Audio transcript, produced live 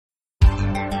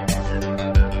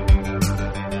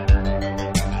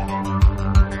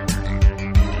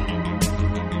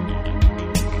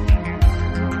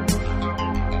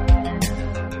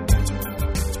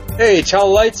Hey,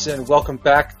 Towelites, and welcome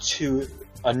back to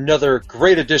another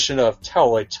great edition of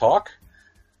Towelite Talk.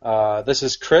 This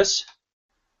is Chris.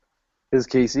 This is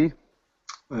Casey.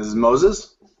 This is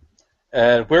Moses.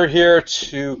 And we're here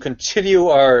to continue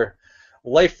our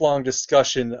lifelong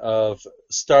discussion of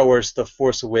Star Wars The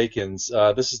Force Awakens.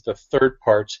 This is the third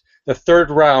part, the third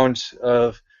round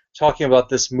of talking about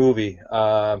this movie.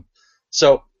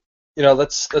 So,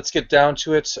 let's get down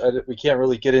to it. We can't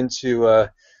really get into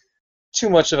too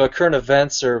much of a current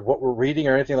events or what we're reading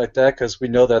or anything like that, because we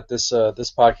know that this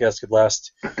podcast could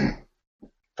last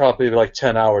probably like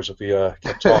 10 hours if we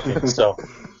kept talking. So,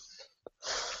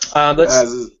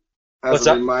 as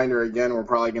a reminder, again, we're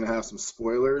probably going to have some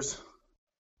spoilers.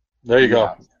 There you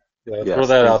go. Yeah, yes. Throw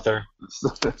that out there.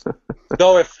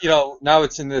 So if now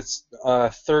it's in its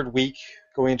third week,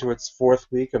 going into its fourth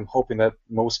week. I'm hoping that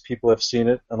most people have seen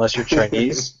it, unless you're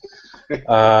Chinese.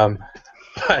 But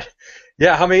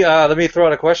yeah, how many? Let me throw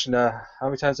out a question. How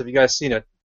many times have you guys seen it?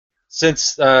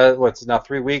 Since what's now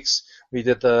 3 weeks? We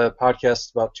did the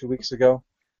podcast about 2 weeks ago.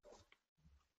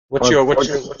 What's your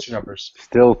numbers?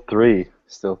 Still three.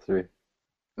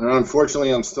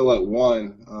 Unfortunately, I'm still at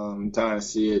one. I'm trying to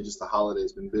see it. Just the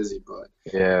holiday's been busy, but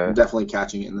yeah, I'm definitely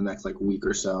catching it in the next week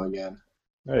or so again.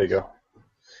 There you go.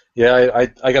 Yeah,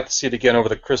 I got to see it again over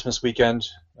the Christmas weekend.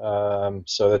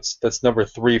 So that's number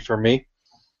 3 for me.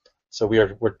 So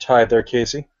we're tied there,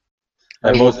 Casey.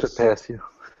 I will surpass you.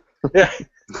 Yeah,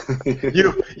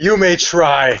 you may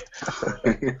try.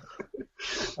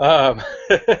 But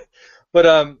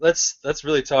let's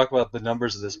really talk about the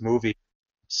numbers of this movie.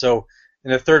 So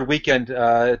in the third weekend,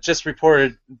 it just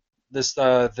reported this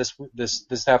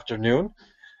afternoon.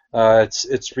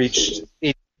 It's reached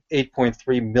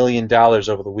 $8.3 million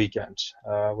over the weekend,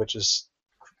 which is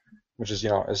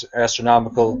is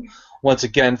astronomical. Once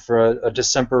again, for a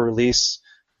December release,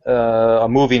 a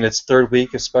movie in its third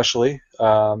week, especially.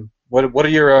 What are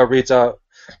your reads out?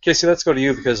 Casey, let's go to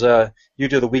you because you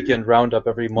do the weekend roundup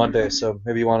every Monday, so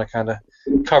maybe you want to kind of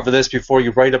cover this before you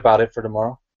write about it for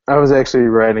tomorrow. I was actually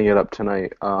writing it up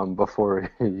tonight before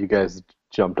you guys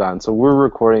jumped on. So we're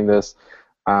recording this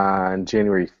on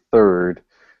January 3rd.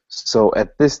 So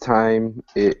at this time,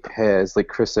 it has, like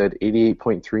Chris said,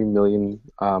 88.3 million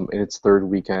in its third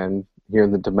weekend here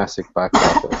in the domestic box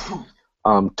office.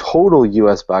 Total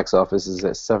U.S. box office is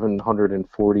at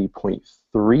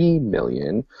 740.3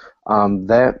 million.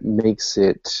 That makes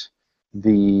it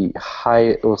the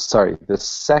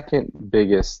second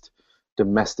biggest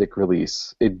domestic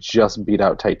release. It just beat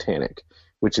out Titanic,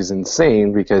 which is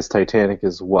insane because Titanic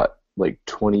is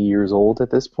 20 years old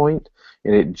at this point,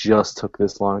 and it just took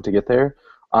this long to get there.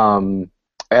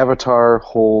 Avatar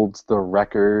holds the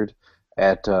record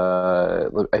at I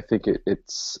think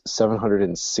it's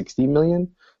 760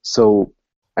 million. So,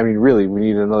 I mean, really, we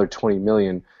need another 20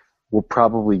 million. We'll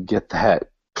probably get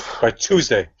that by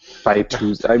Tuesday. I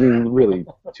mean, really,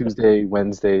 Tuesday,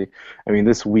 Wednesday. I mean,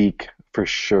 this week for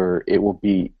sure it will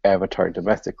be Avatar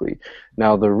domestically.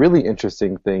 Now, the really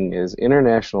interesting thing is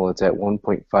international. It's at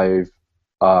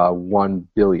 1.51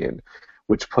 billion,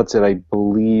 which puts it, I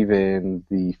believe, in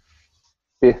the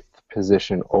 5th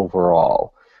position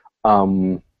overall.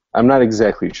 I'm not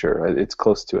exactly sure. It's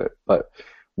close to it. But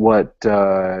what's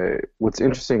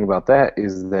interesting about that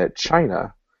is that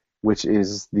China, which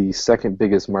is the second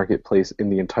biggest marketplace in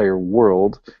the entire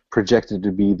world, projected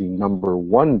to be the number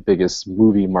 1 biggest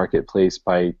movie marketplace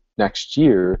by next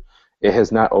year, it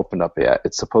has not opened up yet.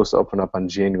 It's supposed to open up on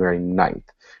January 9th.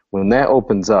 When that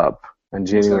opens up on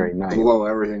January 9th, blow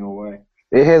everything away.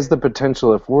 It has the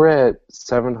potential. If we're at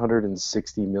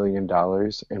 $760 million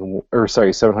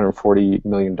 $740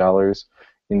 million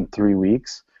in 3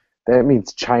 weeks, that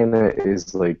means China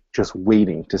is just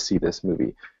waiting to see this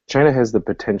movie. China has the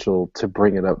potential to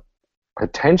bring it up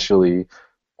potentially,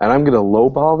 and I'm going to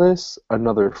lowball this,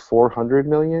 another 400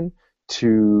 million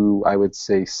to, I would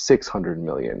say, 600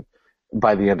 million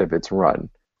by the end of its run.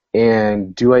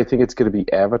 And do I think it's going to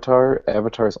be Avatar?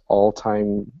 Avatar's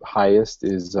all-time highest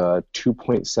is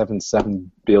 2.77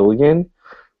 billion.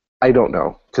 I don't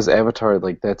know, because Avatar,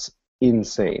 that's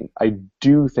insane. I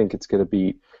do think it's going to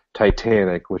beat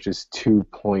Titanic, which is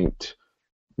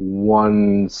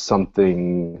 2.1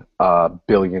 something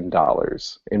billion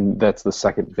dollars, and that's the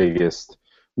second biggest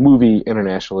movie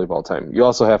internationally of all time. You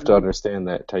also have to understand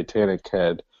that Titanic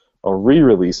had a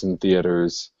re-release in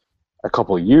theaters a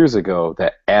couple of years ago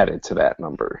that added to that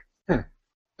number.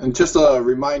 And just a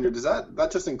reminder, does that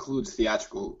just includes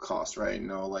theatrical costs, right?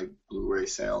 Blu-ray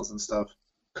sales and stuff?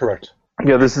 Correct.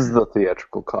 Yeah, this is the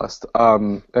theatrical cost.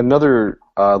 Another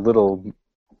little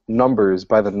numbers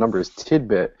by the numbers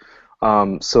tidbit.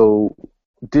 So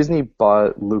Disney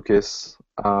bought Lucas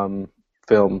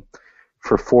film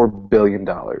for $4 billion.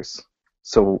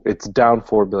 So it's down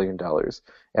 $4 billion.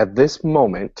 At this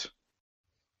moment,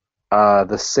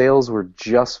 the sales were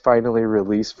just finally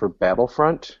released for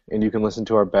Battlefront, and you can listen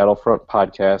to our Battlefront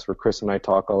podcast where Chris and I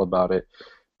talk all about it.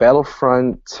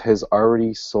 Battlefront has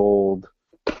already sold,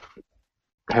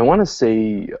 I want to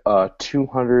say,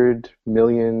 200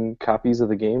 million copies of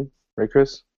the game, right,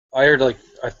 Chris? I heard it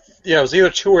was either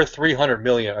 2 or 300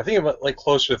 million. I think it was like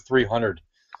closer to 300.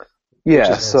 Yeah,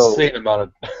 which is an insane amount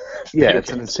of. Yeah,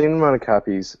 it's an insane amount of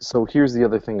copies. So here's the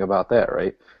other thing about that,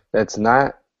 right? That's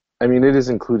not. I mean, it is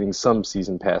including some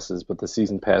season passes, but the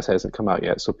season pass hasn't come out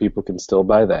yet, so people can still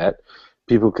buy that.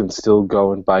 People can still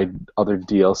go and buy other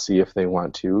DLC if they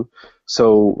want to.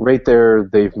 So right there,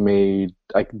 they've made,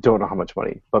 I don't know how much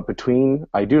money, but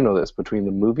I do know this, between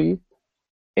the movie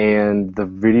and the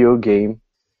video game,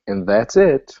 and that's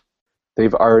it,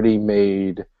 they've already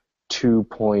made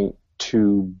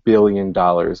 $2.2 billion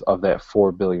of that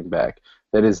 $4 billion back.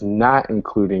 That is not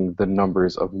including the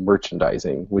numbers of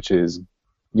merchandising, which is,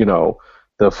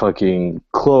 the fucking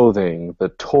clothing, the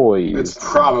toys. It's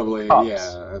probably,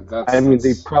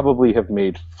 they probably have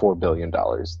made $4 billion,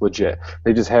 legit.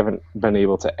 They just haven't been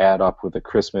able to add up with the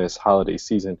Christmas holiday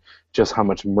season just how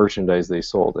much merchandise they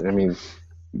sold. And I mean,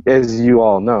 as you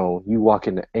all know, you walk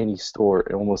into any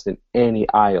store, almost in any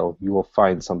aisle, you will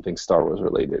find something Star Wars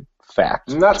related. Fact.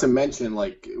 Not to mention,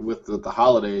 like, with the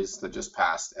holidays that just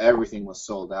passed, everything was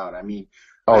sold out. I mean,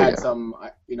 I have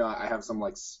some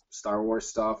like Star Wars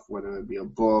stuff, whether it be a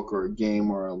book or a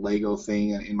game or a Lego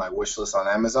thing in my wish list on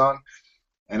Amazon,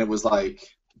 and it was like,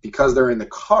 because they're in the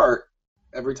cart,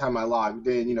 every time I logged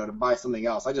in, to buy something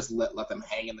else, I just let them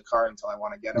hang in the cart until I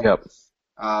want to get them. Yep.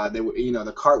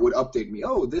 The cart would update me.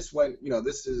 Oh, this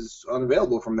this is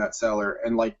unavailable from that seller,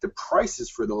 and like the prices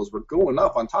for those were going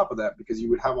up on top of that because you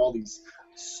would have all these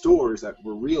stores that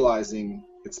were realizing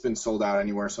it's been sold out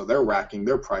anywhere, so they're racking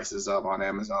their prices up on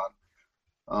Amazon.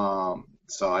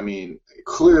 So I mean,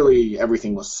 clearly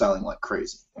everything was selling like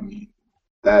crazy. I mean,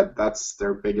 that's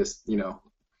their biggest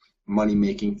money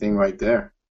making thing right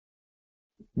there.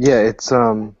 Yeah, it's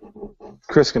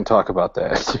Chris can talk about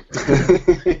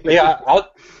that. Yeah,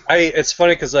 it's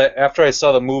funny because after I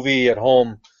saw the movie at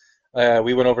home,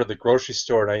 we went over to the grocery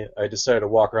store and I decided to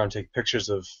walk around and take pictures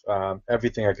of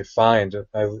everything I could find.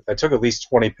 I took at least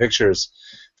 20 pictures,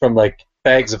 from like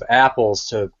bags of apples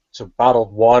to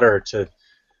bottled water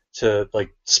to like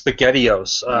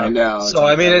SpaghettiOs. I know. So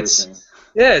I mean,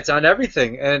 it's on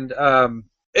everything, and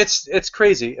it's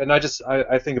crazy. And I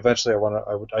think eventually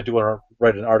I do want to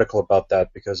write an article about that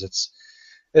because it's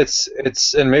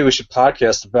and maybe we should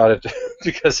podcast about it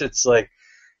because it's like.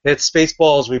 It's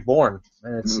Spaceballs Reborn.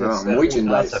 And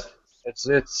merchandise.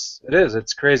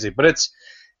 It's crazy, but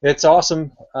it's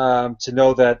awesome to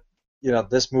know that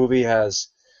this movie has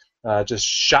just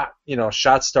shot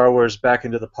Star Wars back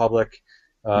into the public.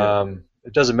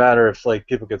 It doesn't matter if like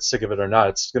people get sick of it or not.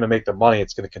 It's going to make the money.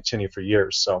 It's going to continue for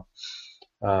years. So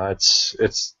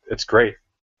it's great.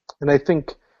 And I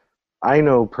think I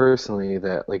know personally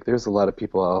that like there's a lot of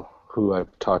people who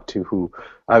I've talked to who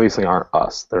obviously aren't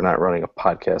us. They're not running a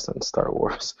podcast on Star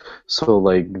Wars. So,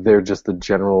 like, they're just the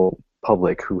general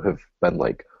public who have been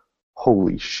like,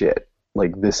 holy shit,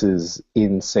 like, this is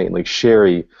insane. Like,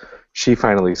 Sherry, she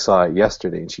finally saw it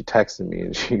yesterday, and she texted me,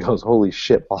 and she goes, holy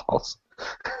shit balls.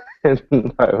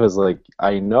 And I was like,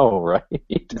 I know, right?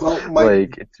 Well,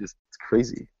 it's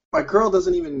crazy. My girl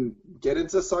doesn't even get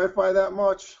into sci-fi that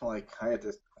much. Like, I had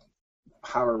to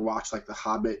have her watch, like, The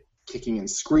Hobbit, kicking and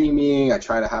screaming. I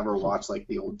try to have her watch like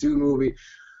the old Dune movie.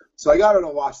 So I got her to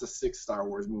watch the 6 Star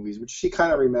Wars movies, which she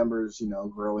kind of remembers,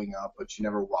 growing up, but she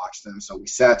never watched them. So we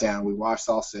sat down, we watched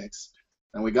all 6,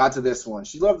 and we got to this one.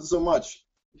 She loved it so much.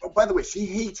 Oh, by the way, she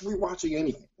hates rewatching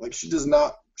anything. Like, she does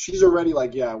not. She's already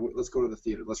like, yeah, let's go to the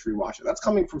theater, let's rewatch it. That's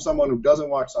coming from someone who doesn't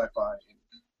watch sci-fi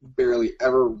and barely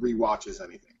ever rewatches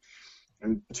anything.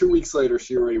 And 2 weeks later,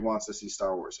 she already wants to see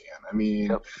Star Wars again. I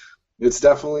mean. Yep. It's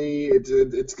definitely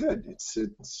it's good.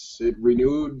 It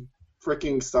renewed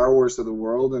freaking Star Wars to the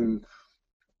world, and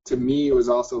to me it was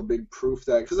also big proof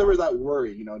that, because there was that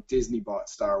worry, Disney bought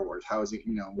Star Wars. How is it,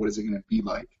 what is it going to be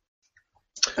like?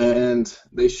 And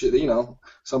they should,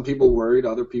 some people worried,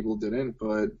 other people didn't,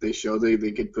 but they showed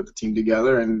they could put the team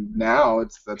together, and now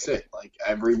that's it. Like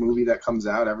every movie that comes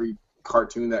out, every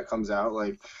cartoon that comes out,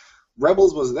 like.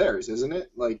 Rebels was theirs, isn't it?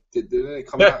 Like, didn't it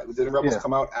come out? Didn't Rebels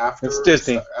come out after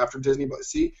Disney? After Disney, but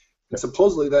see, and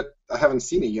supposedly that I haven't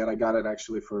seen it yet. I got it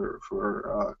actually for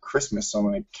Christmas, so I'm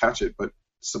gonna catch it. But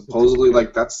supposedly,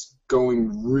 like, that's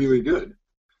going really good.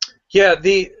 Yeah,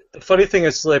 the the funny thing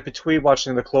is, like, between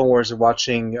watching the Clone Wars and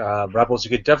watching Rebels, you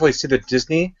could definitely see the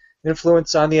Disney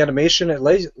influence on the animation at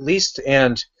least,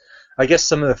 and I guess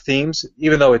some of the themes,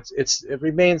 even though it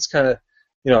remains kind of,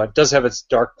 it does have its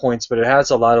dark points, but it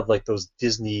has a lot of like those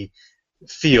Disney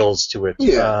feels to it.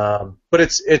 Yeah. But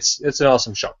it's an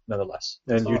awesome show nonetheless,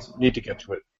 and you awesome. need to get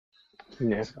to it.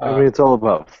 Yeah, I mean, it's all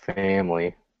about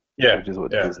family, Yeah, which is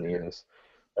what yeah. Disney is.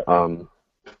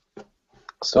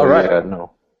 So All right.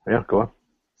 yeah, go on.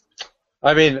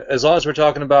 I mean, as long as we're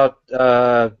talking about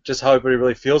just how everybody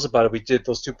really feels about it, we did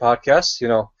those 2 podcasts.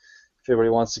 If everybody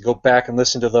wants to go back and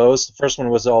listen to those, the first one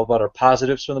was all about our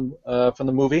positives from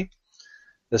the movie.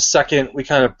 The second, we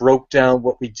kind of broke down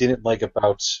what we didn't like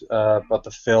about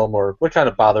the film, or what kind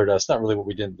of bothered us. Not really what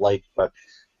we didn't like, but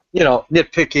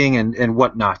nitpicking and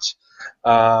whatnot.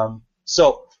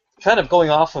 So, kind of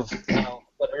going off of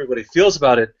what everybody feels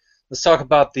about it, let's talk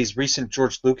about these recent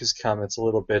George Lucas comments a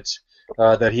little bit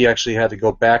that he actually had to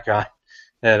go back on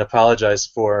and apologize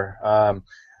for.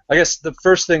 I guess the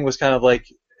first thing was kind of like,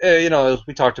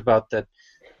 we talked about that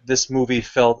this movie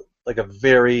felt like a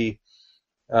very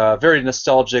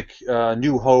nostalgic,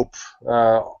 New Hope,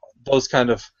 those kind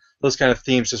of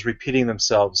themes just repeating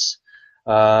themselves.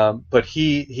 But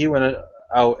he went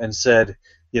out and said,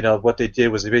 what they did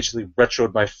was they basically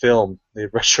retroed my film. They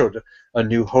retroed A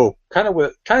New Hope, kind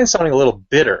of sounding a little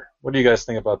bitter. What do you guys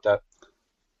think about that?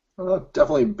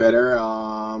 Definitely better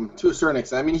to a certain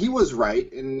extent. I mean, he was right,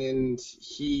 and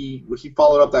he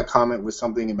followed up that comment with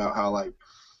something about how, like,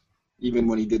 even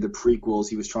when he did the prequels,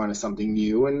 he was trying to something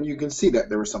new, and you can see that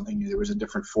there was something new. There was a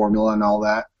different formula and all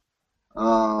that.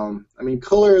 I mean,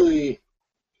 clearly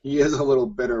he is a little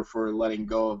bitter for letting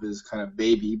go of his kind of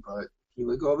baby, but he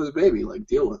let go of his baby. Like,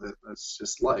 deal with it. That's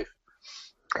just life.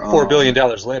 $4 billion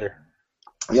later.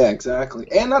 Yeah, exactly.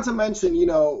 And not to mention,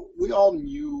 we all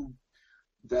knew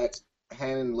that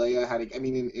Han and Leia had,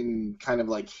 in kind of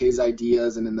like his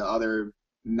ideas and in the other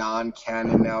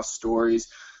non-canon now stories.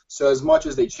 So as much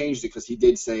as they changed it, because he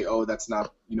did say, "Oh, that's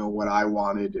not what I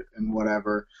wanted," and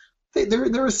whatever,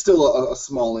 there is still a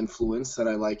small influence that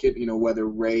I like it. Whether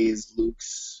Rey is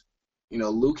Luke's,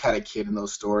 Luke had a kid in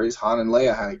those stories, Han and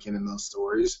Leia had a kid in those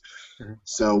stories. Mm-hmm.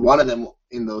 So one of them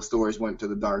in those stories went to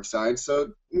the dark side.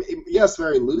 So yes,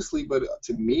 very loosely, but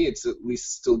to me, it's at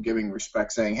least still giving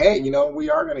respect, saying, "Hey, we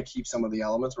are going to keep some of the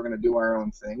elements. We're going to do our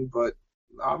own thing," but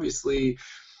obviously,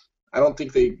 I don't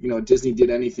think they, Disney did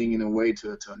anything in a way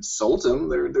to insult him.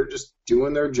 They're just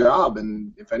doing their job,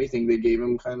 and if anything, they gave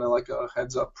him kind of like a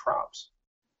heads up props.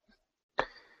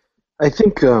 I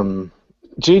think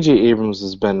J.J. Abrams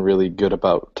has been really good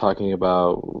about talking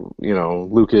about,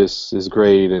 Lucas is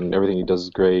great and everything he does is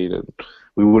great, and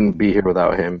we wouldn't be here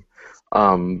without him.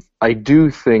 I do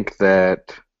think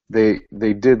that they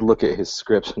did look at his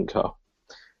scripts and go,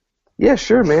 "Yeah,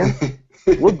 sure, man,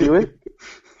 we'll do it.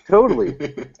 Totally.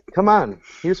 Come on,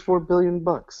 here's $4 billion."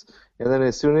 And then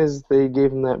as soon as they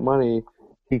gave him that money,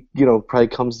 he, probably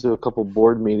comes to a couple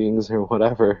board meetings or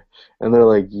whatever, and they're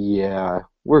like, "Yeah,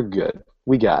 we're good.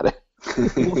 We got it.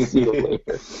 We'll see you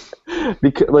later."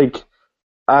 Because,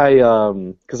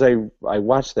 I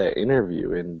watched that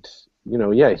interview, and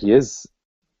yeah, he is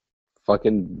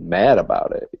fucking mad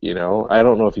about it. I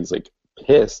don't know if he's like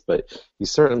pissed, but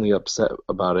he's certainly upset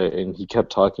about it, and he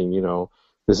kept talking.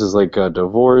 This is like a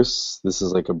divorce. This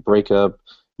is like a breakup.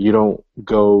 You don't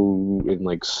go and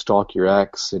like stalk your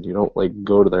ex, and you don't like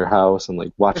go to their house and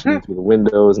like watch them through the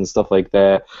windows and stuff like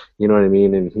that. You know what I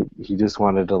mean? And he just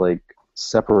wanted to like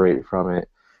separate from it.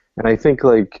 And I think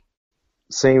like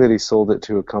saying that he sold it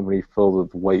to a company filled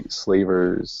with white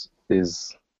slavers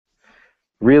is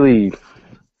really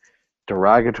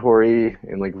derogatory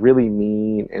and like really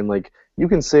mean, and like you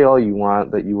can say all you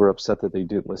want that you were upset that they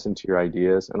didn't listen to your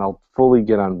ideas, and I'll fully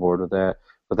get on board with that.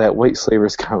 But that white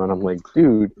slavers comment, I'm like,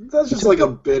 dude, that's just like a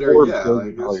bitter,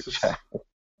 it's just,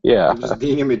 yeah, just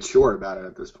being immature about it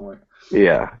at this point.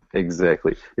 Yeah,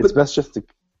 exactly. It's best just to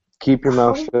keep your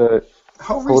mouth shut.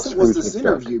 How recent was this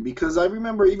interview? Because I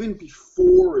remember even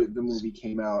before the movie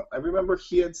came out, I remember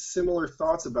he had similar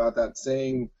thoughts about that,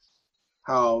 saying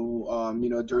how,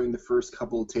 during the first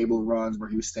couple of table runs where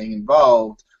he was staying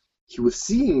involved, he was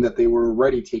seeing that they were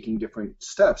already taking different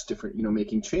steps,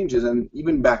 making changes. And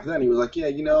even back then, he was like, yeah,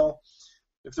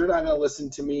 if they're not going to listen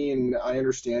to me, and I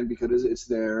understand because it's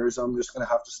theirs, I'm just going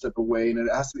to have to step away. And it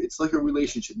has to be, it's like a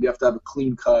relationship. You have to have a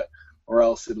clean cut, or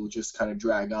else it'll just kind of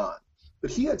drag on.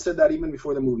 But he had said that even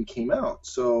before the movie came out.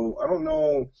 So I don't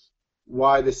know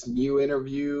why this new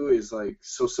interview is like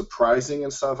so surprising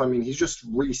and stuff. I mean, he's just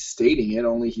restating it,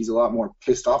 only he's a lot more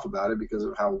pissed off about it because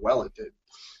of how well it did.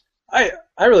 I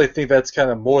really think that's kind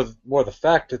of more the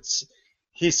fact. It's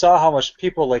he saw how much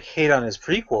people like hate on his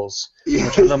prequels, Yeah.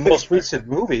 which are the most recent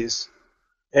movies,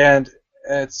 and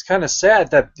it's kind of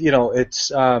sad that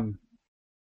it's uh-oh.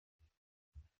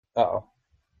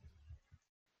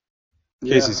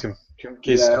 Yeah. Casey's He'll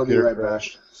be computer right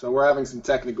crashed. back. So we're having some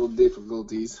technical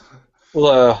difficulties.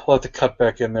 We'll have to cut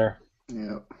back in there.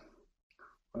 Yeah.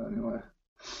 But anyway.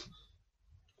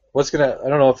 I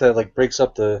don't know if that like breaks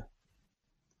up the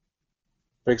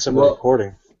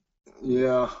recording.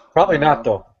 Yeah. Probably not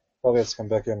though. Probably has to come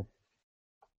back in.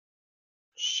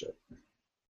 Shit.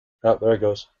 Oh, there it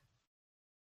goes.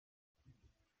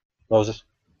 Moses?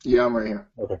 Yeah, I'm right here.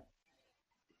 Okay.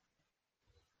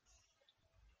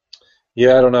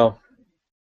 Yeah, I don't know.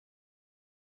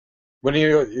 When are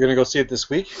you're gonna go see it this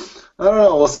week? I don't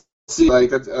know. We'll see. Like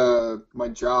that. My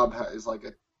job is like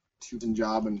a two-day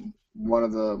job, and one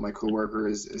of my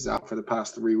coworkers is out for the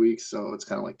past 3 weeks, so it's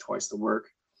kind of like twice the work.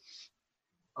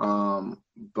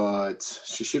 But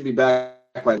she should be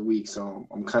back by the week, so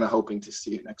I'm kind of hoping to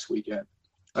see it next weekend.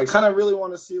 I kind of really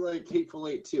want to see like Hateful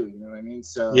Eight too. You know what I mean?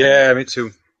 So yeah, me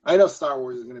too. I know Star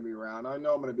Wars is going to be around. I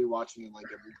know I'm going to be watching it like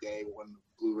every day when the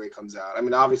Blu-ray comes out. I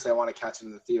mean, obviously, I want to catch it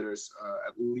in the theaters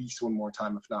at least one more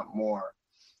time, if not more.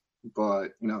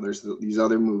 But there's these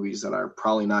other movies that are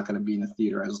probably not going to be in the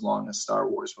theater as long as Star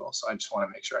Wars will. So I just want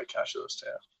to make sure I catch those too.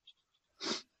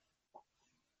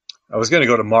 I was going to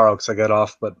go tomorrow because I got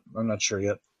off, but I'm not sure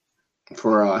yet.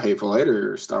 For Hateful Eight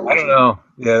or Star Wars? I don't know.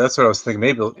 Yeah, that's what I was thinking.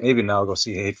 Maybe now I'll go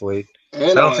see Hateful Eight.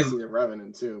 And I want to see The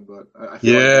Revenant too, but I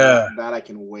feel like that I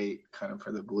can wait kind of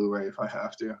for the Blu-ray if I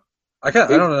have to. I don't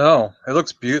know. It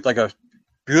looks like a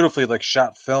beautifully like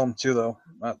shot film too, though.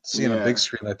 Not seeing a big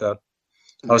screen like that.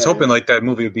 I was hoping like that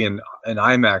movie would be in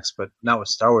IMAX, but not with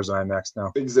Star Wars IMAX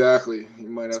now. Exactly. You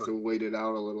might have to wait it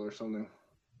out a little or something.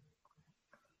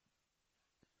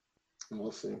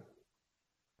 We'll see.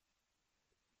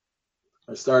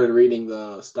 I started reading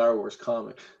the Star Wars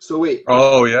comic. So wait.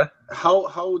 Oh yeah.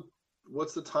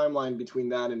 What's the timeline between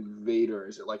that and Vader?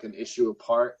 Is it like an issue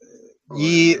apart?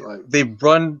 They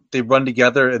run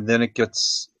together, and then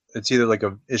it's either like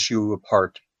an issue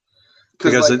apart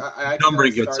because the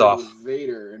numbering gets off.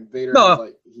 Vader is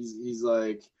like he's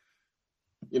like,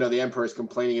 the Emperor's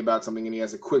complaining about something, and he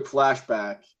has a quick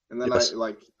flashback, and then yes.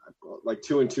 I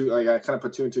two and two. Like I kind of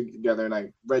put two and two together, and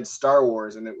I read Star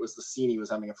Wars, and it was the scene he was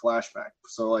having a flashback.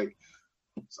 So like.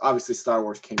 Obviously, Star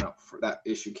Wars that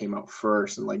issue came out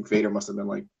first, and like Vader must have been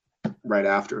like right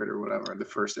after it or whatever, the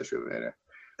first issue of Vader.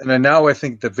 And then now I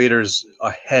think that Vader's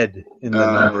ahead in the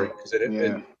numbering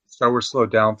because Star Wars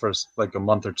slowed down for like a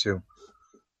month or two.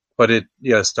 But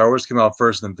Star Wars came out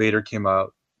first, and then Vader came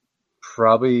out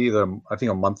probably I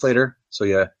think a month later. So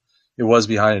yeah, it was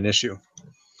behind an issue.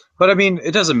 But I mean,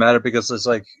 it doesn't matter because it's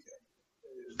like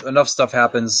enough stuff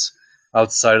happens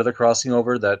outside of the crossing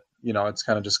over that. It's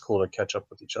kind of just cool to catch up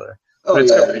with each other. But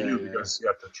it's good for you because you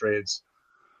got the trades.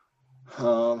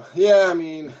 I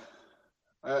mean,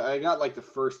 I got like the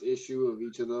first issue of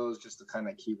each of those just to kind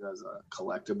of keep as a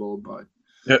collectible, but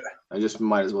I just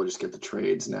might as well just get the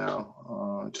trades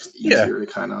now. Just easier to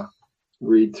kind of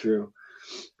read through.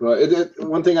 But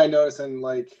one thing I noticed, and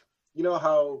like,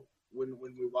 how when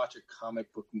we watch a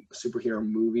comic book superhero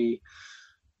movie,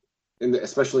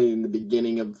 especially in the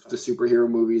beginning of the superhero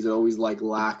movies, it always like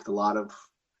lacked a lot of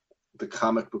the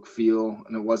comic book feel,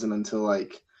 and it wasn't until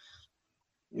like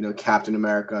Captain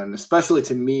America, and especially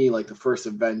to me like the first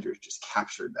Avengers just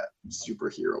captured that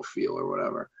superhero feel or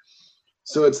whatever.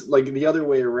 So it's like the other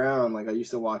way around. Like I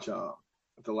used to watch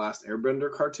the Last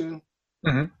Airbender cartoon,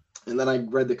 and then I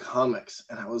read the comics,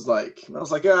 and I was like,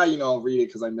 I'll read it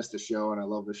because I missed the show and I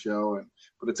love the show,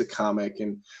 but it's a comic,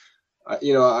 and I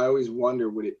always wonder,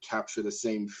 would it capture the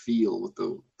same feel with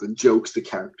the jokes the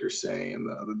characters say and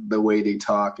the way they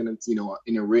talk, and it's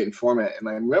in a written format. And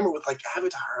I remember with like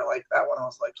Avatar, like that one, I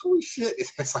was like, holy shit,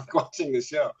 it's like watching the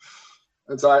show.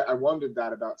 And so I wondered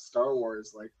that about Star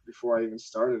Wars, like before I even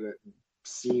started it.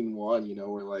 Scene 1,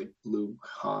 where like Luke,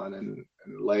 Han, and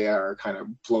Leia are kind of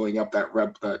blowing up that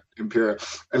Imperial,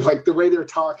 and like the way they're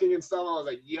talking and stuff, I was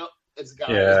like, yep, it's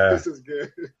got it. This is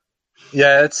good.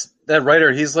 Yeah, it's that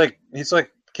writer. He's like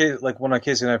one of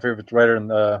Casey and I's favorite writer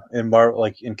in Marvel,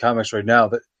 like in comics right now.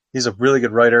 That he's a really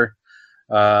good writer.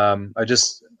 I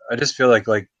just feel like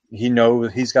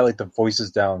he's got like the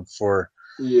voices down for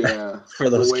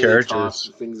those characters,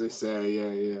 the things they say.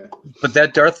 Yeah. But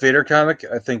that Darth Vader comic,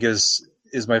 I think, is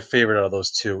my favorite out of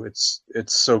those two. It's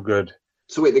so good.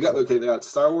 So wait, they got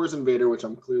Star Wars and Vader, which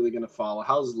I'm clearly going to follow.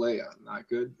 How's Leia? Not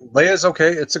good? Leia's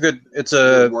okay. It's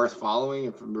worth following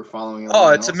if we're following. Oh,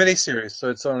 it's a mini series, so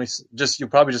it's only you'll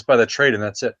probably just buy the trade and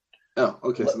that's it. Oh,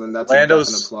 okay. So then that's a definite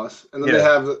Lando's, plus. And then they yeah,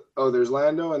 have there's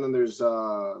Lando, and then there's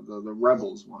the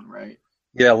Rebels one, right?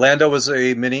 yeah. Lando was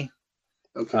a mini,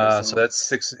 Okay, so so that's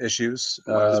 6 issues.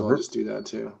 might as well just do that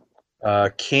too.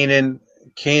 Kanan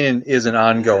is an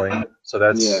ongoing, so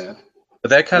that's Yeah, but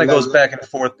that kind of and goes then back and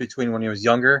forth between when he was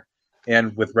younger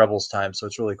and with Rebels time, so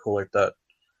it's really cool like that.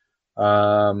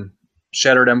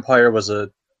 Shattered Empire was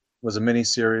a mini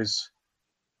series.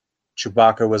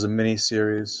 Chewbacca was a mini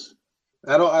series.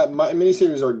 my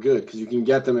miniseries are good because you can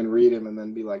get them and read them, and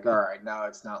then be like, all right, now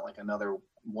it's not like another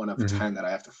one of Mm-hmm. 10 that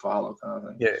I have to follow, kind of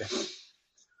thing. Yeah,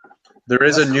 there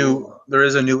is That's a new cool. there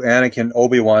is a new Anakin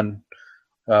Obi-Wan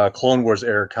Clone Wars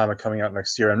era comic coming out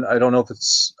next year, and I don't know if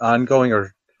it's ongoing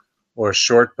or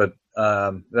short, but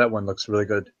that one looks really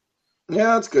good.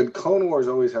 Yeah, that's good. Clone Wars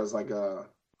always has like a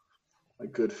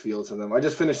good feel to them. I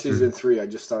just finished season 3. I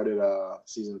just started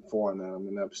season 4, and then I'm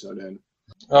an episode in.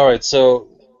 All right,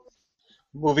 so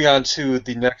moving on to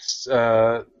the next.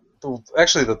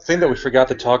 Actually, the thing that we forgot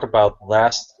to talk about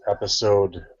last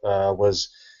episode was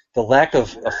the lack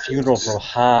of a funeral for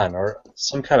Han or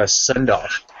some kind of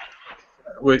send-off.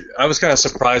 I was kind of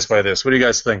surprised by this. What do you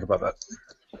guys think about that?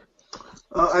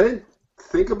 I didn't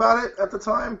think about it at the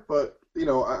time, but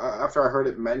after I heard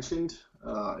it mentioned,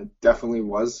 it definitely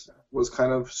was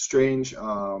kind of strange,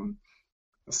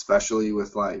 especially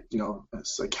with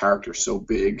it's a character so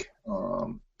big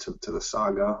to the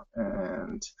saga,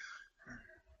 and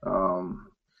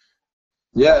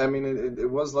yeah, I mean it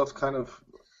was left kind of,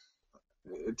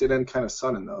 it did end kind of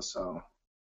sudden though, so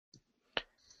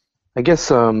I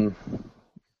guess I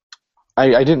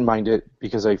didn't mind it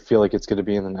because I feel like it's going to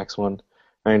be in the next one.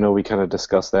 I know we kind of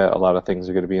discussed that. A lot of things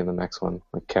are going to be in the next one,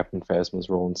 like Captain Phasma's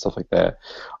role and stuff like that.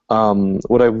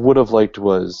 What I would have liked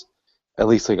was at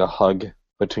least like a hug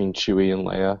between Chewie and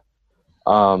Leia.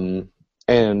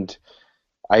 And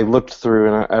I looked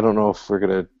through, and I don't know if we're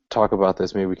going to talk about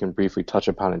this. Maybe we can briefly touch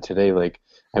upon it today. Like,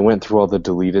 I went through all the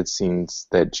deleted scenes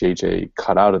that JJ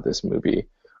cut out of this movie.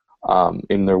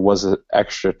 And there was an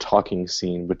extra talking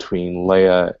scene between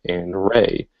Leia and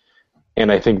Rey.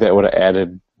 And I think that would have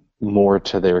added more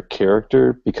to their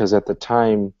character, because at the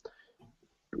time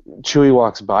Chewie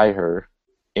walks by her,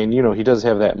 and he does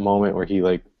have that moment where he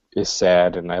like is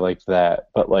sad, and I liked that,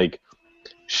 but like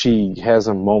she has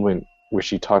a moment where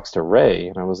she talks to Rey,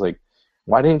 and I was like,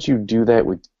 why didn't you do that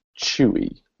with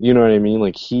Chewie? You know what I mean?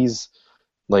 Like, he's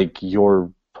like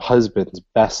your husband's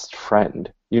best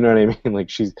friend. You know what I mean? Like,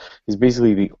 he's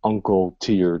basically the uncle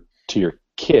to your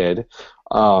kid.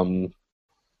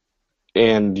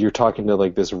 And you're talking to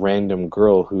like this random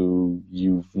girl who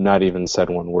you've not even said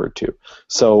one word to.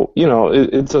 So,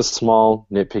 it's a small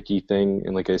nitpicky thing,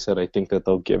 and like I said, I think that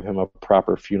they'll give him a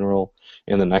proper funeral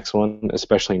in the next one,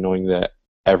 especially knowing that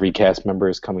every cast member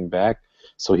is coming back.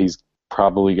 So he's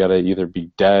probably got to either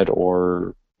be dead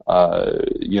or a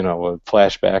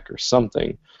flashback or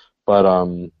something. But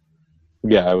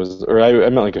yeah, I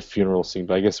meant like a funeral scene,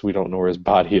 but I guess we don't know where his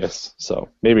body is, so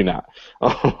maybe not.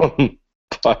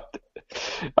 But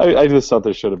I just thought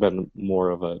there should have been more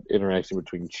of an interaction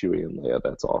between Chewie and Leia.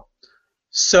 That's all.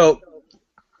 So,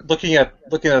 looking at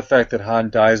the fact that Han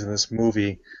dies in this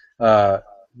movie,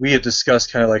 we had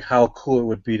discussed kind of like how cool it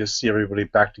would be to see everybody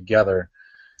back together.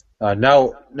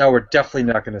 Now we're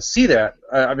definitely not going to see that.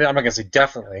 I mean, I'm not going to say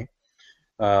definitely,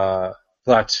 but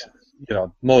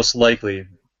most likely,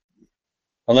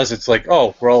 unless it's like,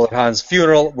 oh, we're all at Han's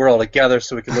funeral, we're all together,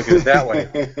 so we can look at it that way.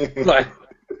 But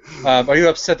are you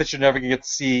upset that you're never going to get to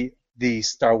see the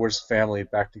Star Wars family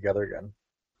back together again?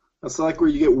 That's like where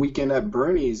you get Weekend at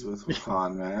Bernie's with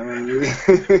Han, man. I mean,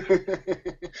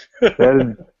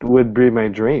 that would be my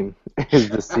dream, is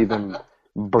to see them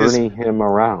burning him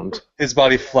around. His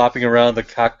body flopping around the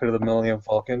cockpit of the Millennium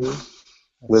Falcon.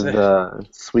 With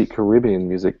sweet Caribbean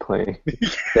music playing.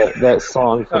 that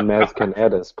song from Maz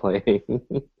Kanata's playing.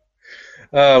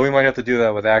 We might have to do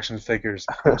that with action figures.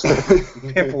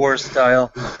 Pimp Wars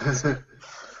style.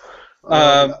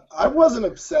 I wasn't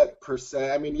upset per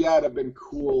se. I mean, yeah, it'd have been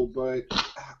cool, but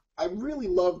I really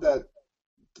love that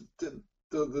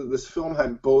this film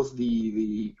had both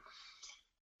the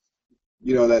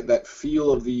that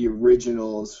feel of the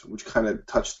originals, which kind of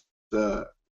touched the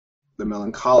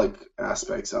melancholic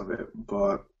aspects of it,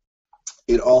 but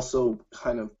it also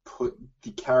kind of put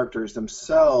the characters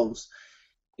themselves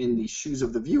in the shoes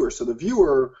of the viewer. So the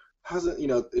viewer hasn't,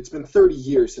 it's been 30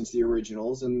 years since the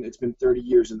originals, and it's been 30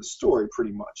 years in the story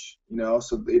pretty much,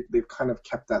 so they've kind of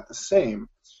kept that the same.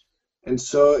 And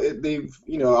so they've,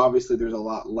 obviously there's a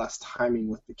lot less timing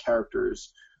with the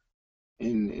characters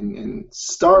in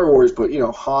Star Wars, but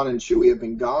Han and Chewie have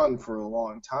been gone for a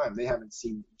long time. They haven't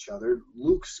seen each other.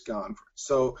 Luke's gone.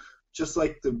 So just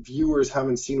like the viewers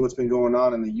haven't seen what's been going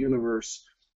on in the universe,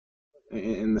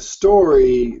 in the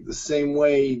story, the same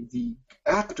way the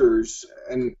actors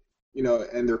and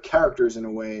and their characters in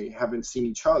a way haven't seen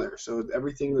each other. So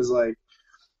everything was like,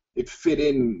 it fit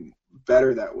in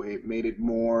better that way. It made it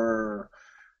more,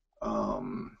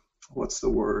 what's the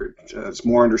word? It's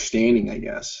more understanding, I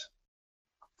guess.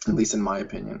 At least in my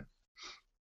opinion.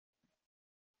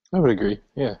 I would agree.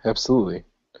 Yeah, absolutely.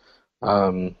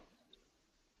 I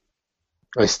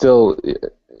still,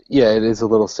 yeah, it is a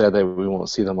little sad that we won't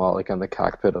see them all like on the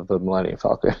cockpit of the Millennium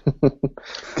Falcon,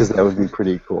 because that would be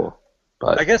pretty cool.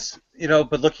 But I guess,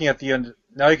 but looking at the end,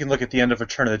 now you can look at the end of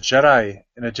Return of the Jedi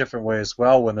in a different way as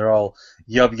well, when they're all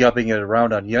yubbing it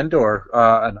around on Endor.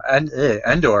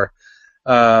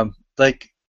 Like,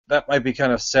 that might be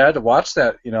kind of sad to watch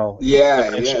that,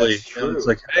 eventually. It's true. It's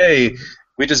like, hey,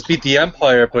 we just beat the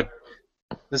Empire, but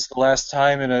this is the last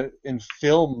time in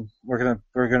film we're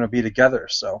gonna be together.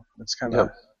 So it's kind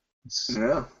of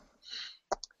Yeah.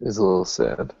 it's a little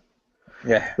sad.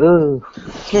 Yeah. Ugh.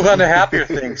 Let's move on to happier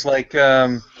things like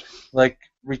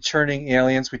returning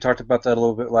aliens. We talked about that a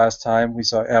little bit last time. We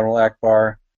saw Admiral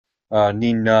Akbar,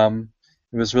 Nien Nunb.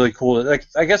 It was really cool. Like,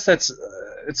 I guess that's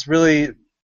it's really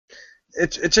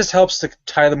it just helps to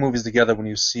tie the movies together when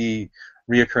you see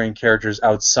reoccurring characters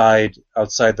outside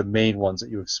the main ones that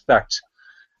you expect.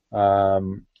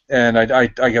 And I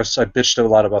guess I bitched a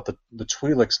lot about the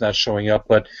Twi'leks not showing up,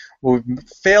 but what we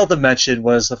failed to mention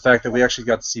was the fact that we actually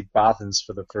got to see Bothans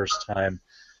for the first time.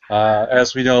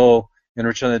 As we know in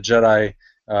Return of the Jedi,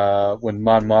 when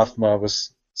Mon Mothma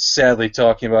was sadly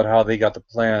talking about how they got the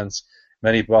plans,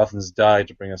 many Bothans died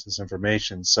to bring us this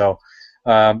information. So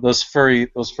those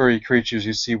furry creatures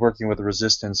you see working with the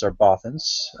Resistance are Bothans.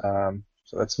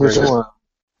 So that's very Which good.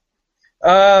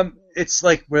 one? It's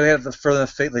like where they have the further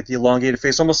face, like the elongated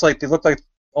face, almost like they look like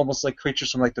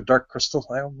creatures from like the Dark Crystal,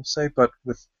 I almost say, but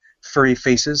with furry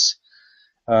faces.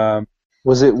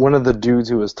 Was it one of the dudes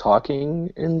who was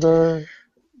talking in the?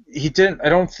 He didn't. I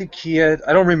don't think he had.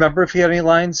 I don't remember if he had any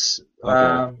lines,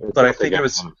 Okay. but I think it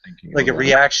was like a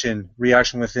reaction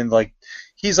within. Like,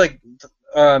 he's like,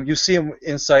 you see him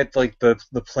inside like the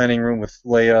planning room with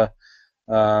Leia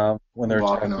when they're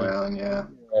walking talking. around, yeah.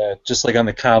 Just like on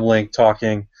the comlink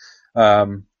talking.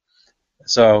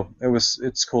 So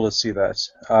it's cool to see that.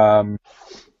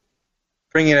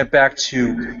 Bringing it back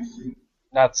to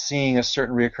not seeing a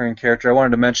certain reoccurring character, I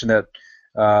wanted to mention that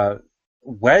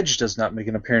Wedge does not make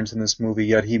an appearance in this movie,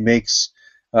 yet he makes.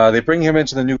 They bring him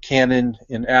into the new canon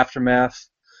in Aftermath.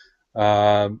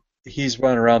 He's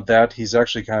running around that. He's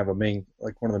actually kind of one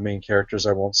of the main characters.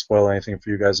 I won't spoil anything for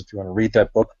you guys if you want to read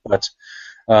that book, but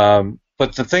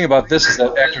the thing about this is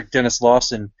that actor Dennis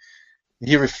Lawson,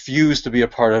 he refused to be a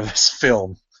part of this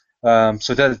film.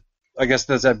 So that, I guess,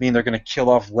 does that mean they're going to kill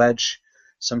off Wedge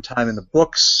sometime in the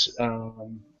books?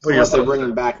 Unless they bring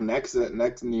him back next,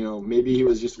 maybe he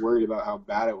was just worried about how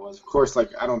bad it was. Of course,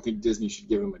 I don't think Disney should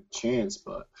give him a chance,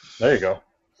 but there you go.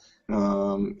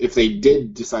 If they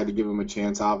did decide to give him a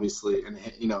chance, obviously, and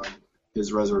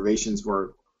his reservations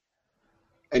were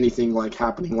anything like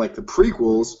happening like the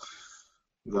prequels,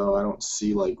 though I don't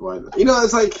see why.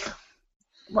 It's like,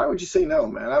 why would you say no,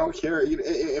 man? I don't care.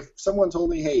 If someone told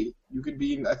me, hey, you could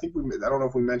be, I don't know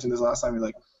if we mentioned this last time.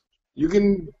 You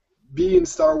can be in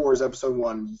Star Wars Episode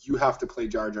 1. You have to play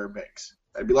Jar Jar Binks.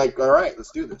 I'd be like, all right,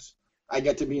 let's do this. I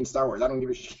get to be in Star Wars. I don't give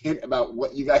a shit about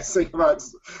what you guys think about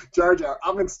Jar Jar.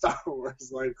 I'm in Star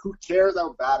Wars. Who cares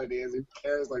how bad it is? Who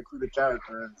cares who the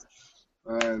character is?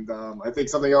 And I think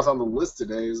something else on the list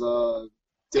today is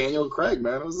Daniel Craig,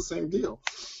 man. It was the same deal.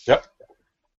 Yep.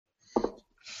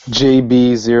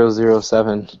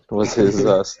 JB007 was his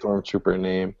stormtrooper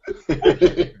name.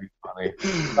 Funny.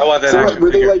 I want that.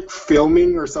 Were they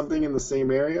filming or something in the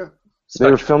same area? They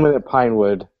were filming at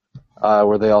Pinewood,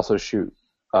 where they also shoot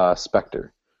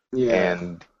Spectre. Yeah.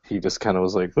 And he just kind of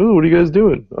was like, "Oh, what are you guys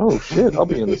doing? Oh shit, I'll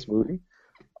be in this movie."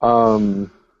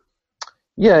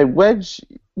 Yeah, Wedge.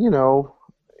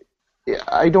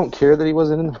 I don't care that he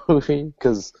wasn't in the movie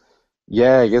because,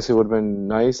 I guess it would have been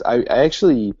nice. I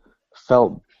actually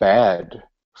felt bad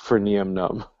for Nien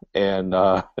Nunb and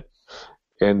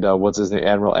what's his name,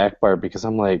 Admiral Akbar, because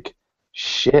I'm like,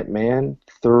 shit, man,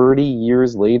 30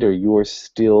 years later, you are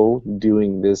still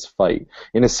doing this fight.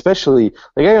 And especially,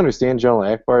 I understand General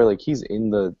Akbar, he's in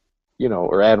the,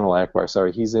 or Admiral Akbar,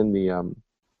 sorry, he's in the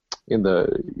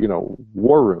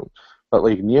war room. But,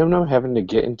 Nien Nunb having to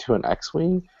get into an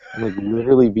X-Wing and,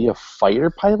 literally be a fighter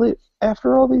pilot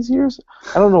after all these years?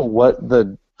 I don't know what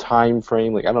the time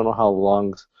frame, I don't know how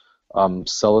long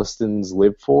Celestins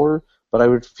live for, but I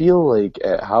would feel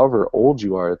at however old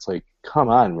you are, it's come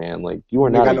on, man. Like, you are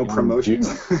We not got a no young promotions.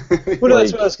 dude. Well,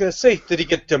 that's Like, what I was gonna say. Did he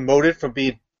get demoted from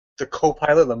being the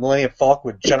co-pilot of the Millennium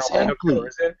Falcon with General Lando exactly.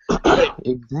 Calrissian?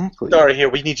 Hey, Exactly. sorry, here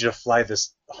we need you to fly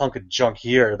this hunk of junk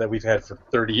here that we've had for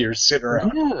 30 years sitting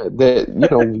around, Yeah,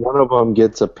 that, one of them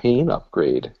gets a paint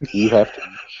upgrade. You have to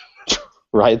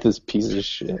ride this piece of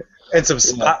shit. and some Yeah,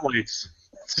 spotlights.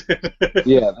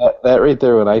 yeah, that right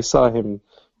there, when I saw him,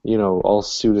 all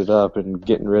suited up and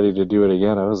getting ready to do it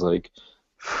again, I was like,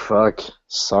 fuck,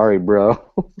 sorry, bro.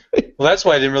 Well, that's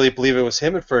why I didn't really believe it was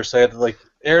him at first. I had to, like,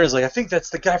 Aaron's like, I think that's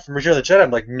the guy from Return of the Jedi.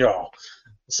 I'm like, no.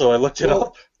 So I looked it Well,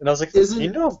 up, and I was like, you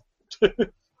isn't know.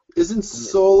 isn't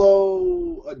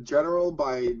Solo a general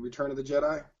by Return of the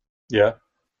Jedi? Yeah.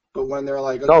 But when they're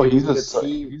like, No, okay, we he's need a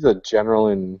team. he's a general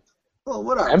in Well,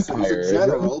 whatever. So he's Empire, a isn't he?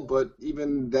 general, but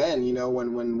even then,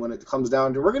 when it comes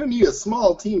down to, we're going to need a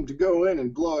small team to go in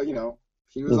and blow,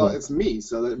 he was, Mhm. it's me.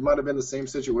 So it might have been the same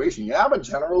situation. Yeah, I'm a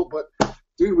general, but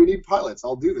dude, we need pilots.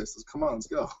 I'll do this. Come on, let's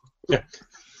go. Yeah.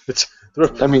 It's,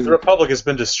 I mean, the Republic has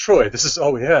been destroyed. This is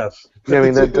all we have. yeah, I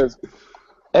mean that does.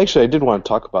 Actually, I did want to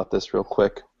talk about this real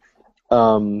quick,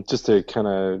 just to kind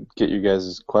of get you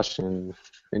guys' question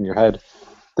in your head.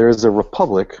 There is a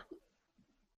republic,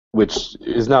 which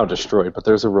is now destroyed, but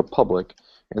there's a republic,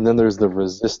 and then there's the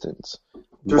resistance.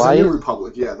 There's Why a new is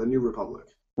republic. Yeah, the new republic.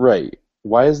 right?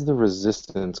 Why is the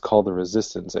resistance called the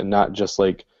resistance and not just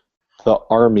like the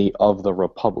army of the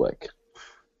republic?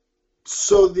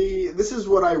 So this is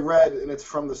what I read, and it's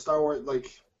from the Star Wars. Like,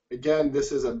 again,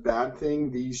 this is a bad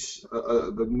thing. These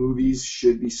the movies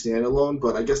should be standalone,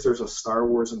 but I guess there's a Star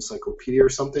Wars encyclopedia or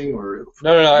something. Or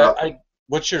No.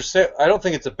 What you're saying, I don't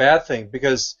think it's a bad thing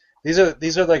because these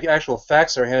are like actual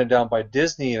facts that are handed down by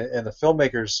Disney and the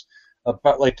filmmakers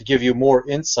about like to give you more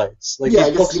insights. Like Yeah, I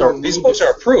these guess books you don't are these need books this.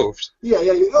 are approved. Yeah.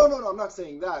 No. I'm not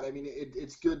saying that. I mean,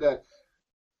 it's good that.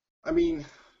 I mean,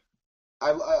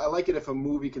 I like it if a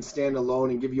movie can stand alone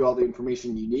and give you all the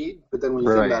information you need. But then when you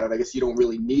think Right. about it, I guess you don't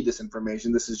really need this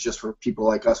information. This is just for people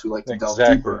like us who like to delve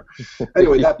Exactly. deeper.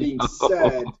 Anyway, that being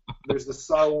said, there's the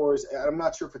Star Wars. I'm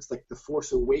not sure if it's like the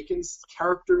Force Awakens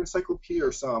character encyclopedia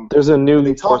or some. There's a new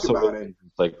They talk Force about Awakens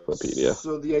encyclopedia.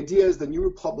 So the idea is the New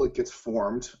Republic gets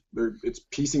formed. It's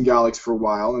peace and galaxy for a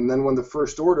while, and then when the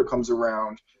First Order comes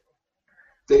around,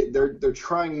 they're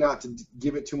trying not to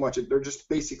give it too much. They're just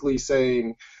basically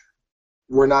saying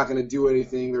we're not going to do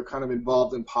anything. They're kind of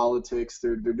involved in politics.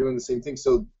 They're doing the same thing.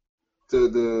 So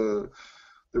the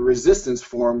resistance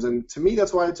forms, and to me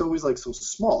that's why it's always like so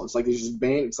small. It's like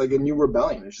it's like a new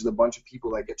rebellion. It's just a bunch of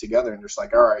people that get together and just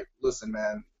like, all right, listen,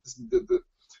 man, the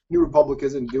New Republic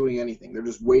isn't doing anything. They're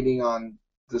just waiting on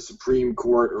the Supreme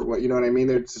Court or what, you know what I mean?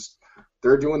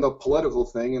 They're doing the political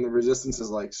thing, and the resistance is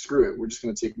like, screw it, we're just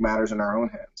going to take matters in our own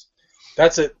hands.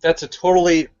 That's a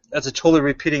totally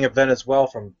repeating event as well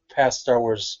from past Star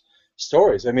Wars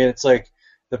stories. I mean, it's like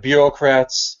the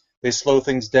bureaucrats, they slow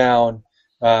things down.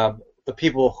 The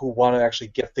people who want to actually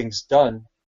get things done,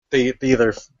 they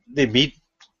meet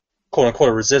quote unquote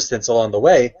a resistance along the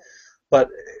way, but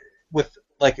with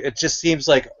like it just seems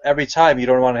like every time you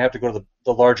don't want to have to go to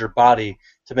the larger body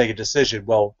to make a decision.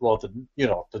 Well,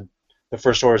 the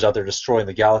First Order is out there destroying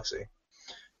the galaxy.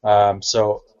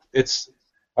 So it's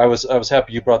I was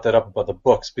happy you brought that up about the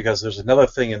books because there's another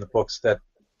thing in the books that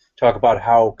talk about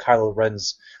how Kylo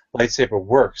Ren's lightsaber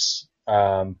works.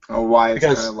 Why it's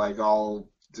Because- kind of like all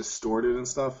distorted and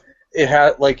stuff. It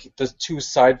had like the two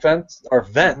side vents are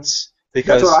vents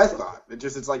because That's what I thought.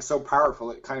 It's like so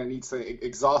powerful. It kind of needs the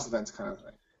exhaust vents kind of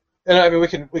thing. and I mean we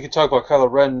can talk about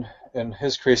Kylo Ren and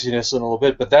his craziness in a little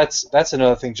bit, but that's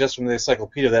another thing just from the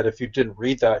encyclopedia that if you didn't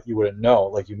read that you wouldn't know,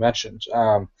 like you mentioned.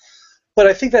 But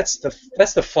I think that's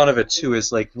the fun of it too,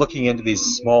 is like looking into these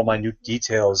small, minute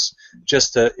details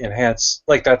just to enhance.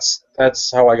 Like that's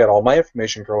how I got all my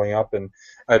information growing up, and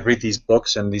I'd read these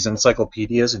books and these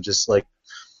encyclopedias and just like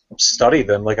study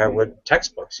them like I would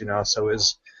textbooks, So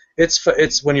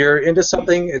it's when you're into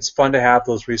something, it's fun to have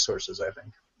those resources, I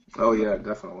think. Oh yeah,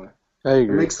 definitely. I It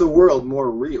agree. makes the world more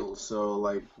real. So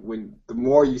like when the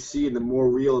more you see and the more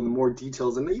real and the more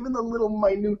details and even the little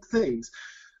minute things.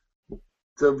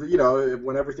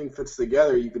 When everything fits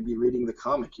together, you could be reading the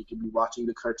comic, you could be watching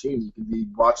the cartoon, you could be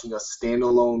watching a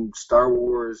standalone Star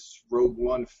Wars Rogue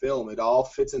One film. It all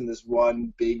fits in this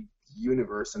one big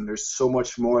universe, and there's so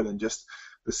much more than just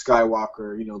the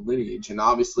Skywalker, lineage. And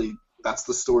obviously, that's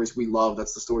the stories we love,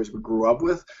 that's the stories we grew up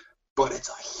with. But it's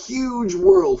a huge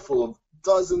world full of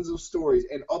dozens of stories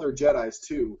and other Jedis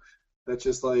too. That's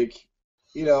just like,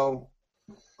 going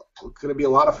to be a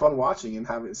lot of fun watching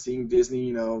and seeing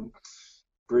Disney,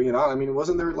 bring it on. I mean,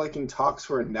 wasn't there like in talks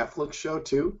for a Netflix show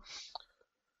too?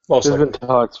 Most There's been likely.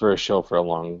 talks for a show for a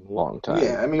long, long time.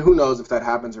 Yeah, I mean, who knows if that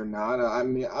happens or not? I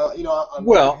mean, on one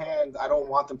Well, hand, I don't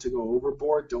want them to go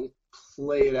overboard. Don't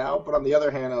play it out. But on the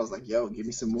other hand, I was like, yo, give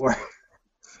me some more.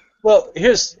 well,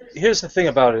 here's the thing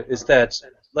about it is that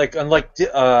like unlike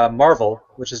Marvel,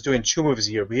 which is doing 2 movies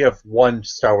a year, we have one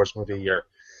Star Wars movie a year,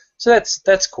 so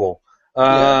that's cool.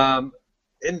 Yeah.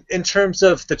 In terms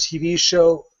of the TV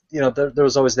show, there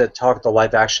was always that talk of the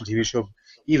live action TV show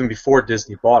even before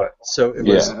Disney bought it. So it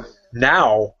was Yeah.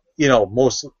 now,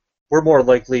 we're more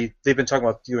likely they've been talking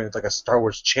about doing like a Star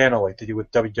Wars channel like they do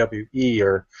with WWE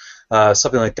or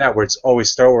something like that, where it's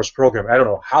always Star Wars program. I don't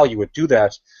know how you would do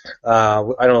that. I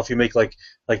don't know if you make like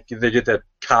they did that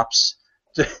Cops,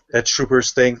 that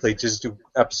Troopers thing. They just do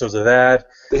episodes of that.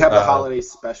 They have the holiday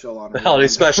special on. The holiday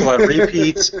special on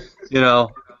repeat.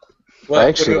 Well,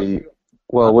 Actually,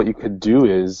 well, what you could do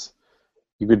is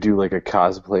you could do like a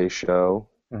cosplay show.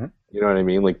 Mhm. You know what I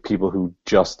mean? Like people who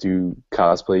just do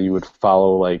cosplay. You would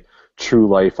follow like True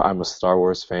Life. I'm a Star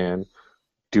Wars fan.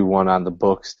 Do one on the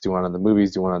books. Do one on the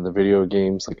movies. Do one on the video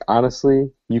games. Like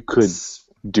honestly, you could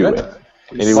do Good. it.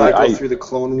 You Anyway, cycle through the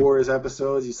Clone Wars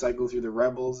episodes. You cycle through the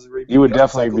Rebels. You would you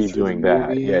definitely cycle be through the doing that.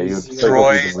 movies, Yeah, you would you know, cycle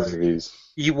Droids. through the movies.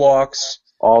 Ewoks.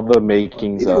 All the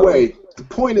makings of. Anyway, the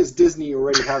point is Disney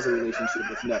already has a relationship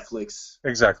with Netflix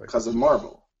Exactly. because of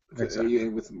Marvel, Exactly.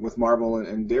 with Marvel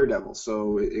and Daredevil.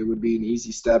 So it would be an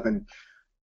easy step, and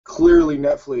clearly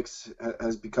Netflix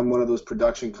has become one of those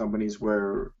production companies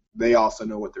where they also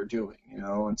know what they're doing.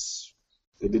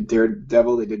 They did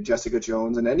Daredevil, they did Jessica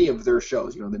Jones, and any of their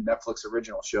shows, the Netflix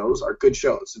original shows are good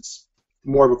shows. It's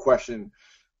more of a question,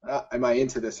 am I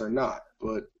into this or not?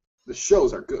 But the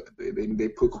shows are good. They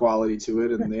put quality to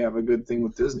it, and they have a good thing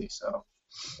with Disney. So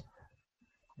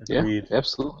Yeah, Agreed.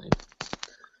 absolutely.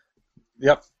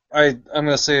 Yep. I'm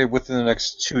gonna say within the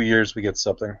next 2 years we get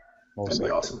something. Most that'd be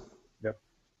likely. awesome. Yep.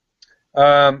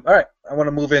 All right. I want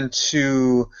to move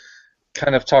into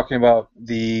kind of talking about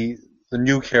the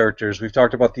new characters. We've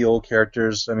talked about the old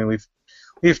characters. I mean,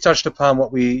 we've touched upon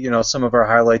what some of our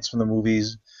highlights from the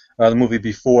movies, the movie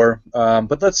before.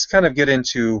 But let's kind of get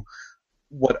into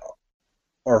what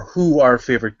or who our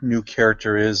favorite new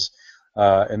character is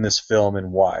in this film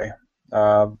and why.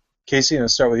 Casey, I'm gonna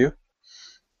start with you.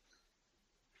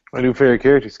 My new favorite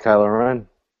character is Kylo Ren,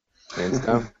 hands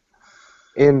down.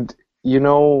 And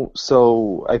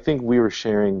so I think we were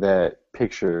sharing that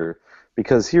picture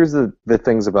because here's the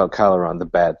things about Kylo Ren, the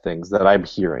bad things that I'm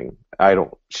hearing. I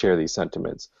don't share these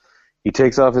sentiments. He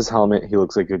takes off his helmet. He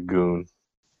looks like a goon.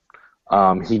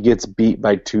 He gets beat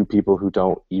by two people who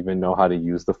don't even know how to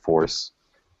use the Force.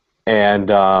 And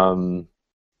I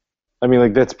mean,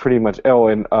 like that's pretty much. Oh,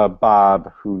 and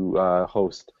Bob, who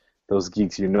hosts Those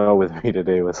Geeks You Know with me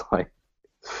today, was like,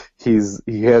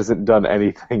 he hasn't done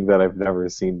anything that I've never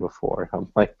seen before. I'm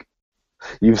like,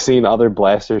 you've seen other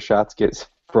blaster shots get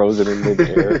frozen in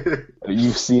midair.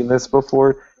 You've seen this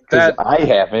before? Because I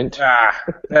haven't.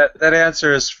 That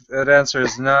answer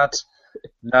is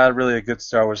not really a good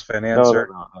Star Wars fan answer.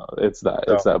 No, it's not.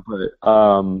 It's not. But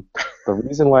the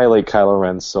reason why I like Kylo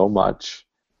Ren so much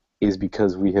is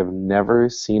because we have never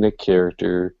seen a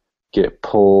character get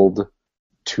pulled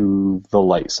to the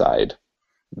light side.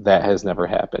 That has never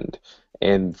happened.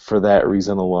 And for that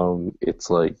reason alone, it's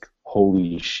like,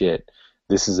 holy shit,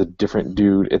 this is a different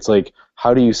dude. It's like,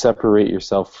 how do you separate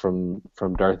yourself from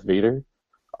Darth Vader,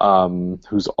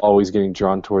 who's always getting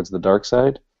drawn towards the dark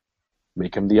side?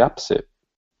 Make him the opposite.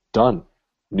 Done.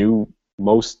 New,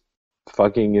 most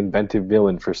fucking inventive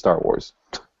villain for Star Wars.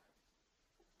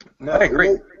 No, I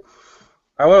agree.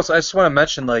 I just want to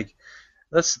mention, like,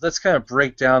 let's kind of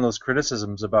break down those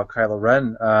criticisms about Kylo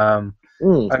Ren.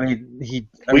 I mean,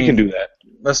 We can do that.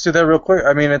 Let's do that real quick.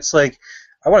 I mean, it's like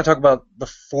I want to talk about the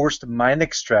forced mind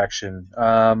extraction.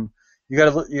 You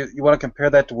got to you want to compare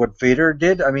that to what Vader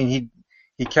did. I mean,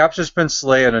 he captures Princess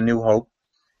Leia in A New Hope.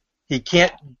 He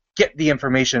can't get the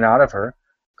information out of her.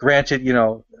 Granted,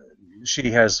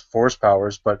 she has Force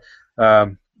powers, but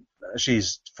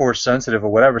she's Force sensitive or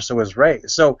whatever. So is Rey.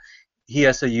 So he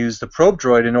has to use the probe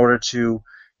droid in order to,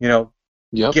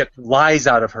 get lies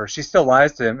out of her. She still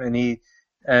lies to him,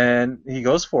 and he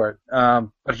goes for it.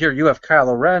 But here you have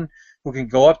Kylo Ren, who can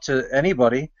go up to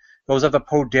anybody, goes up to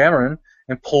Poe Dameron,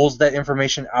 and pulls that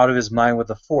information out of his mind with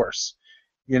the Force.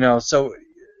 So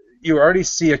you already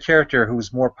see a character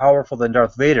who's more powerful than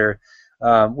Darth Vader.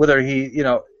 Whether he,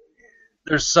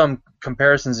 there's some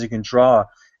comparisons you can draw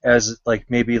as like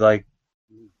maybe like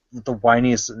the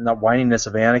whininess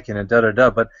of Anakin and da-da-da,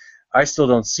 but I still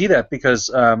don't see that because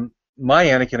my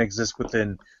Anakin exists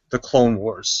within the Clone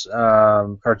Wars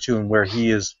cartoon where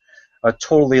he is a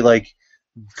totally like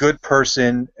good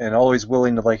person and always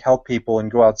willing to like help people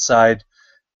and go outside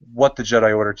what the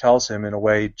Jedi Order tells him in a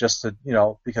way, just to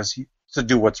because to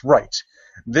do what's right.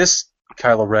 This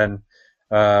Kylo Ren,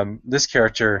 this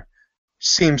character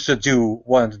seems to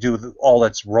want to do all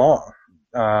that's wrong,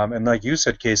 and like you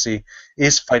said, Casey,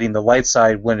 is fighting the light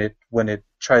side when it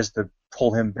tries to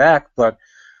pull him back. But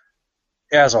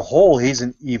as a whole, he's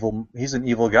an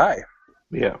evil guy.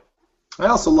 Yeah. I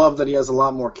also love that he has a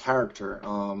lot more character.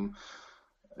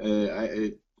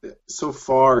 So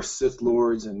far, Sith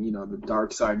Lords and the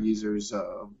dark side users,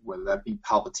 whether that be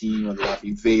Palpatine, whether that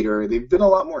be Vader, they've been a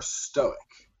lot more stoic.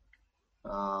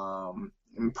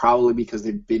 And probably because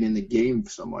they've been in the game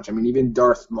so much. I mean, even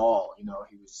Darth Maul, he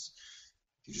was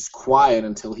just quiet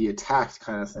until he attacked,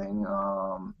 kind of thing.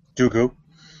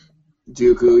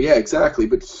 Dooku, yeah, exactly.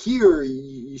 But here,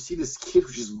 you see this kid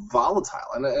who's just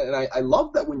volatile, and I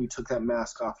love that when you took that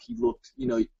mask off, he looked,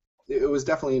 it was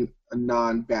definitely a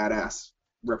non-badass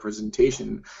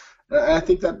representation. And I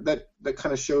think that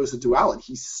kind of shows the duality.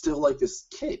 He's still like this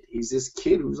kid. He's this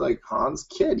kid who's like Han's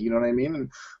kid, you know what I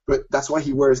mean? But that's why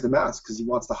he wears the mask, because he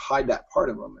wants to hide that part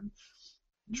of him. And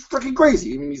he's freaking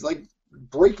crazy. I mean, he's like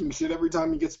breaking shit every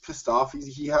time he gets pissed off.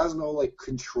 He has no like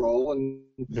control, and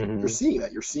you're seeing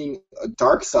that. You're seeing a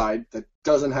dark side that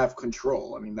doesn't have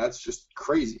control. I mean, that's just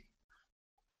crazy.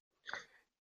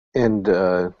 And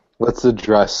let's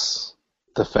address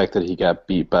the fact that he got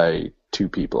beat by 2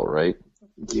 people, right?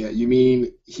 Yeah, you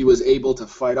mean he was able to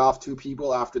fight off 2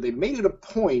 people after they made it a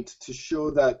point to show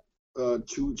that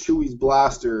Chewie's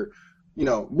blaster,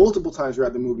 multiple times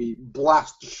throughout the movie,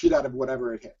 blasts the shit out of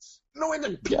whatever it hits. No, and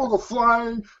then people go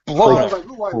flying. I was like,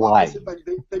 I love this. Like,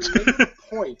 they made it a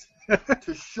point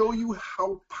to show you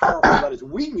how powerful that is.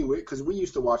 We knew it because we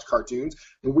used to watch cartoons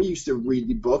and we used to read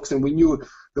the books, and we knew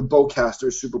the bowcaster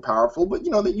is super powerful, but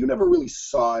that you never really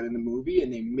saw it in the movie,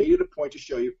 and they made it a point to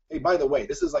show you, hey, by the way,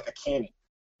 this is like a cannon.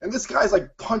 And this guy's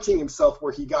like punching himself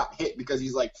where he got hit because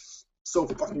he's like so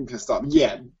fucking pissed off.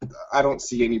 Yeah, I don't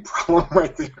see any problem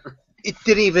right there. It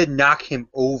didn't even knock him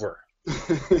over.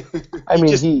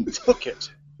 He took it.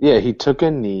 Yeah, he took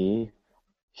a knee.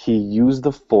 He used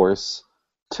the Force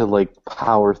to like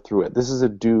power through it. This is a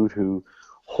dude who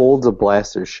holds a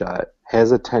blaster shot,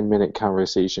 has a 10-minute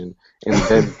conversation, and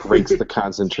then breaks the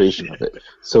concentration of it.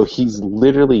 So he's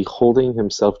literally holding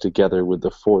himself together with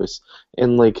the Force.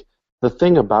 And like, the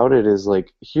thing about it is,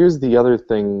 like, here's the other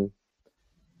thing.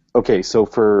 Okay, so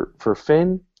for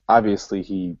Finn, obviously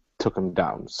he took him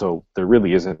down, so there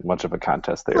really isn't much of a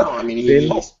contest there. No, I mean,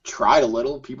 he's tried a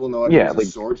little. People know how to use a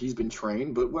sword. He's been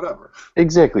trained, but whatever.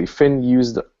 Exactly. Finn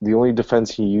used the only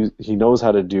defense he knows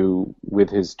how to do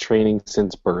with his training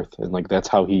since birth, and like that's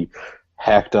how he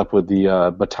hacked up with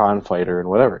the baton fighter and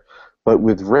whatever. But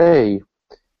with Rey,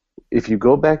 if you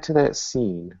go back to that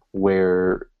scene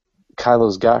where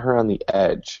Kylo's got her on the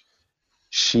edge,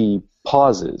 she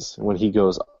pauses when he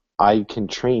goes, I can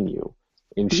train you.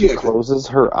 And she closes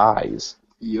her eyes.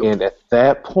 Yep. And at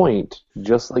that point,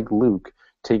 just like Luke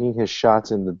taking his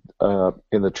shots in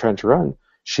the trench run,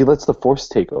 she lets the Force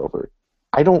take over.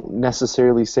 I don't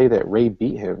necessarily say that Rey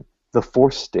beat him. The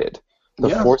Force did. The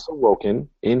Force awoken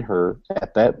in her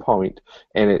at that point,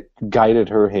 and it guided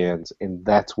her hands, and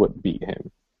that's what beat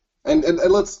him. And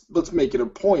let's make it a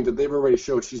point that they've already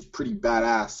showed she's pretty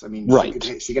badass. I mean,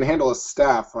 she can handle a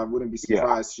staff. I wouldn't be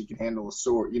surprised she can handle a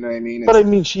sword. You know what I mean? But I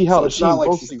mean, it's not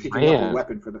like she's picking up a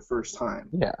weapon for the first time.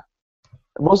 Yeah,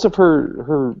 most of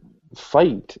her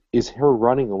fight is her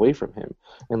running away from him,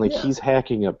 and like he's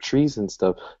hacking up trees and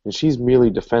stuff, and she's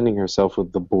merely defending herself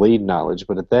with the blade knowledge.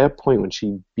 But at that point, when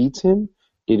she beats him,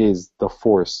 it is the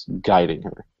Force guiding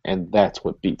her, and that's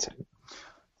what beats him.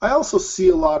 I also see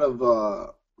a lot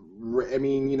of. I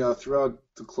mean, throughout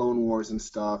the Clone Wars and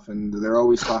stuff, and they're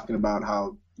always talking about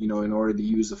how, in order to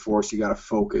use the Force, you got to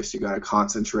focus, you got to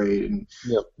concentrate, and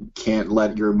you can't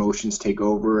let your emotions take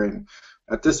over. And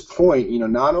at this point,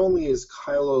 not only is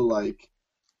Kylo, like,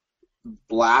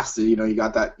 blasted, he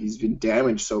got that, he's been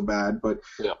damaged so bad, but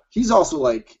he's also,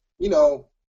 like,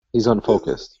 he's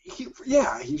unfocused.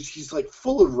 He's like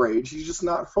full of rage. He's just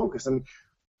not focused. And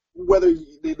whether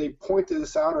they pointed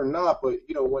this out or not, but,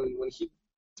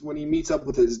 when he meets up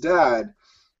with his dad,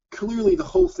 clearly the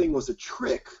whole thing was a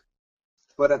trick,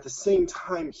 but at the same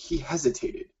time he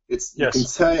hesitated. You can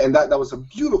tell, and that was a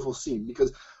beautiful scene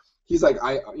because he's like,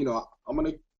 I'm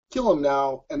gonna kill him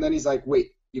now, and then he's like,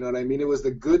 wait, you know what I mean? It was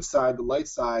the good side, the light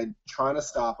side, trying to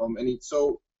stop him, and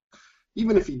so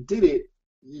even if he did it,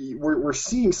 we're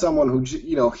seeing someone who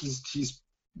he's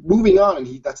moving on,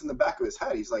 and that's in the back of his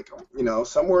head. He's like,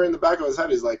 somewhere in the back of his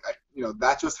head, he's like,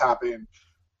 that just happened.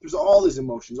 There's all these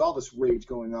emotions, all this rage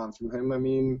going on through him. I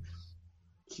mean,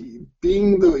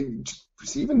 being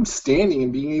even standing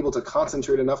and being able to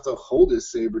concentrate enough to hold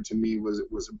his saber to me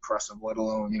was impressive. Let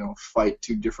alone fight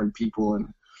two different people and.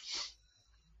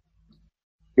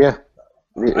 Yeah,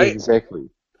 exactly.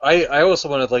 I also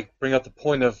want to bring up the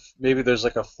point of maybe there's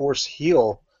a force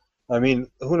heal. I mean,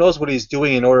 who knows what he's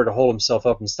doing in order to hold himself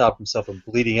up and stop himself from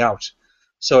bleeding out.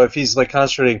 So if he's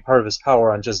concentrating part of his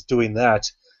power on just doing that,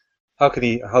 how can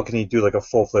he do a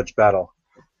full-fledged battle?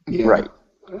 Yeah. Right.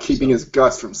 Keeping his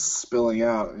guts from spilling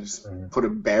out and just put a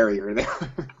barrier there.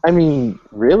 I mean,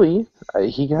 really,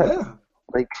 he got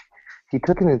he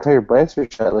took an entire blaster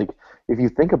shot. If you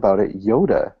think about it,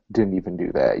 Yoda didn't even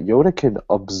do that. Yoda can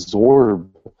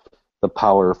absorb the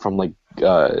power from the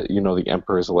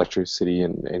Emperor's electricity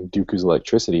and Dooku's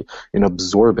electricity and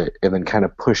absorb it and then kind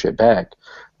of push it back.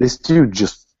 This dude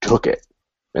just took it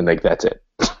and that's it.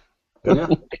 Yeah.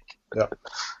 Yeah.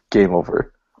 Game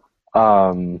over.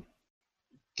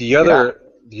 The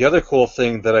other cool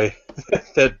thing that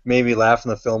that made me laugh in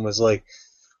the film was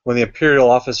when the Imperial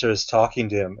officer is talking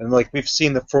to him, and we've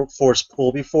seen the Force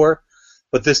pull before,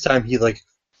 but this time he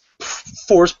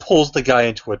Force pulls the guy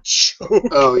into a choke.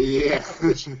 Oh yeah,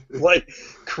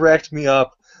 cracked me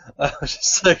up. I was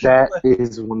just that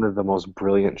is one of the most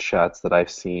brilliant shots that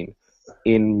I've seen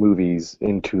in movies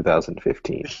in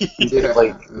 2015.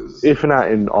 Yeah. If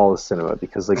not in all of cinema,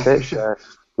 because that shot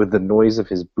with the noise of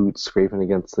his boots scraping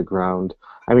against the ground.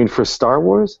 I mean, for Star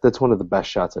Wars, that's one of the best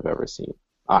shots I've ever seen,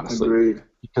 honestly. Agreed.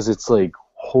 Because it's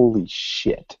holy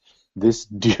shit, this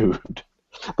dude.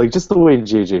 Just the way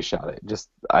JJ shot it,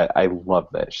 I love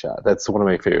that shot. That's one of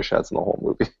my favorite shots in the whole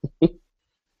movie.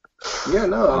 Yeah,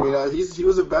 no, I mean, he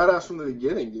was a badass from the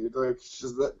beginning, dude.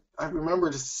 Just that, I remember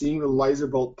just seeing the laser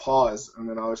bolt pause, and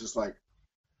then I was just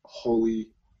holy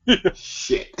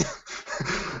shit.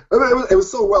 It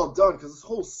was so well done, because this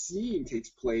whole scene takes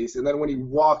place, and then when he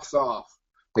walks off,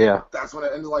 yeah, that's when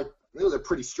it ends. It was a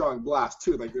pretty strong blast,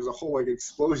 too. There's a whole,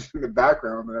 explosion in the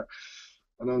background there.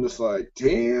 And I'm just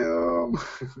damn.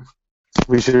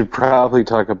 We should probably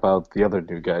talk about the other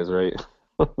new guys, right?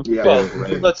 Yeah.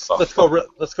 Well,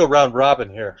 let's go round robin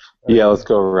here. Yeah, let's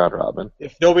go round robin.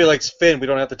 If nobody likes Finn, we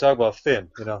don't have to talk about Finn,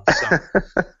 So.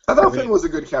 I thought Finn was a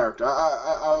good character.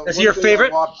 Is he your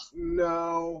favorite?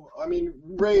 No, I mean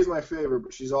Rey is my favorite,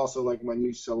 but she's also my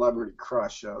new celebrity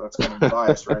crush. So that's kind of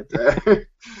biased right there.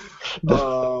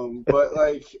 But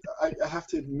I have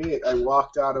to admit, I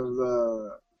walked out of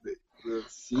the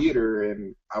theater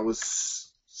and I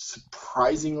was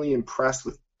surprisingly impressed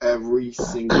with every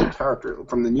single character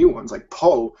from the new ones.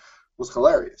 Poe was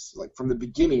hilarious. From the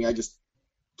beginning, I just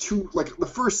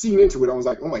the first scene into it, I was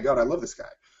oh my god, I love this guy.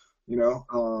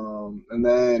 And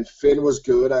then Finn was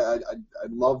good. I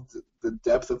loved the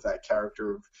depth of that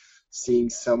character of seeing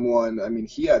someone. I mean,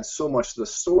 he had so much of the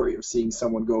story of seeing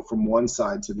someone go from one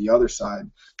side to the other side,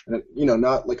 and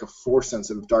not a force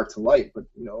sensitive dark to light, but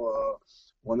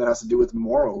one that has to do with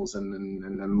morals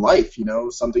and life,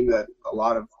 something that a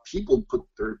lot of people put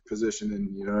their position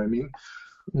in, you know what I mean?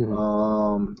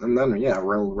 Mm-hmm. And then, yeah,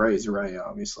 Rey's Rey,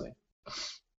 obviously.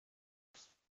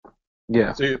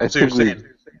 Yeah. So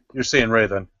you're saying Rey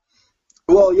then?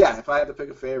 Well, yeah, if I had to pick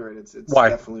a favorite, it's Why?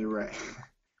 Definitely Rey.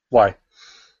 Why?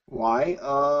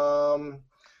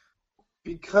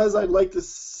 Because I'd like to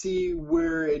see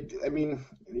where it. I mean,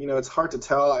 it's hard to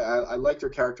tell. I liked her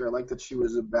character. I liked that she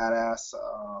was a badass.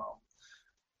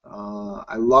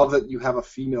 I love that you have a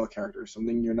female character,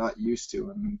 something you're not used to,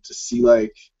 and to see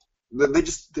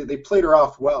they played her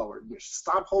off well. Or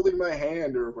stop holding my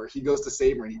hand, or where he goes to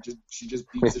save her and she just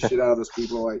beats the shit out of those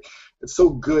people. It's so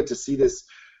good to see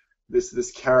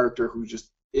this character who just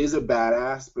is a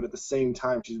badass, but at the same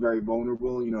time she's very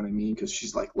vulnerable, you know what I mean? Because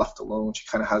she's left alone. She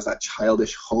kind of has that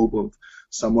childish hope of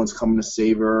someone's coming to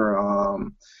save her.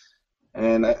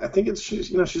 And I think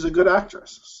she's a good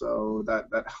actress, so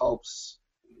that helps,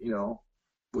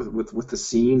 with the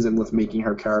scenes and with making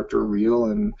her character real.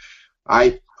 And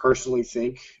I personally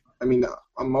think,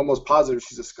 I'm almost positive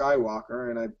she's a Skywalker,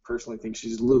 and I personally think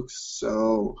she's Luke's.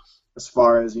 So as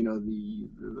far as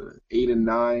the 8 and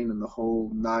 9 and the whole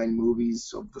 9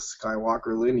 movies of the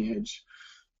Skywalker lineage,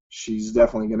 she's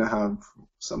definitely going to have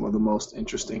some of the most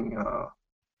interesting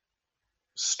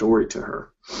story to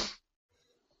her.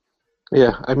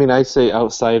 Yeah, I say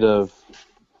outside of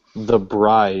the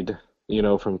bride,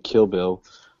 from Kill Bill,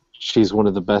 she's one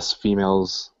of the best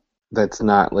females that's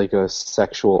not a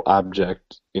sexual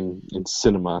object in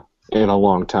cinema in a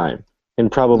long time. And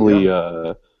probably,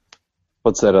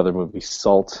 what's that other movie,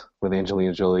 Salt, with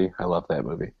Angelina Jolie? I love that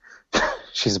movie.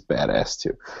 She's a badass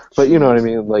too. But you know what I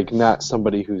mean? Not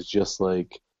somebody who's just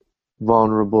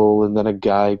vulnerable, and then a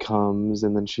guy comes,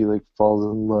 and then she like falls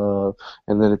in love,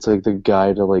 and then it's like the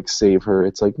guy to like save her.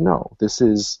 It's like, no, this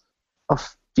is a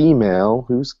female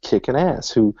who's kicking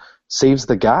ass, who saves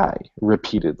the guy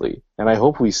repeatedly. And I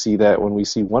hope we see that when we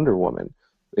see Wonder Woman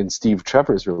in Steve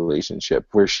Trevor's relationship,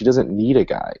 where she doesn't need a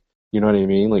guy. You know what I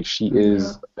mean? Like, she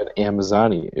is an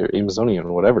Amazonian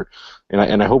or whatever.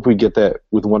 And I hope we get that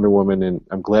with Wonder Woman, and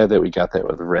I'm glad that we got that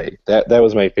with Rey. That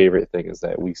was my favorite thing, is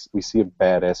that we see a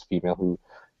badass female who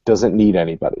doesn't need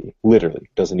anybody. Literally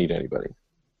doesn't need anybody.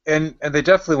 And they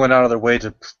definitely went out of their way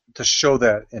to show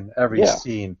that in every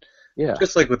scene. Yeah.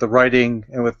 Just like with the writing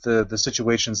and with the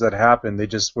situations that happened, they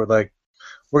just were like,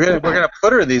 we're gonna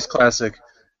put her in these classic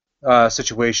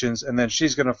situations, and then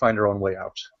she's gonna find her own way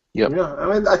out. Yep. Yeah,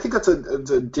 I mean, I think that's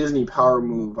a Disney power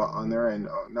move on their end,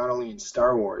 not only in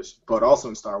Star Wars, but also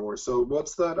in Star Wars. So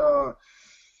what's that,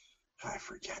 I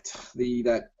forget,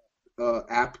 that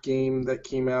app game that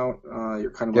came out?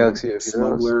 You're kind of Galaxy like a of Heroes.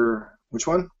 smuggler. Which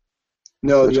one?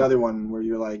 No, Which the one? other one where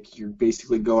you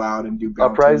basically go out and do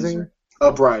bounties. Uprising?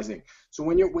 Uprising. So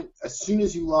as soon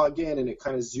as you log in and it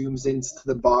kind of zooms into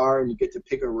the bar and you get to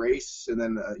pick a race and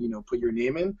then put your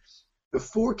name in, the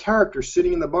 4 characters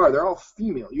sitting in the bar, they're all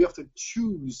female. You have to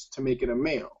choose to make it a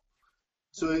male.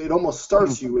 So it almost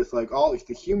starts you with like all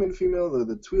the human female,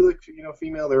 the Twi'lek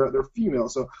female, they're female.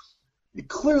 So it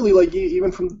clearly, like, even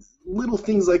from little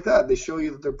things like that, they show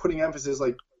you that they're putting emphasis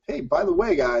like, hey, by the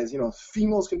way, guys,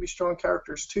 females can be strong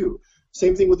characters too.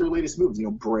 Same thing with their latest movies,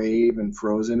 Brave and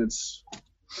Frozen.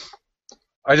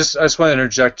 I just want to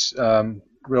interject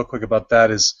real quick about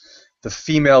that, is the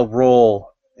female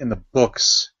role in the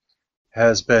books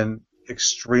has been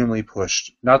extremely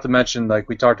pushed. Not to mention, like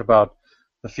we talked about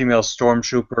the female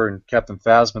stormtrooper and Captain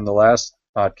Phasma in the last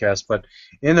podcast, but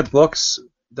in the books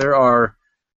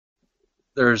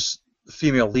there's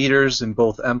female leaders in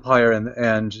both Empire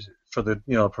and for the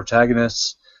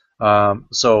protagonists.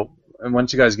 So and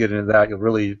once you guys get into that, you'll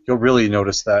really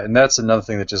notice that, and that's another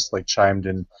thing that just like chimed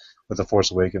in with The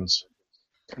Force Awakens.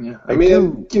 Yeah, I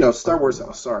mean, Star Wars.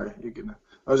 Oh, sorry,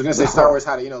 I was gonna say Star Wars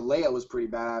had Leia was pretty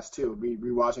badass too.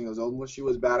 Rewatching those old ones, she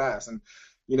was badass, and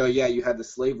you had the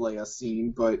slave Leia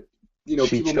scene, but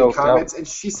people made comments, and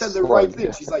she said the right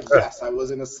thing. She's like, yes, I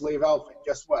was in a slave outfit.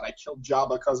 Guess what? I killed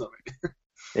Jabba because of it.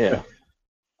 Yeah.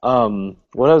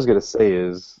 What I was gonna say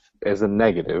is, as a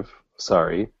negative,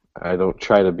 sorry, I don't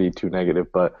try to be too negative,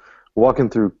 but walking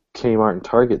through Kmart and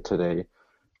Target today,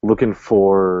 looking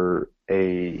for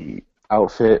a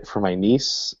outfit for my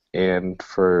niece and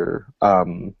for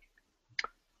my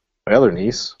other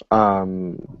niece, a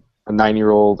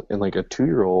 9-year-old and like a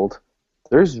 2-year-old,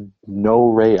 there's no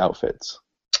Rey outfits.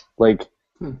 Like,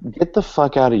 get the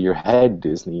fuck out of your head,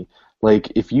 Disney.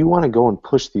 Like, if you want to go and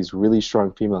push these really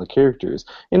strong female characters,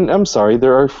 and I'm sorry,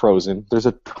 there are Frozen, there's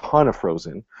a ton of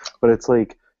Frozen, but it's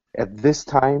like, at this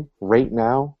time, right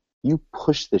now, you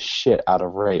push the shit out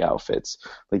of Rey outfits.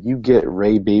 Like, you get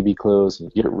Rey baby clothes, and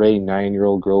you get Rey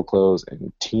 9-year-old girl clothes,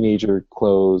 and teenager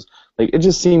clothes. Like, it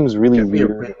just seems really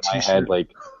weird in my head.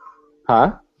 Like,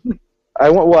 huh? I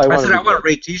want a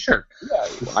Rey t-shirt. Yeah,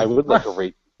 I would like a Rey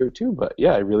t-shirt too, but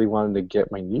yeah, I really wanted to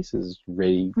get my niece's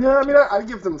Rey. Yeah, I mean, I'd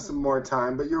give them some more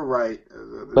time, but you're right.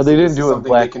 But they didn't do it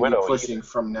Black they can Widow be pushing either.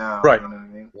 from now. Right. You know what I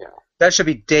mean? Yeah. That should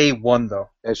be day one, though.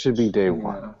 That should be day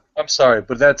one. I'm sorry,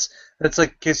 but that's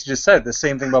like Casey just said. The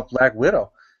same thing about Black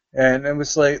Widow, and it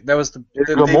was like that was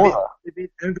Gamora.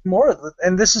 Gamora,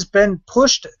 and this has been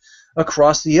pushed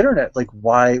across the internet. Like,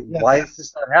 why is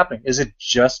this not happening? Is it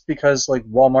just because like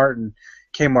Walmart and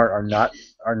Kmart are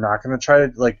not going to try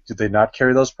to, like, did they not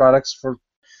carry those products for?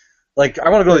 Like, I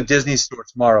want to go to the Disney store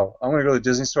tomorrow. I'm going to go to the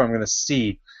Disney store. I'm going to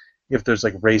see if there's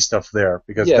like Rey stuff there,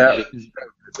 because you got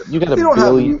 $1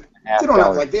 billion. They don't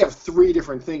have, like, they have 3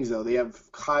 different things though. They have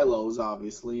Kylo's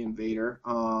obviously and Vader.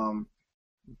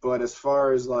 But as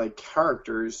far as like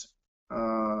characters,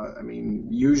 I mean,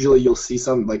 usually you'll see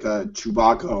some like a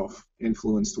Chewbacca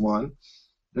influenced one,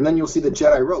 and then you'll see the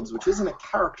Jedi Robes, which isn't a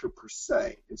character per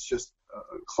se. It's just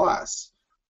a class.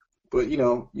 But you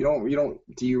don't.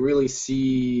 Do you really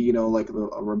see like a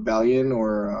rebellion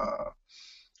or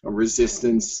a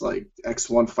resistance like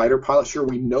X-1 fighter pilot? Sure,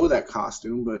 we know that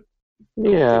costume, but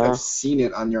yeah, I've seen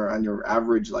it on your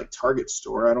average like Target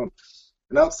store. I don't.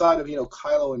 And outside of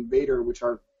Kylo and Vader, which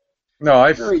are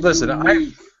I've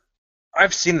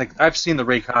seen the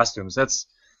Rey costumes. That's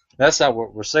not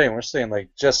what we're saying. We're saying like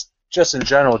just in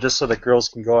general, just so that girls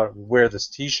can go out and wear this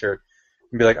T-shirt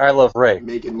and be like, I love Rey.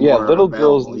 Little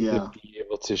girls need to be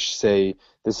able to say,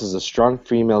 this is a strong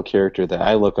female character that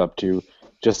I look up to,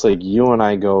 just like you and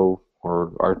I go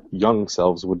or our young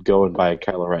selves would go and buy a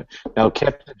Kylo Ren. Now,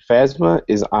 Captain Phasma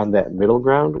is on that middle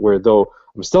ground, where though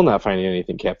I'm still not finding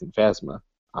anything Captain Phasma,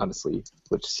 honestly,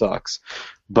 which sucks.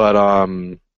 But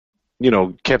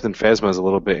Captain Phasma is a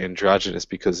little bit androgynous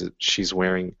because she's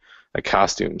wearing a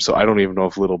costume, so I don't even know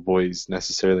if little boys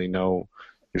necessarily know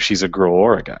if she's a girl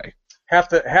or a guy. Half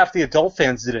the adult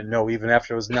fans didn't know even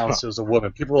after it was announced it was a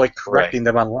woman. People were like correcting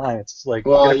them online. It's like,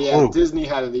 well, get a yeah, clue. Disney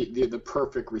had the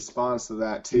perfect response to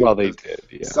that too. Well, they did.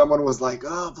 Yeah. Someone was like,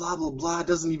 "Oh, blah blah blah, it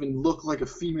doesn't even look like a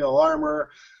female armor,"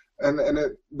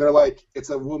 they're like, "It's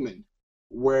a woman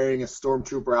wearing a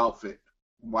stormtrooper outfit.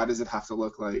 Why does it have to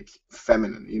look like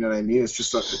feminine?" You know what I mean? It's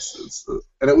just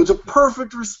and it was a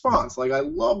perfect response. Like, I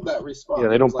love that response. Yeah,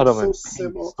 they don't put them in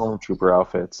simple stormtrooper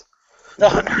outfits.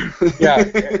 Yeah,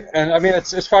 and I mean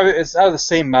it's probably out of the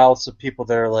same mouths of people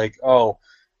that are like, oh,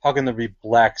 how can there be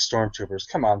black stormtroopers?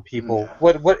 Come on, people.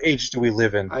 Yeah. What age do we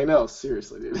live in? I know,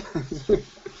 seriously, dude.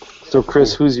 So,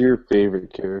 Chris, who's your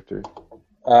favorite character?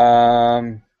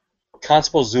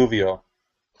 Constable Zuvio,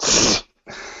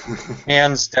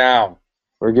 hands down.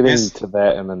 We're getting to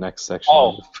that in the next section.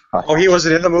 Oh, he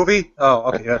wasn't in the movie? Oh,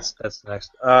 okay, that's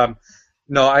next.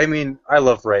 No, I mean, I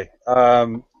love Rey.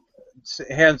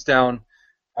 Hands down,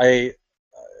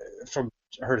 from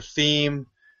her theme,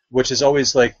 which is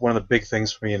always like one of the big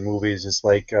things for me in movies, is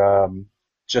like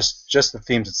just the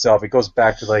themes itself. It goes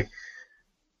back to like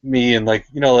me and like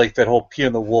like that whole Peter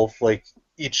and the Wolf. Like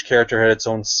each character had its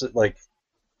own like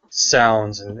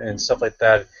sounds and stuff like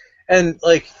that. And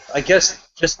like I guess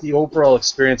just the overall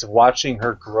experience of watching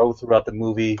her grow throughout the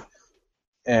movie,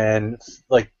 and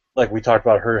like we talked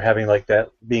about her having like that,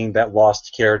 being that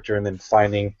lost character, and then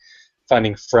finding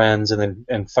friends,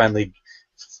 and finally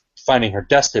finding her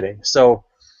destiny. So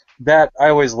that I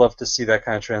always love to see that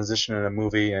kind of transition in a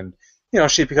movie, and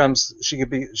she's gonna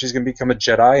become a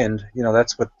Jedi, and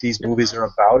that's what these movies are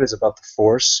about, is about the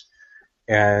Force.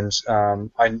 And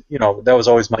that was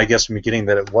always my guess from the beginning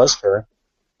that it was her.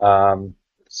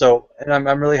 So, and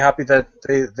I'm really happy that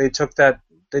they took the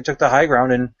high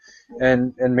ground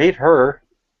and made her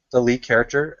the lead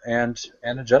character and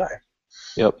a Jedi.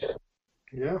 Yep.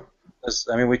 Yeah.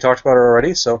 I mean, we talked about her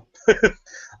already, so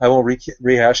I won't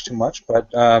rehash too much.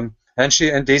 But and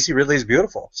Daisy Ridley is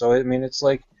beautiful. So I mean, it's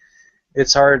like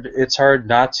it's hard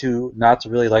not to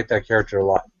really like that character a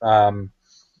lot.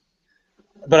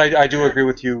 But I do agree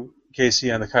with you,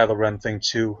 Casey, on the Kylo Ren thing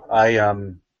too.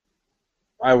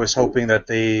 I was hoping that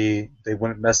they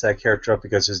wouldn't mess that character up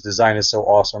because his design is so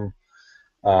awesome.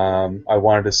 I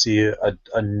wanted to see a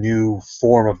new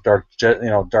form of Dark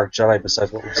Jedi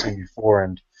besides what we've seen before,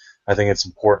 and I think it's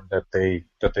important that they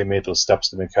made those steps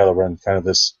to make Kylo Ren kind of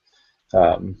this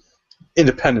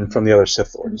independent from the other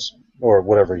Sith Lords, or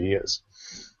whatever he is.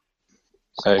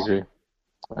 I agree.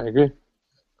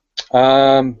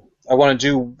 I want to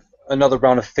do another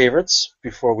round of favorites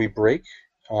before we break.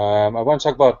 I want to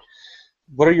talk about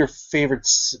what's your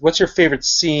favorite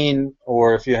scene,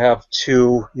 or if you have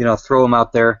two, throw them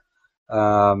out there,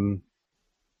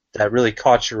 that really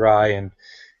caught your eye and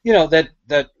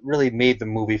that really made the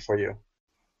movie for you.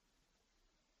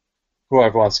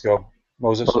 Whoever wants to go.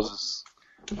 Moses.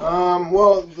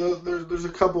 Well, there's a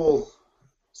couple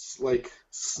like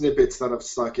snippets that have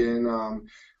stuck in.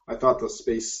 I thought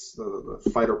the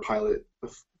fighter pilot,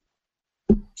 the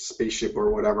spaceship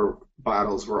or whatever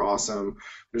battles were awesome.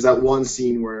 There's that one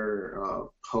scene where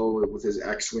Poe with his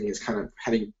X-wing is kind of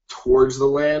heading towards the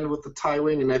land with the TIE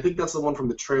wing, and I think that's the one from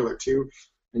the trailer too.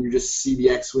 And you just see the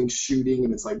X-wing shooting,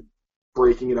 and it's like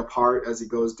breaking it apart as it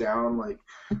goes down, like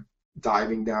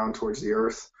diving down towards the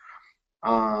Earth,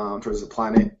 towards the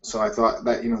planet. So I thought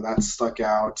that that stuck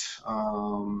out.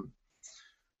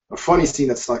 A funny scene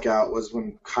that stuck out was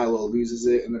when Kylo loses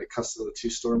it, and then it cuts to the two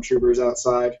stormtroopers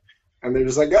outside, and they're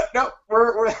just like, no,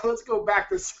 we're let's go back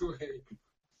this way,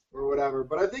 or whatever.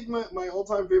 But I think my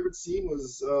all-time favorite scene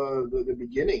was the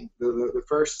beginning, the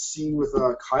first scene with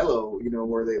Kylo,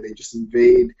 where they just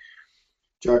invade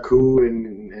Jakku,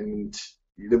 and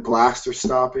the blaster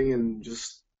stopping, and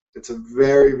just it's a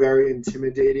very, very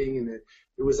intimidating, and it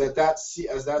was as that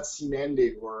scene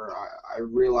ended where I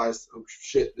realized, oh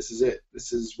shit, this is it.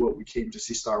 This is what we came to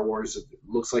see Star Wars. It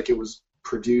looks like it was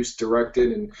produced,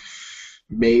 directed, and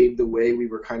made the way we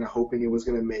were kind of hoping it was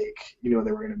going to make. They were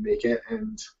going to make it,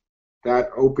 and that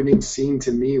opening scene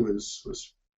to me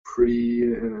was pretty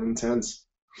intense.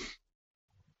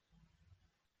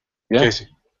 Yeah. Casey.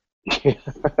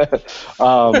 What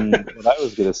I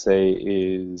was going to say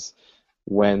is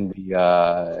when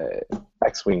the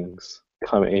X-Wings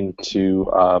come into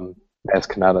Maz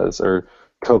Kanata's, or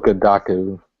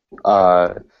Tokadaku,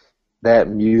 that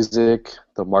music,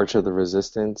 the March of the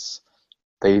Resistance,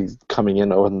 they coming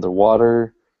in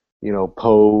underwater,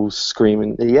 Poe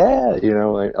screaming, yeah,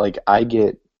 like I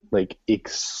get like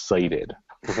excited,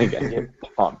 like I get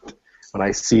pumped when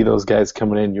I see those guys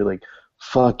coming in. You're like,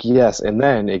 fuck yes. And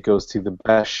then it goes to the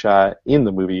best shot in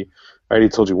the movie. I already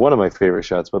told you one of my favorite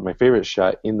shots, but my favorite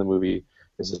shot in the movie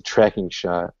is a tracking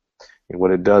shot. And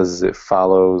what it does is it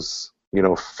follows,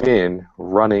 Finn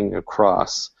running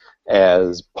across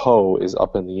as Poe is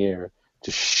up in the air,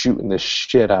 just shooting the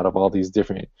shit out of all these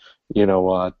different,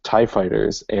 TIE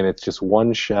fighters. And it's just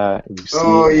one shot. And you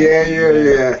see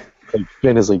yeah. Like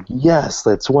Finn is like, yes,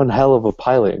 that's one hell of a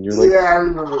pilot. And you're like, yeah, I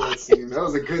remember that scene. That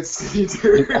was a good scene,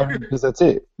 too. Because that's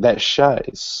it. That shot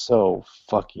is so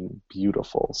fucking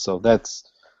beautiful. So that's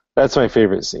my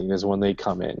favorite scene is when they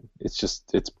come in.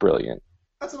 It's brilliant.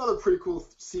 That's another pretty cool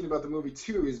scene about the movie,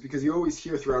 too, is because you always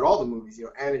hear throughout all the movies,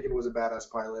 Anakin was a badass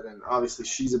pilot, and obviously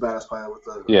she's a badass pilot with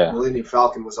the Millennium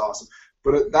Falcon was awesome.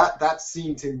 But that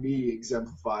scene, to me,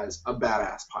 exemplifies a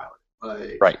badass pilot.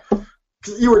 Like, right.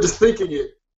 Because you were just thinking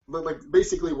it, but, like,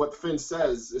 basically what Finn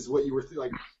says is what you were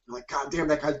like, you're like, God damn,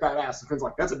 that guy's badass. And Finn's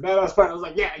like, that's a badass pilot. I was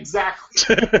like, yeah,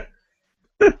 exactly.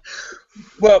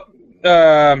 Well,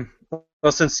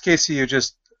 since Casey, you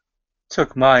just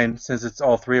took mine, since it's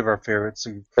all three of our favorites,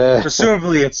 and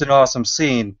presumably it's an awesome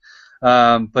scene.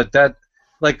 But that,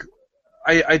 like,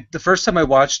 I the first time I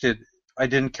watched it, I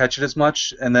didn't catch it as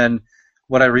much, and then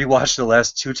when I rewatched it the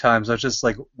last two times, I was just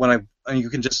like,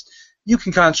 you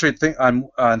can concentrate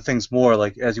on things more,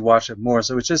 like, as you watch it more.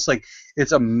 So it's just like,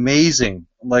 it's amazing,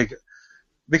 like,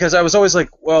 because I was always like,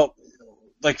 well,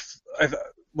 like,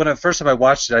 when the first time I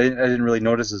watched it, I didn't really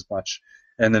notice as much,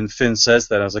 and then Finn says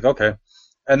that, I was like, okay.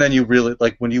 And then you really,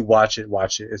 like, when you watch it,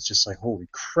 it's just like, holy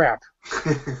crap.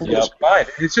 Yep.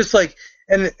 It's just like,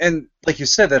 and like you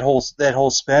said, that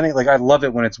whole spanning, like, I love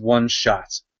it when it's one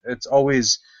shot. It's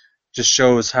always just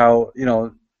shows how,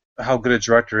 how good a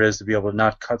director is to be able to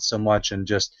not cut so much and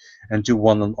do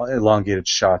one elongated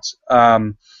shot.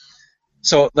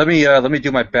 So let me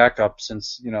do my backup,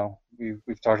 since,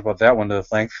 we've talked about that one to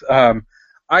length.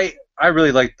 I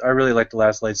really liked the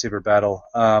last lightsaber battle.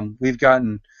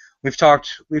 We've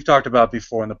talked about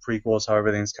before in the prequels how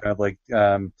everything's kind of like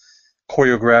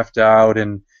choreographed out,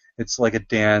 and it's like a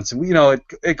dance, and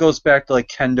it goes back to like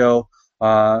kendo,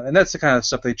 and that's the kind of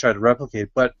stuff they try to replicate.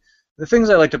 But the things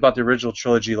I liked about the original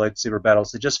trilogy lightsaber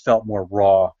battles, they just felt more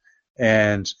raw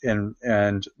and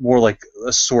more like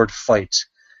a sword fight,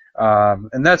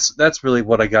 and that's really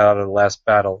what I got out of the last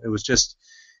battle. It was just,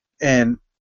 and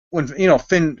when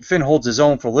Finn holds his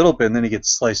own for a little bit, and then he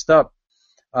gets sliced up.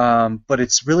 But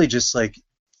it's really just like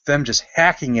them just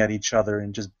hacking at each other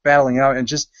and just battling out,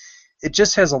 and it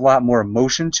just has a lot more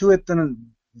emotion to it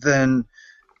than I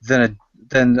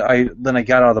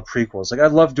got out of the prequels. Like, I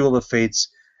love Duel of the Fates,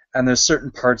 and there's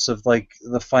certain parts of like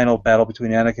the final battle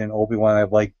between Anakin and Obi-Wan I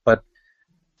like, but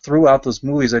throughout those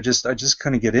movies, I just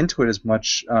couldn't get into it as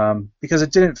much because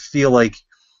it didn't feel as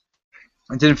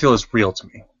real to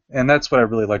me, and that's what I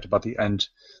really liked about the end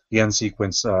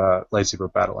sequence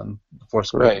lightsaber battle in The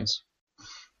Force Awakens.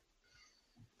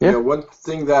 Yeah, one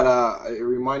thing that it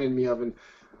reminded me of, and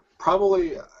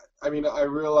probably, I mean, I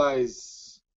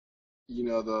realize,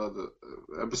 the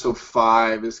Episode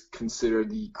 5 is considered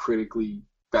the critically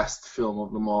best film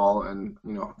of them all, and,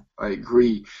 I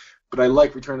agree. But I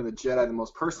like Return of the Jedi the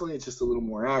most personally. It's just a little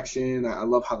more action. I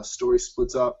love how the story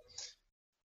splits up.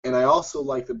 And I also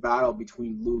like the battle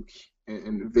between Luke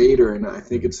and Vader, and I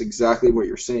think it's exactly what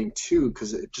you're saying too,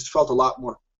 because it just felt a lot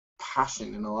more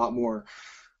passion and a lot more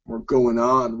going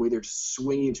on, the way they're just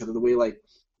swinging each other, the way like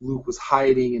Luke was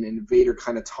hiding and Vader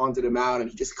kind of taunted him out, and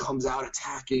he just comes out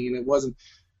attacking, and it wasn't,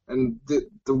 and the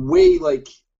way like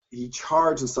he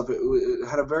charged and stuff, it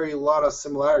had a lot of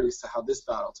similarities to how this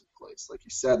battle took place. Like you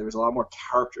said, there was a lot more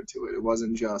character to it. It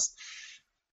wasn't just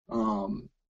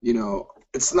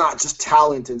it's not just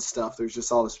talent and stuff. There's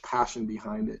just all this passion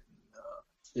behind it.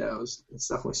 It's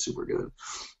definitely super good.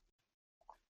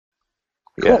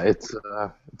 Yeah, it's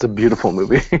a beautiful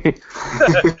movie.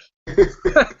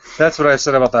 That's what I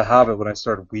said about The Hobbit when I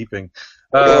started weeping.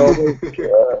 Oh,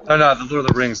 no, the Lord of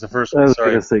the Rings, the first one.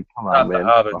 Sorry, I was gonna say, come on, man. The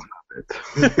Hobbit.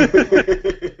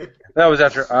 That was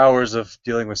after hours of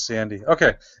dealing with Sandy.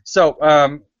 Okay,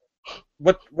 so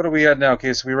what are we at now,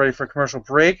 Casey? Are we ready for a commercial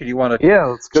break, or do you want to? Yeah,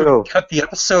 let's go. Cut the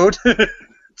episode.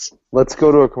 Let's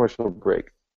go to a commercial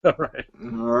break. All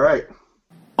right.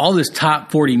 All this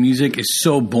top 40 music is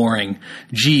so boring.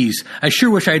 Geez, I sure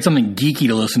wish I had something geeky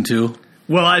to listen to.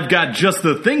 Well, I've got just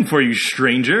the thing for you,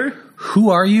 stranger.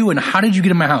 Who are you, and how did you get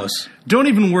in my house? Don't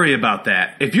even worry about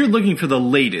that. If you're looking for the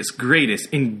latest,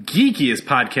 greatest, and geekiest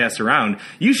podcasts around,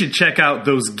 you should check out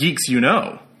Those Geeks You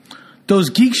Know. Those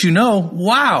geeks you know,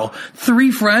 wow.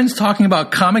 3 friends talking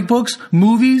about comic books,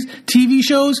 movies, TV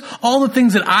shows, all the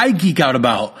things that I geek out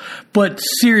about. But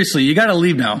seriously, you gotta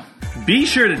leave now. Be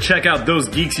sure to check out Those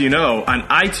Geeks You Know on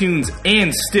iTunes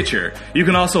and Stitcher. You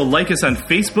can also like us on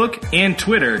Facebook and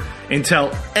Twitter and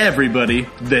tell everybody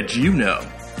that you know.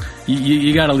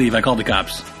 You gotta leave. I called the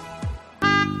cops.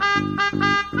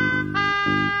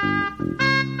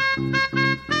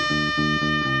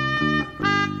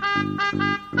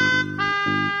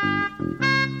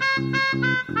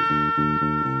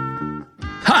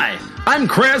 Hi, I'm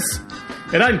Chris.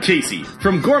 And I'm Casey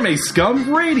from Gourmet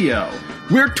Scum Radio.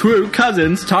 We're 2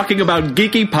 cousins talking about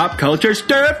geeky pop culture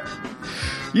stuff.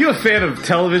 You a fan of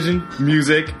television,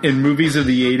 music, and movies of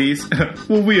the 80s?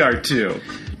 Well, we are too.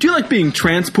 Do you like being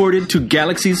transported to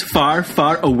galaxies far,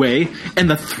 far away and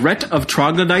the threat of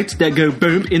troglodytes that go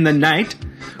boom in the night?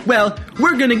 Well,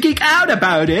 we're gonna geek out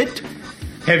about it.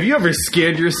 Have you ever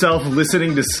scared yourself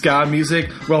listening to ska music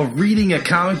while reading a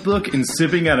comic book and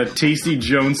sipping on a tasty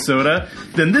Jones soda?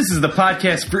 Then this is the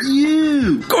podcast for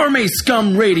you! Gourmet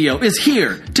Scum Radio is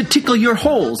here to tickle your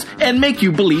holes and make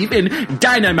you believe in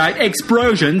dynamite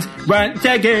explosions once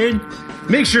again.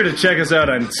 Make sure to check us out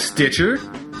on Stitcher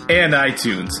and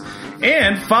iTunes.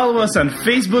 And follow us on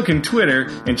Facebook and Twitter,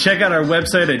 and check out our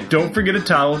website at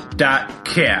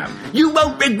don'tforgetatowel.com. You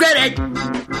won't regret it!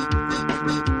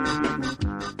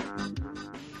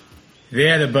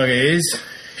 There the bugger is.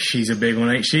 She's a big one,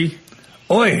 ain't she?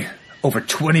 Oi! Over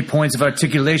 20 points of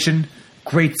articulation,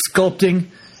 great sculpting,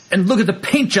 and look at the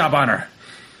paint job on her.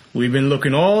 We've been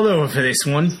looking all over for this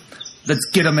one. Let's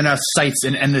get them in our sights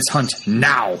and end this hunt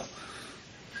now.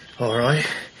 All right.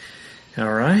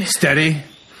 All right. Steady.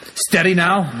 Steady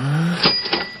now.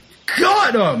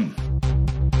 Got him!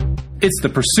 It's the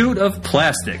pursuit of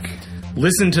plastic.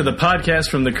 Listen to the podcast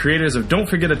from the creators of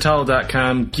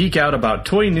Don'tForgetATowel.com. Geek out about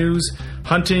toy news,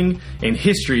 hunting, and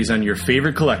histories on your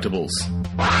favorite collectibles.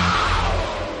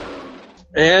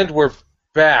 And we're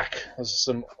back. Those are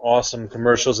some awesome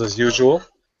commercials as usual.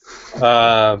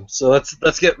 So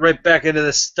let's get right back into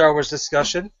this Star Wars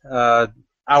discussion.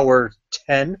 Hour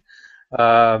 10.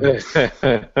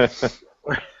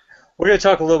 We're going to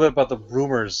talk a little bit about the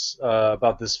rumors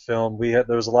about this film. There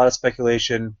was a lot of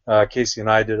speculation. Casey and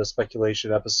I did a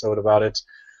speculation episode about it.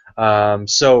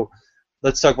 So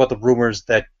let's talk about the rumors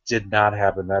that did not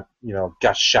happen, that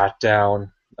got shot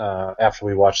down after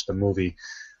we watched the movie.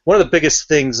 One of the biggest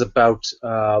things about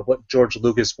what George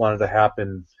Lucas wanted to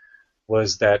happen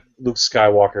was that Luke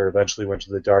Skywalker eventually went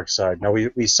to the dark side. Now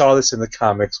we saw this in the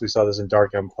comics. We saw this in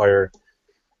Dark Empire,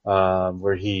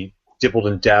 where he dibbled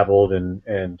and dabbled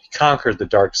and conquered the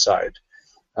dark side.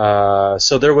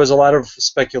 So there was a lot of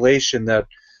speculation that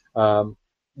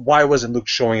why wasn't Luke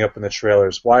showing up in the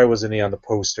trailers? Why wasn't he on the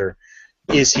poster?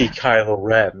 Is he Kylo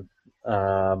Ren?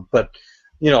 But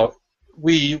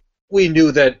we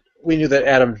knew that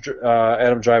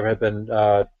Adam Driver had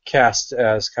been cast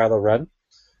as Kylo Ren.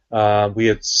 We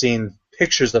had seen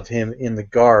pictures of him in the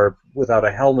garb without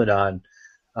a helmet on,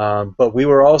 but we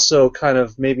were also kind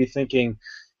of maybe thinking,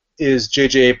 is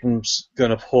J.J. Abrams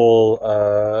going to pull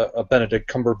a Benedict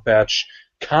Cumberbatch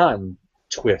Khan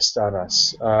twist on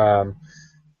us?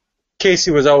 Casey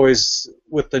was always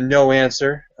with the no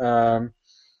answer.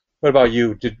 What about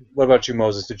you? What about you,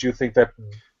 Moses? Did you think that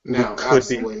No,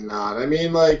 absolutely not. I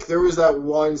mean, there was that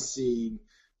one scene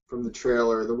from the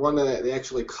trailer, the one that they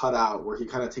actually cut out, where he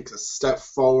kind of takes a step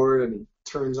forward and he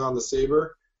turns on the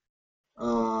saber.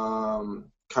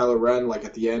 Kylo Ren,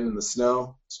 at the end in the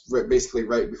snow, basically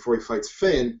right before he fights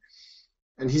Finn,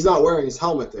 and he's not wearing his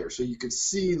helmet there, so you could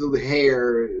see the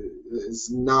hair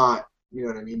is not, you know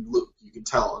what I mean, Luke, you can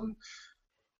tell. And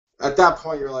at that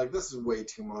point, you're like, this is way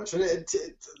too much. And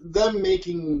them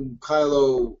making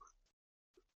Kylo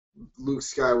Luke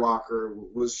Skywalker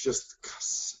was just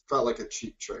felt like a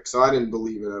cheap trick, so I didn't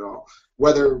believe it at all.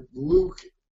 Whether Luke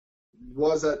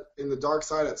was in the dark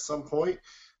side at some point,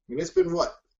 I mean, it's been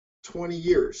 20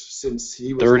 years since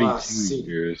he was last seen.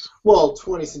 32 years. Well,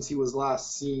 20 since he was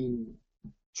last seen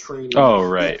training. Oh,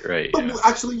 right. But Yeah.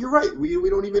 actually, you're right. We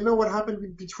don't even know what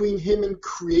happened between him and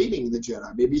creating the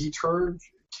Jedi. Maybe he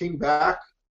came back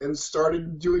and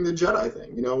started doing the Jedi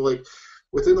thing.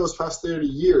 Within those past 30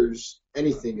 years,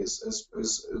 anything is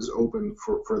open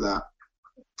for that.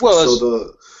 Well,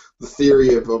 so the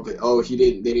theory of they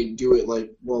didn't do it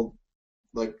like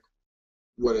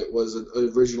what it was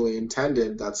originally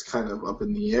intended, that's kind of up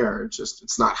in the air.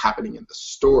 It's not happening in the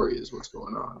story is what's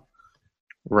going on.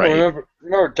 Right. Well,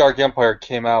 remember Dark Empire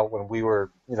came out when we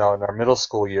were, in our middle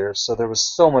school years, so there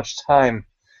was so much time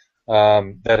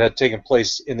that had taken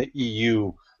place in the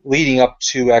EU leading up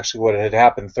to actually what had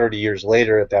happened 30 years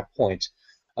later at that point.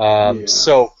 Yeah.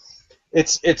 So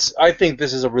it's I think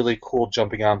this is a really cool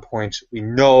jumping on point. We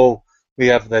know we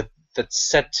have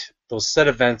those set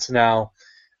events now.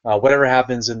 Whatever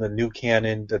happens in the new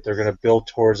canon that they're going to build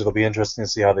towards, it'll be interesting to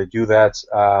see how they do that.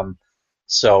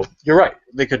 So you're right.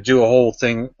 They could do a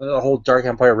whole Dark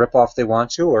Empire ripoff if they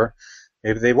want to, or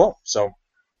maybe they won't. So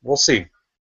we'll see.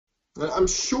 I'm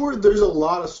sure there's a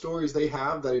lot of stories they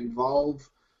have that involve,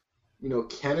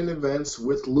 canon events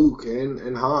with Luke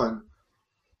and Han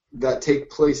that take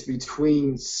place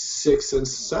between 6 and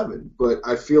 7. But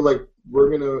I feel like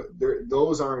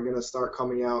those aren't gonna start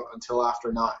coming out until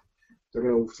after 9. They're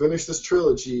gonna finish this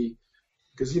trilogy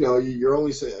because you're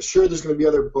only sure there's gonna be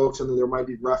other books and there might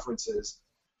be references,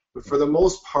 but for the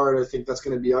most part, I think that's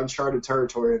gonna be uncharted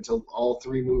territory until all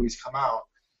 3 movies come out.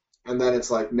 And then it's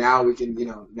like, now we can,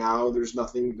 now there's no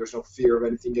fear of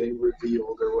anything getting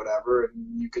revealed or whatever,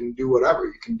 and you can do whatever.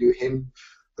 You can do him,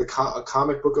 a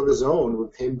comic book of his own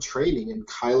with him training and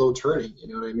Kylo turning, you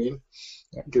know what I mean?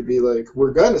 It could be like,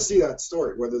 we're going to see that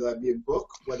story, whether that be a book,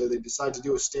 whether they decide to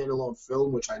do a standalone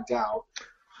film, which I doubt,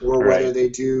 or whether they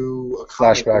do a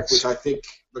comic book, which I think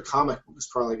the comic book is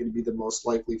probably going to be the most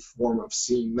likely form of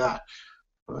seeing that.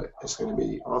 But it's going to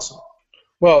be awesome.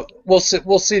 Well, we'll see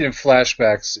it in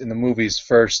flashbacks in the movies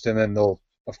first, and then they'll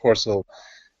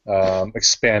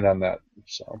expand on that.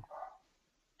 So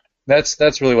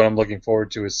that's really what I'm looking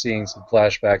forward to, is seeing some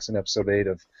flashbacks in Episode 8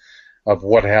 of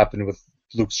what happened with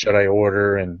Luke's Jedi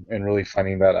Order and really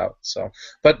finding that out. So,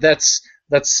 but let's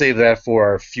save that for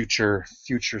our future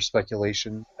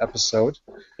speculation episode.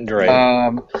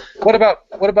 Right. What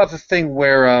about the thing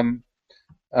where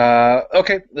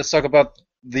okay, let's talk about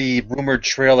the rumored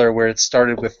trailer where it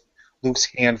started with Luke's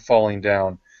hand falling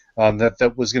down.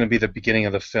 That was going to be the beginning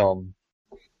of the film.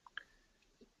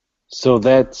 So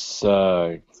that's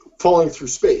falling through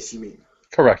space, you mean?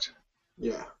 Correct.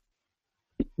 Yeah.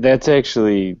 That's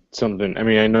actually something. I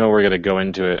mean, I know we're going to go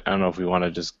into it. I don't know if we want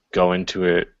to just go into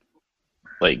it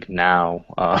like now.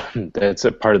 That's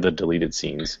a part of the deleted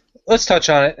scenes. Let's touch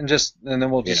on it and then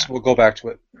we'll go back to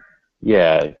it.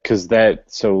 Yeah, because the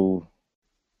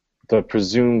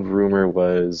presumed rumor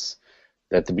was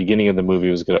that the beginning of the movie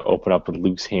was going to open up with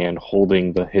Luke's hand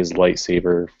holding his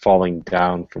lightsaber falling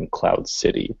down from Cloud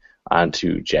City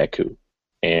onto Jakku.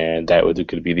 And that was going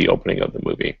to be the opening of the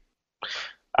movie.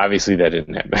 Obviously, that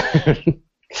didn't happen.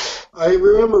 I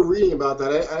remember reading about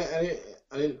that.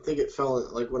 I didn't think it fell,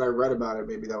 like when I read about it,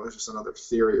 maybe that was just another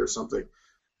theory or something.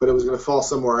 But it was going to fall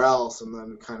somewhere else, and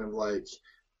then kind of like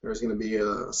there's going to be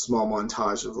a small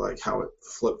montage of like how it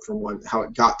flipped how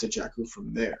it got to Jakku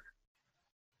from there.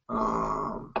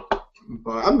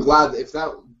 But I'm glad if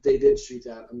they did shoot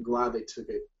that. I'm glad they took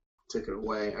it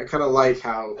away. I kind of like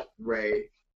how Rey,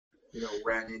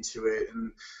 ran into it.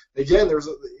 And again, there was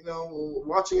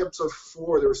watching episode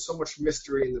 4, there was so much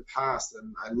mystery in the past,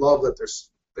 and I love that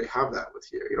they have that with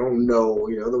here. You don't know,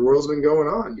 the world's been going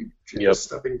on. You're just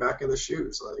stepping back in the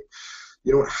shoes, like.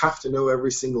 You don't have to know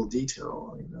every single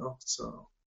detail, So,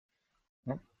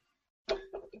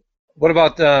 what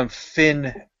about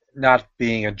Finn not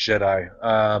being a Jedi?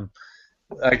 I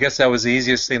guess that was the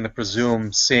easiest thing to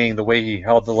presume, seeing the way he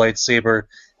held the lightsaber,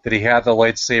 that he had the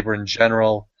lightsaber in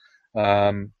general.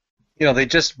 They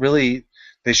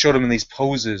showed him in these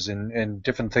poses and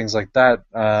different things like that.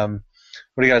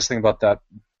 What do you guys think about that?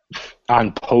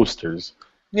 On posters.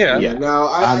 Yeah. No,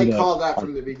 I called that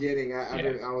from the beginning.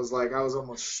 I was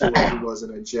almost sure he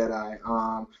wasn't a Jedi.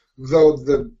 Though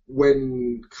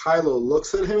when Kylo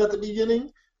looks at him at the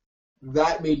beginning,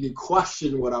 that made me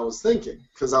question what I was thinking,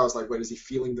 because I was like, "Wait, is he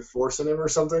feeling the Force in him or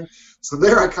something?" So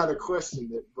there, I kind of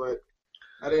questioned it, but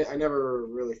I never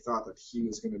really thought that he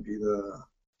was going to be the.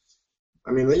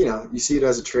 I mean, you see it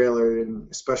as a trailer, and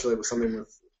especially with something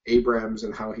with Abrams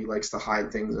and how he likes to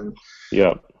hide things, and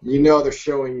they're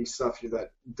showing you stuff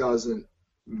that doesn't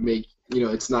make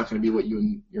it's not going to be what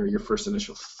your first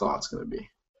initial thought's going to be.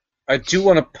 I do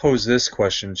want to pose this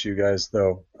question to you guys,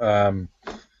 though.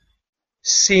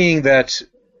 Seeing that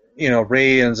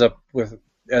Rey ends up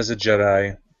as a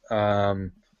Jedi,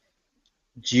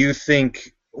 do you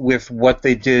think with what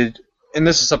they did, and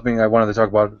this is something I wanted to talk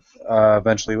about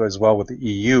eventually as well with the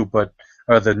EU,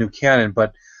 or the new canon,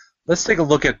 but let's take a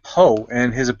look at Poe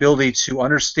and his ability to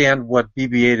understand what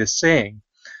BB-8 is saying,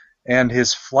 and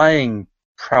his flying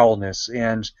prowess,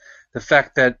 and the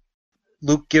fact that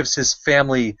Luke gives his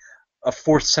family a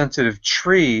Force-sensitive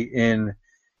tree in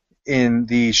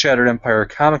the Shattered Empire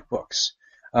comic books.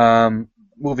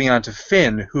 Moving on to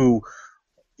Finn, who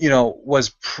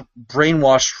was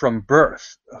brainwashed from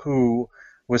birth, who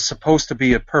was supposed to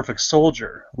be a perfect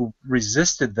soldier who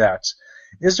resisted that.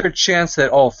 Is there a chance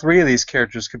that all three of these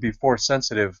characters could be Force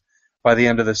sensitive by the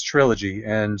end of this trilogy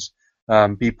and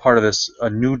be part of this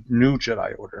new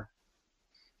Jedi Order?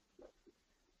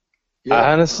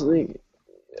 Yeah. Honestly,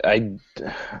 I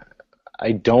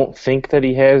don't think that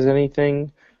he has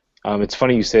anything. It's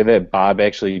funny you say that. Bob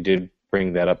actually did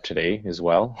bring that up today as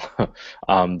well,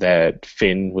 that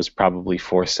Finn was probably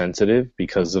Force sensitive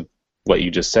because of what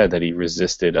you just said, that he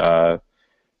resisted,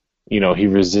 he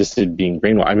resisted being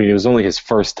brainwashed. I mean, it was only his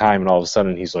first time, and all of a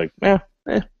sudden he's like, I'm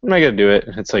not gonna do it.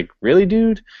 And it's like, really,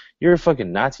 dude? You're a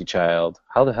fucking Nazi child.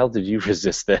 How the hell did you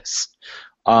resist this?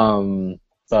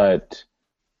 But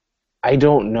I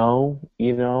don't know,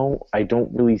 I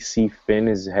don't really see Finn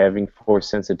as having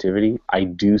Force sensitivity. I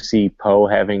do see Poe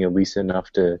having at least enough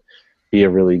to be a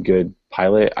really good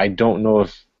pilot. I don't know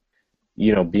if,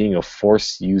 being a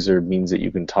Force user means that you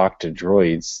can talk to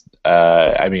droids.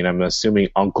 I mean, I'm assuming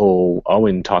Uncle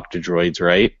Owen talked to droids,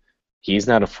 right? He's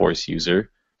not a Force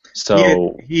user.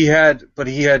 So he had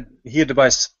to buy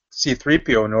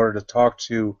C-3PO in order to talk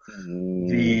to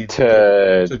the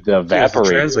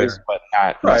Vaporators, but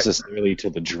not necessarily to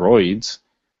the droids.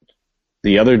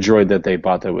 The other droid that they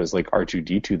bought that was like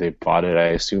R2-D2, they bought it. I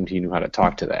assumed he knew how to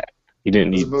talk to that. He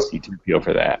didn't need C-3PO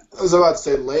for that. I was about to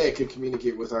say Leia could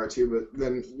communicate with R2, but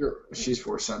then she's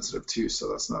Force sensitive too, so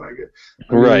that's not that good.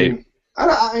 Right.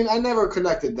 I never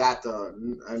connected that though.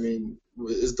 I mean,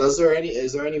 is there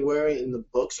anywhere in the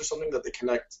books or something that they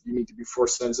connect? You need to be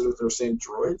Force sensitive. They're saying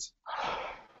droids.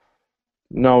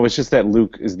 No, it's just that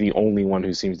Luke is the only one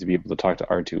who seems to be able to talk to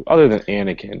R2, other than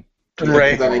Anakin. And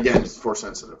Rey. Then again, it's Force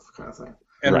sensitive kind of thing.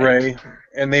 And Rey,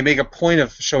 and they make a point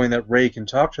of showing that Rey can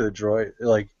talk to the droid,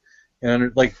 like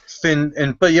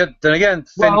Finn, but yet then again,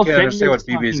 Finn can't understand what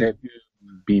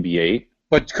BB-8,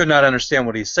 but could not understand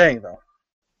what he's saying though.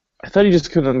 I thought he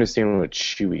just couldn't understand what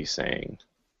Chewie's saying.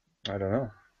 I don't know.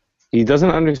 He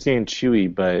doesn't understand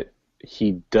Chewie, but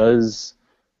he does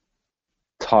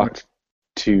talk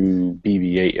to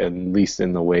BB-8, at least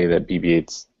in the way that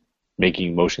BB-8's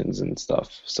making motions and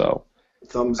stuff. So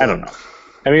I don't know.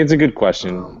 I mean, it's a good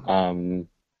question,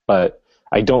 but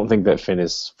I don't think that Finn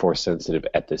is Force sensitive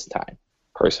at this time,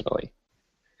 personally.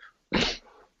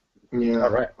 Yeah. All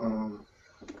right.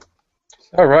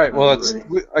 All right. Well,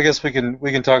 I guess we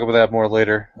can talk about that more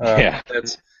later. Yeah.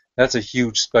 That's a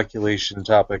huge speculation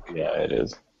topic. Yeah, it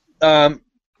is.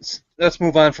 Let's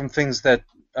move on from things that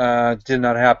did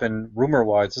not happen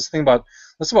rumor-wise. Let's talk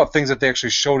about things that they actually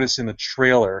showed us in the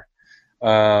trailer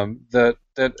that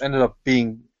ended up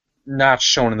being not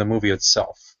shown in the movie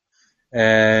itself.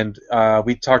 And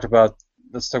let's talk about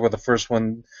the first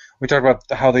one. We talked about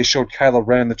how they showed Kylo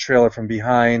Ren in the trailer from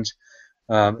behind,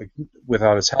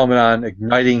 without his helmet on,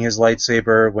 igniting his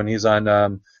lightsaber when he's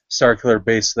on Starkiller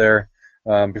base there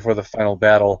before the final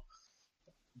battle.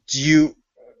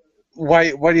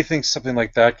 Why do you think something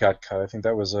like that got cut? I think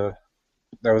that was a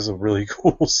really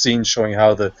cool scene showing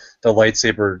how the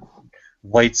lightsaber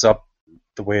lights up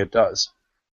the way it does.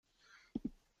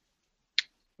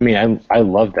 I mean, I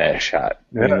love that shot.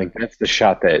 Yeah. I mean, like, that's the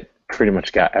shot that pretty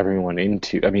much got everyone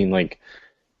into. I mean, like,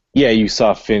 yeah, you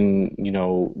saw Finn,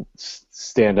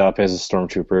 stand up as a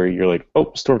stormtrooper. You're like,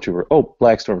 oh, stormtrooper. Oh,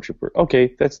 black stormtrooper.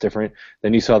 Okay, that's different.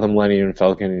 Then you saw the Millennium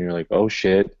Falcon, and you're like, oh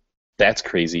shit, that's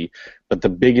crazy. But the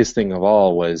biggest thing of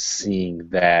all was seeing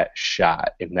that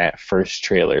shot in that first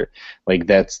trailer. Like,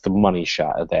 that's the money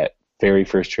shot of that very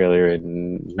first trailer,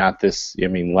 and not this. I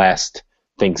mean, last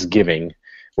Thanksgiving,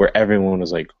 where everyone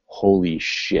was like, holy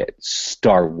shit,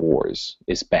 Star Wars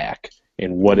is back.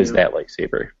 And what is that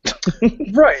lightsaber?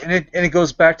 Right, and it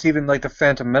goes back to even like the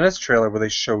Phantom Menace trailer where they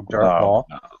showed Darth Maul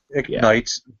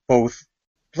ignite both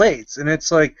blades, and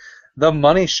it's like the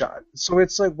money shot. So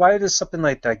it's like, why does something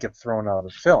like that get thrown out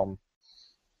of film?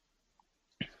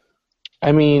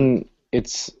 I mean,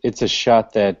 it's a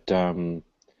shot that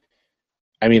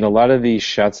I mean, a lot of these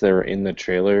shots that were in the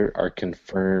trailer are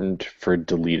confirmed for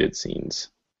deleted scenes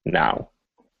now.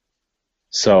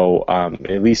 So,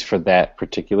 at least for that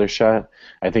particular shot,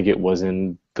 I think it was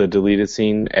in the deleted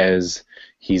scene as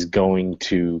he's going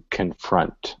to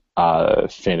confront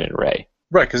Finn and Rey.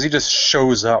 Right, because he just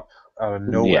shows up out of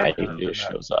nowhere. Yeah, he just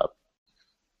shows up.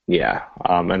 Yeah,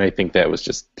 and I think that was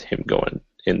just him going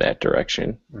in that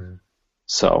direction. Mm-hmm.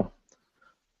 So,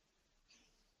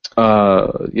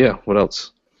 yeah, what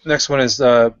else? Next one is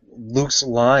Luke's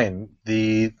line,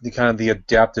 the kind of the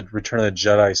adapted Return of the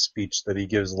Jedi speech that he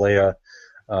gives Leia.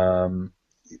 And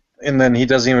then he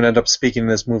doesn't even end up speaking in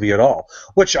this movie at all,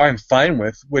 which I'm fine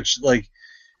with, which like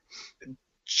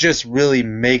just really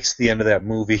makes the end of that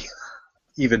movie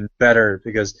even better,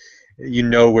 because you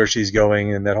know where she's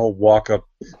going, and that whole walk up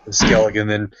the Skellige, and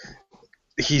then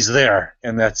he's there,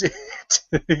 and that's it.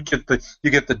 you get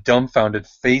the dumbfounded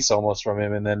face almost from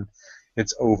him, and then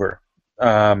it's over.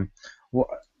 Would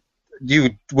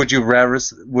you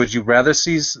rather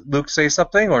see Luke say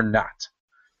something or not?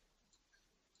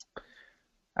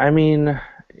 I mean,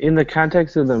 in the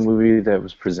context of the movie that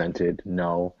was presented,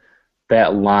 no.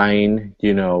 That line,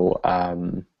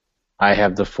 I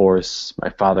have the Force, my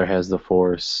father has the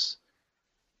Force,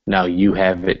 now you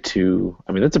have it too.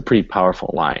 I mean, that's a pretty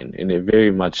powerful line, and it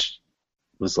very much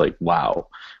was like, wow.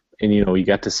 And, you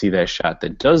got to see that shot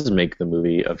that does make the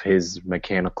movie of his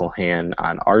mechanical hand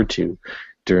on R2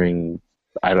 during,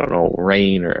 I don't know,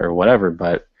 rain or whatever,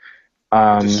 but...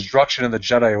 destruction of the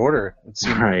Jedi Order. It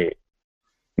seemed right.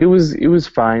 It was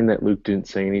fine that Luke didn't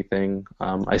say anything.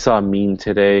 I saw a meme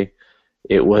today.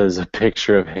 It was a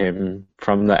picture of him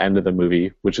from the end of the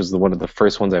movie, which is one of the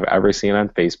first ones I've ever seen on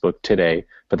Facebook today.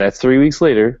 But that's 3 weeks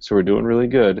later, so we're doing really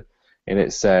good. And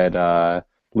it said,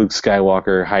 Luke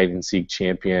Skywalker hide-and-seek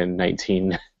champion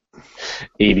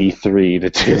 1983 to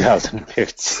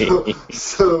 2015.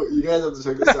 So you guys have to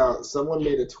check this out. Someone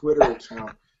made a Twitter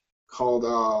account called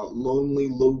Lonely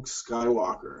Luke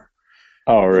Skywalker.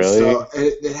 Oh, really? So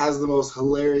it has the most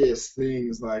hilarious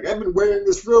things, like, I've been wearing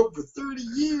this robe for 30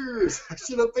 years. I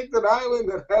should have picked an island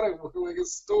that had a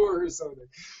store or something.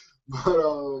 But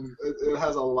it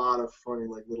has a lot of funny,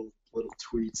 like, little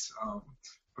tweets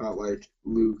about, like,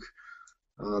 Luke.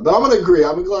 But I'm going to agree.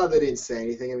 I'm glad they didn't say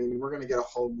anything. I mean, we're going to get a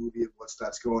whole movie of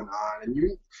that's going on. And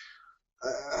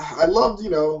I loved,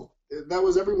 that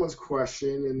was everyone's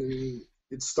question. And then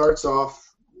it starts off,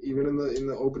 even in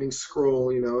the opening scroll,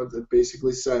 it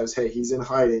basically says, hey, he's in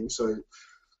hiding, so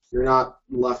you're not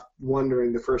left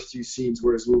wondering the first few scenes,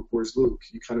 where's Luke?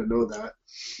 You kind of know that.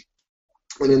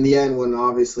 And in the end, when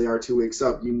obviously R2 wakes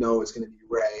up, it's going to be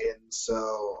Rey. And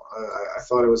so I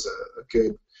thought it was a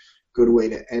good way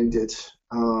to end it.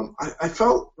 I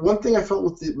felt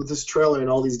with this trailer and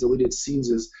all these deleted scenes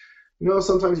is,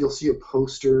 sometimes you'll see a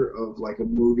poster of like a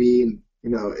movie and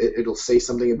it'll say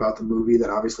something about the movie that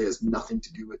obviously has nothing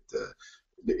to do with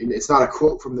it's not a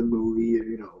quote from the movie,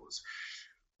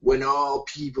 when all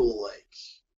people,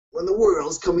 when the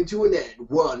world's coming to an end,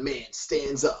 one man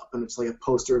stands up, and it's like a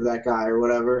poster of that guy or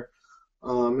whatever.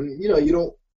 And, you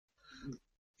don't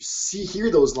hear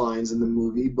those lines in the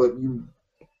movie, but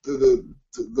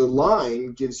the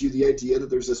line gives you the idea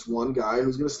that there's this one guy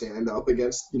who's going to stand up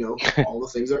against, all the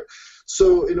things that.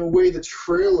 So in a way, the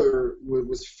trailer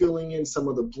was filling in some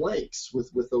of the blanks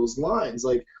with those lines.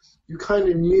 Like, you kind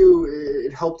of knew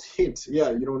it helped hint.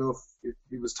 Yeah, you don't know if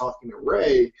he was talking to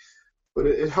Rey, but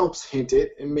it helps hint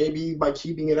it. And maybe by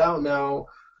keeping it out now,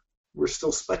 we're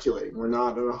still speculating. We're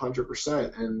not at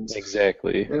 100%. And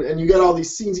exactly. And you got all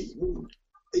these scenes.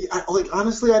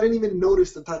 Honestly, I didn't even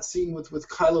notice that scene with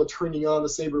Kylo turning on the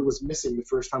saber was missing the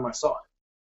first time I saw it.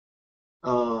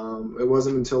 It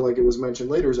wasn't until it was mentioned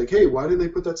later. It was like, hey, why did they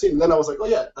put that scene? And then I was like, oh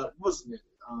yeah, that wasn't it.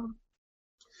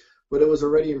 But it was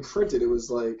already imprinted. It was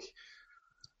like,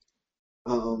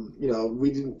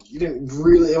 you didn't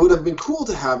really. It would have been cool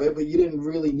to have it, but you didn't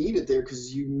really need it there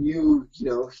because you knew,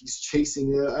 he's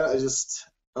chasing it. I just.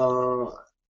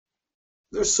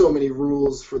 There's so many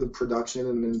rules for the production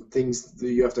and things that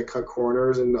you have to cut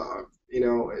corners, and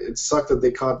it sucked that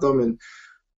they cut them, and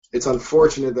it's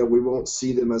unfortunate that we won't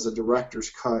see them as a director's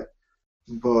cut.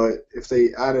 But if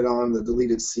they added on the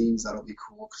deleted scenes, that'll be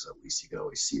cool because at least you can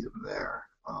always see them there.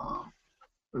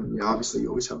 And obviously, you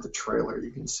always have the trailer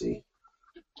you can see.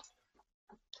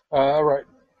 All right.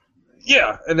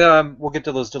 Yeah, and we'll get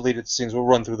to those deleted scenes. We'll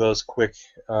run through those quick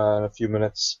in a few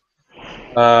minutes.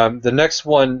 The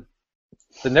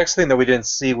next thing that we didn't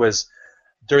see was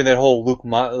during that whole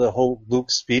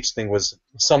Luke speech thing was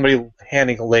somebody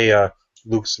handing Leia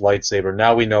Luke's lightsaber.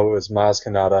 Now we know it was Maz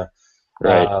Kanata.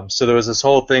 Right. So there was this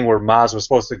whole thing where Maz was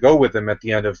supposed to go with him at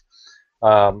the end of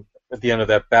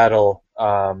that battle.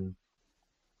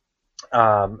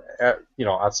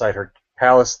 Outside her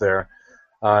palace there,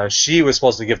 she was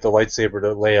supposed to give the lightsaber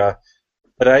to Leia,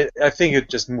 but I think it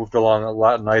just moved along a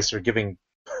lot nicer, giving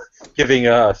Finn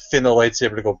the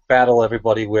lightsaber to go battle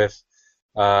everybody with,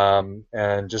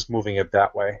 and just moving it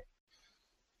that way.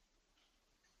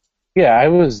 Yeah, I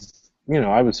was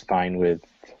fine with,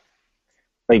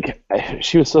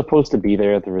 she was supposed to be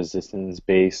there at the Resistance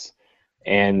base,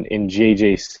 and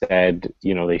JJ said,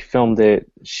 they filmed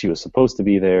it, she was supposed to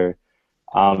be there,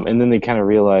 and then they kind of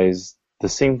realized the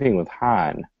same thing with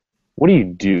Han. What do you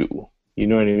do? You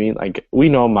know what I mean? We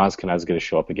know Maz Kanata's going to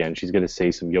show up again. She's going to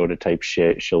say some Yoda-type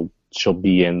shit. She'll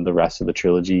be in the rest of the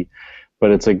trilogy.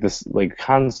 But it's this,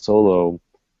 Han Solo,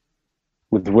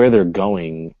 with where they're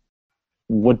going,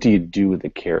 what do you do with the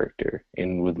character?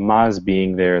 And with Maz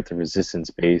being there at the Resistance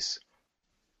base,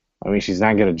 I mean, she's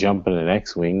not gonna jump in an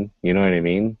X-wing. You know what I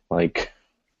mean? Like,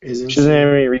 Isn't she doesn't have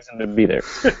any reason to be there.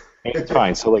 And it's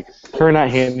fine. So like, her not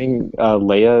handing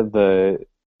Leia the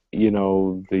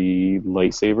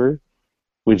lightsaber,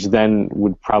 which then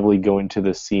would probably go into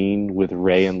the scene with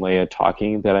Rey and Leia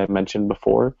talking that I mentioned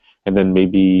before, and then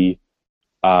maybe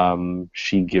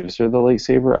she gives her the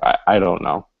lightsaber. I don't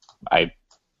know.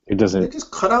 It doesn't. They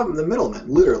just cut out the middle, man.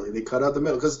 Literally, they cut out the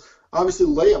middle because obviously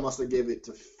Leia must have gave it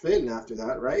to Finn after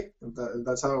that, right? If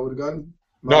that's how it would have gone.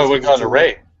 No, it would have gone to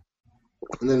Rey.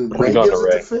 And then Rey gives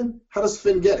it to Finn. How does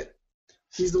Finn get it?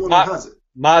 He's the one who has it.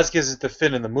 Maz gives it to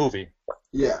Finn in the movie.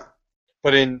 Yeah.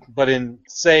 But in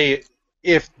say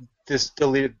if the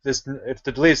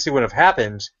deleted scene would have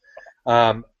happened,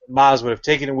 Maz would have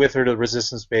taken it with her to the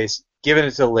Resistance base, given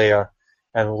it to Leia,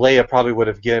 and Leia probably would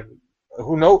have given.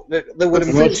 Who knows? That would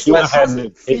have made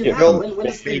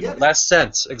less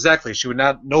sense. Exactly. She would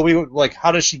not. Nobody would like.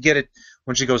 How does she get it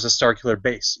when she goes to Starkiller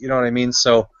Base? You know what I mean?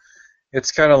 So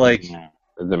it's kind of like,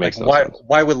 that makes no why? sense.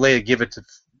 Why would Leia give it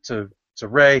to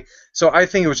Rey? So I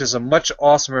think it was just a much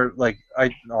better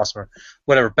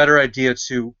idea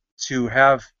to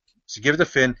give it to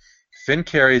Finn. Finn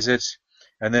carries it,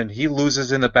 and then he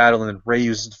loses in the battle, and then Rey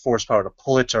uses the Force power to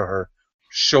pull it to her,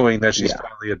 showing that she's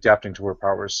finally adapting to her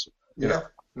powers. You know?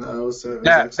 No, it was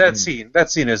that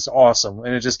scene is awesome,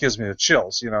 and it just gives me the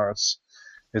chills. You know,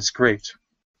 it's great.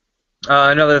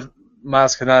 Another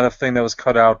Maz Kanata thing that was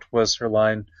cut out was her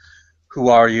line, "Who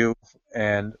are you?"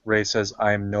 And Rey says,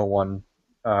 "I'm no one."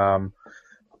 I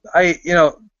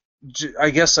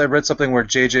guess I read something where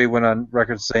JJ went on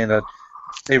record saying that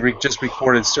they just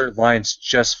recorded certain lines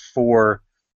just for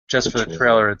the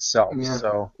trailer itself. Yeah.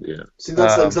 So see,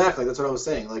 that's what I was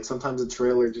saying. Like sometimes a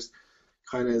trailer just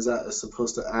kind of is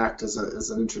supposed to act as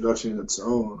an introduction in its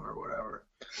own or whatever.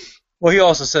 Well, he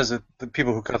also says that the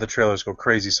people who cut the trailers go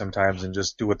crazy sometimes and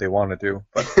just do what they want to do.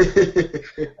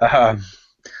 I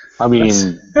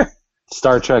mean,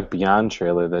 Star Trek Beyond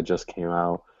trailer that just came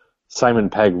out. Simon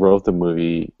Pegg wrote the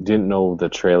movie, didn't know the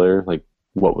trailer, like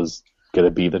what was going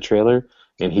to be the trailer,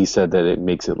 and he said that it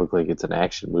makes it look like it's an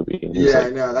action movie. And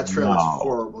no, that trailer's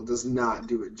horrible. Does not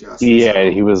do it justice. Yeah,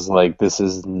 he was like, this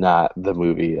is not the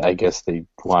movie. I guess they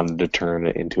wanted to turn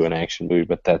it into an action movie,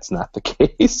 but that's not the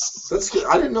case. That's good.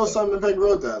 I didn't know Simon Pegg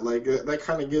wrote that. Like that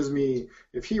kind of gives me,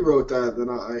 if he wrote that, then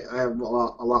I have a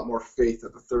lot more faith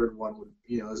that the third one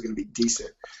is going to be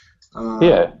decent.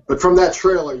 But from that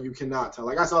trailer, you cannot tell.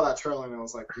 Like I saw that trailer and I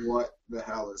was like, what the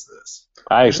hell is this?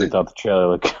 I actually thought the trailer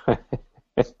looked good.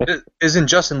 Isn't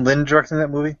Justin Lin directing that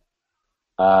movie?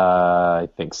 I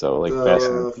think so. Like Fast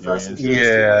and Furious.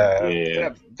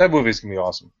 Yeah. That movie's gonna be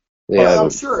awesome. Yeah, well, I'm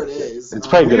sure it is. It's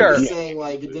probably good. I'm saying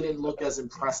like it didn't look as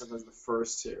impressive as the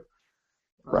first two.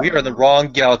 We are in the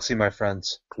wrong galaxy, my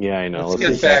friends. Yeah, I know. Let's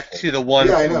get back to the one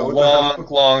from a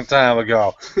long time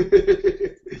ago.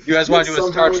 You guys want to do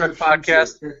a Star Trek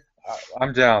podcast?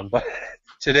 I'm down. But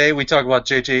today we talk about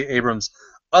J.J. Abrams'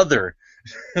 other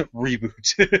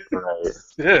reboot.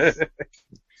 Right.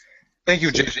 Thank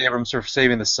you, J.J. Abrams, for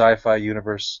saving the sci-fi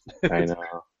universe. I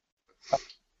know.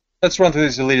 Let's run through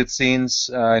these deleted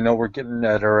scenes. I know we're getting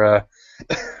at our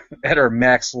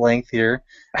max length here,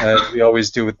 as we always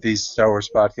do with these Star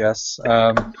Wars podcasts.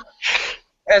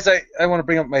 As I want to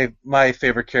bring up my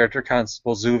favorite character,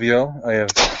 Constable Zuvio. I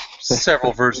have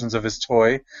several versions of his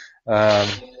toy.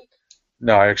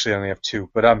 No, I actually only have two.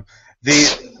 But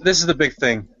this is the big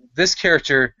thing. This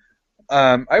character,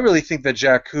 I really think that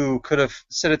Jakku could have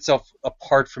set itself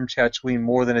apart from Tatooine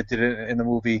more than it did in the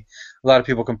movie. A lot of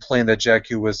people complain that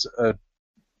Jakku was a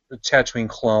Tatooine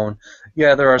clone.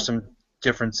 Yeah, there are some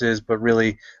differences, but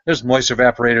really, there's moisture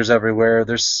evaporators everywhere.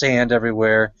 There's sand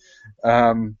everywhere.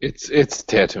 It's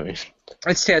Tatooine.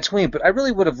 It's Tatooine, but I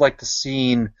really would have liked to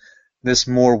seen this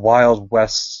more Wild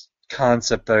West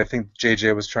concept that I think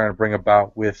JJ was trying to bring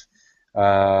about with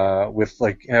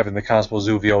like having the Constable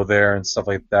Zuvio there and stuff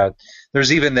like that.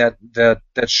 There's even that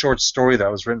short story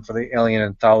that was written for the Alien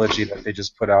Anthology that they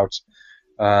just put out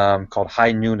called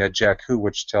High Noon at Jakku,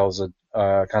 which tells a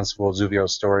Constable Zuvio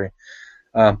story.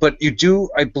 But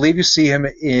I believe you see him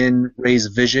in Rey's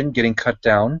vision getting cut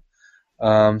down.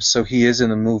 So he is in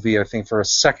the movie, I think, for a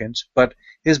second. But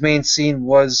his main scene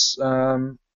was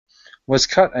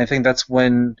cut. I think that's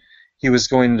when he was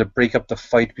going to break up the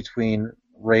fight between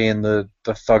Rey and the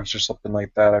thugs or something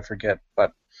like that. I forget.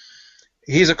 But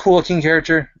he's a cool-looking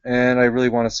character, and I really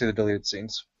want to see the deleted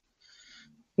scenes.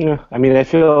 Yeah, I mean, I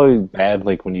feel bad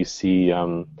like when you see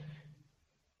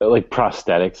like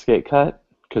prosthetics get cut,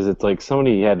 because it's like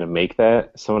somebody had to make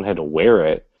that, someone had to wear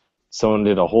it, someone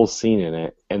did a whole scene in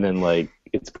it, and then like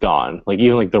it's gone. Like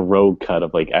even like the road cut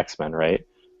of like X-Men, right?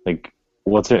 Like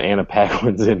what's her Anna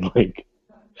Paquin's in like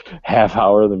half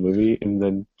hour of the movie, and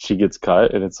then she gets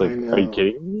cut, and it's like, are you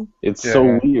kidding me? It's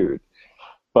so weird.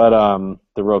 But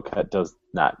the road cut does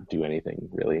not do anything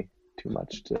really too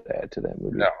much to add to that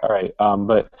movie. No. All right.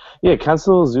 But yeah,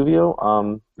 Constable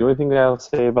Zuvio. The only thing that I'll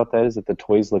say about that is that the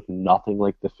toys look nothing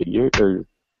like the figure,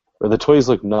 or the toys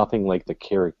look nothing like the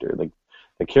character. Like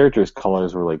the character's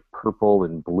colors were like purple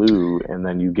and blue, and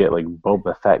then you get like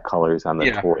Boba Fett colors on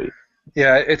the toy.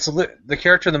 Yeah, the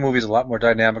character in the movie is a lot more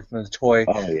dynamic than the toy.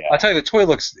 Oh yeah. I'll tell you, the toy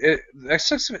looks.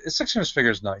 Six-inch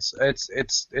figure is nice.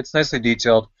 It's nicely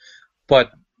detailed,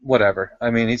 but whatever.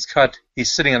 I mean, he's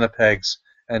sitting on the pegs.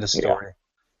 End of story.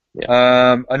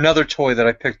 Yeah. Another toy that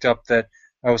I picked up that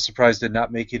I was surprised did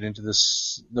not make it into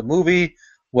the movie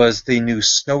was the new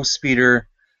Snow Speeder.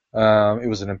 It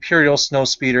was an Imperial Snow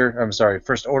Speeder. I'm sorry,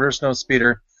 First Order Snow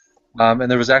Speeder. And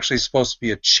there was actually supposed to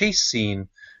be a chase scene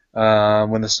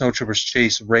when the snowtroopers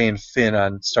chase Rey and Finn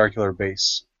on Starkiller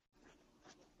Base.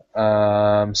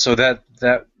 So that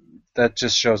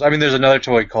just shows. I mean, there's another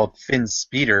toy called Finn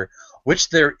Speeder, which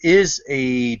there is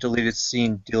a deleted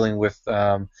scene dealing with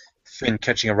Finn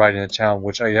catching a ride into town,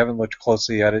 which I haven't looked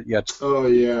closely at it yet. Oh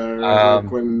yeah, like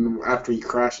after he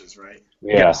crashes, right?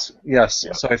 Yeah. Yes.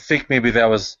 So I think maybe that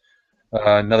was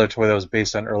another toy that was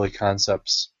based on early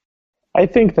concepts. I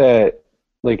think that,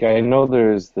 like, I know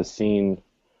there's the scene.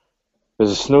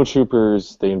 There's a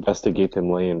snowtroopers. They investigate the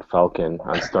Millennium Falcon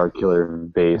on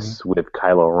Starkiller Base with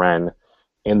Kylo Ren,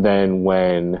 and then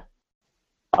when,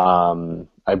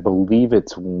 I believe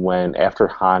it's when after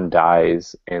Han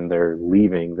dies and they're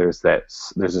leaving, there's a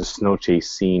snow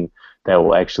chase scene that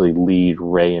will actually lead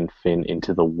Rey and Finn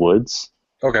into the woods.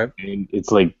 Okay. And it's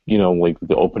like, like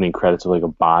the opening credits of like a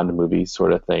Bond movie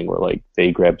sort of thing where like they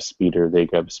grab Speeder, and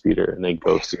they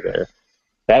go through there.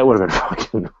 That would have been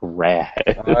fucking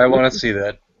rad. I want to see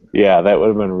that. Yeah, that would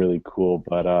have been really cool.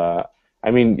 But,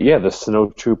 I mean, yeah, the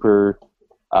Snowtrooper,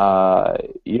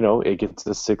 it gets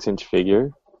a 6-inch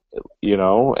figure,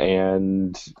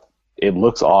 and it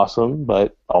looks awesome,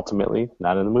 but ultimately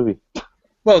not in the movie.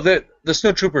 Well, the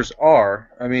snowtroopers are.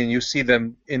 I mean, you see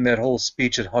them in that whole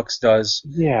speech that Hux does.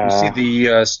 Yeah. You see the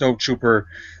snowtrooper,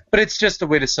 but it's just a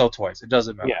way to sell toys. It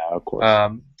doesn't matter. Yeah, of course.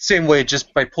 Same way,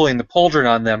 just by pulling the pauldron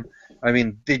on them. I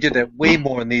mean, they did that way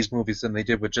more in these movies than they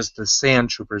did with just the sand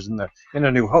troopers in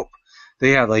A New Hope. They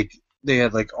had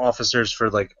officers for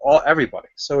everybody.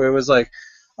 So it was like,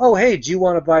 oh hey, do you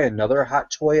want to buy another hot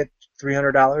toy at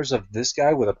 $300 of this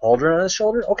guy with a pauldron on his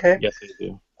shoulder? Okay. Yes, I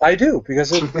do. I do,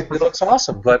 because it looks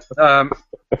awesome. But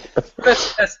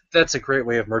that's a great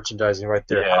way of merchandising right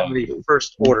there. Yeah. How many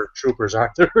First Order troopers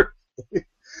are there?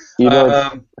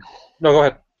 No, go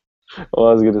ahead. All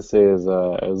I was going to say is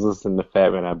I was listening to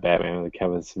Fat Man on Batman with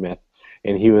Kevin Smith,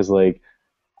 and he was like,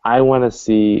 I want to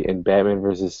see in Batman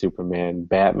vs. Superman,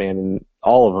 Batman and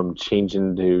all of them change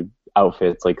into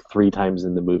outfits like 3 times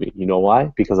in the movie. You know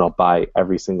why? Because I'll buy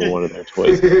every single one of their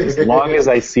toys as long as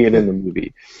I see it in the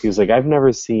movie. He was like, I've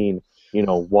never seen,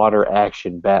 water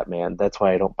action Batman. That's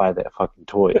why I don't buy that fucking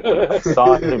toy. If I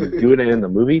saw him doing it in the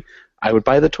movie, I would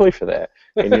buy the toy for that.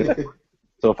 And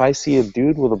so if I see a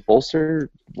dude with a bolster,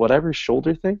 whatever,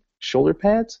 shoulder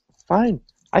pads, fine.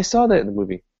 I saw that in the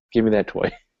movie. Give me that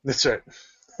toy. That's right.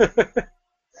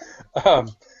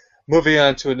 Moving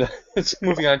on to another. It's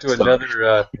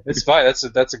fine.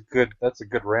 That's a good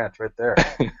rant right there.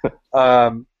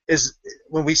 Is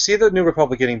when we see the New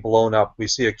Republic getting blown up, we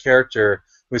see a character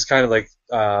who's kind of like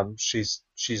she's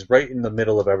right in the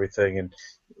middle of everything, and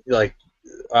like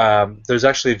there's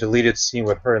actually a deleted scene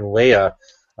with her and Leia.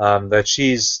 That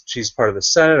she's part of the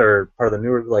Senate or part of the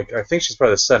new, I think she's part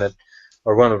of the Senate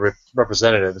or one of the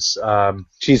representatives.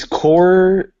 She's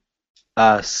Cor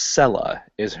Sella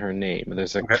is her name.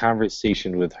 There's a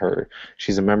conversation with her.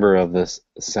 She's a member of the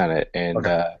Senate, and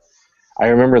I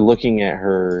remember looking at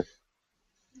her.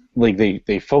 Like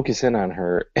they focus in on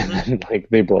her, and then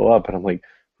they blow up, and I'm like,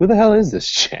 who the hell is this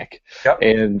chick? Yep.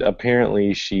 And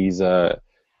apparently she's the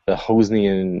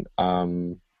Hosnian.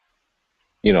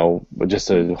 Just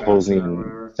a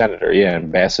Hosnian senator,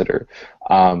 ambassador.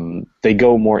 They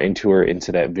go more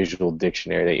into that visual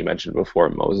dictionary that you mentioned before,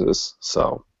 Moses.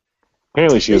 So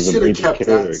apparently she was a major character. They should have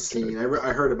kept that scene.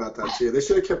 I heard about that too. They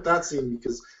should have kept that scene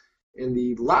because in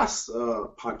the last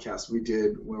podcast we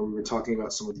did, where we were talking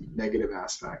about some of the negative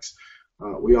aspects,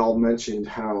 we all mentioned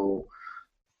how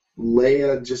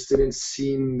Leia just didn't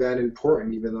seem that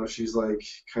important, even though she's like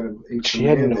kind of in She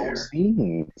had command no there.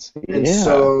 scenes. And Yeah.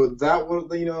 so that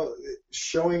would,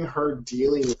 showing her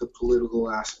dealing with the political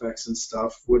aspects and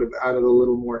stuff would have added a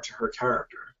little more to her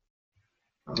character.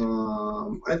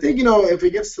 I think, if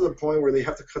it gets to the point where they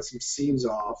have to cut some scenes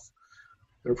off,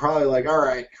 they're probably like, all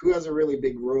right, who has a really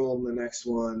big role in the next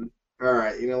one? All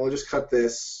right, we'll just cut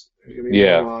this. There's gonna be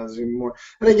Yeah. more laws, there's gonna be more.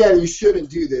 And again, you shouldn't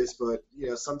do this, but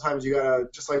sometimes you gotta,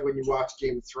 just like when you watch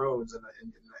Game of Thrones and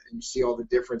you see all the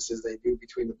differences they do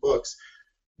between the books,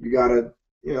 you gotta,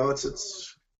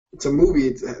 it's a movie.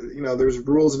 There's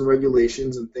rules and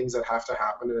regulations and things that have to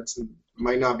happen, and it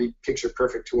might not be picture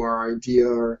perfect to our idea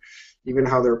or even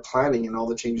how they're planning and all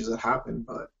the changes that happen.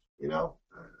 But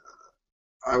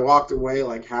I walked away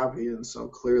like happy, and so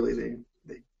clearly they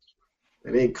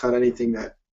didn't cut anything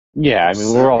that. Yeah, I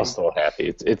mean, we're all still happy.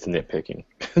 It's nitpicking.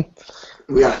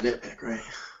 We got a nitpick, right?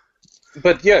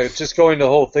 But yeah, just going to the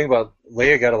whole thing about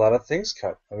Leia got a lot of things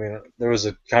cut. I mean, there was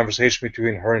a conversation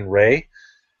between her and Rey.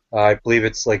 I believe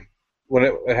it's like when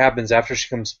it happens after she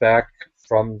comes back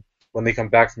when they come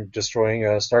back from destroying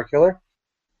Starkiller.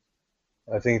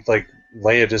 I think like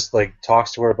Leia just like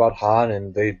talks to her about Han,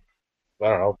 and they, I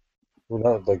don't know, who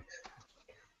knows, like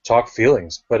talk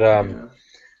feelings. But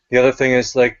the other thing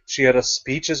is like she had a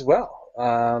speech as well.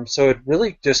 So it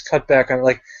really just cut back on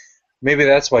like. Maybe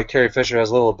that's why Carrie Fisher has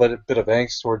a little bit of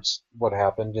angst towards what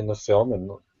happened in the film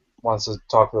and wants to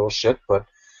talk a little shit, but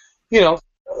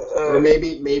or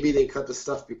maybe they cut the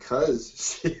stuff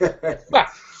because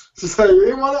she's like,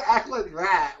 they want to act like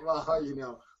that.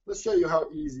 Well, let's show you how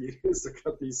easy it is to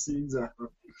cut these scenes out.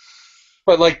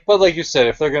 But like you said,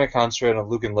 if they're going to concentrate on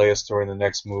Luke and Leia story in the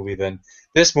next movie, then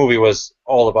this movie was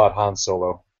all about Han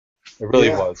Solo. It really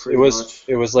was.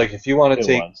 It was like if you want to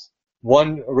take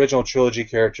one original trilogy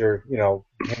character, him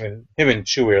and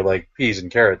Chewie are like peas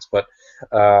and carrots, but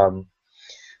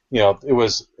it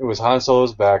was Han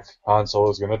Solo's back. Han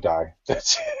Solo's gonna die.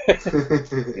 That's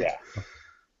it.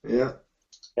 Yeah.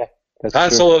 That's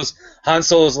Han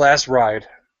Solo's last ride.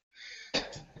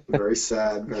 Very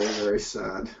sad. Very, very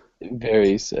sad.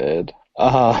 Very sad.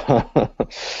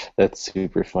 That's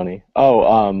super funny.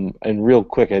 Oh, and real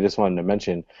quick, I just wanted to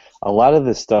mention a lot of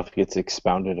this stuff gets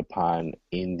expounded upon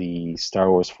in the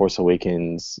Star Wars Force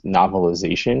Awakens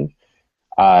novelization.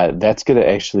 That's going to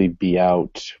actually be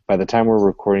out by the time we're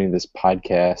recording this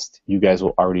podcast. You guys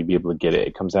will already be able to get it.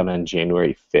 It comes out on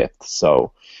January 5th.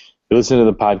 So if you listen to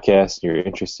the podcast, you're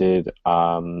interested.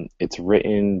 It's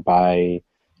written by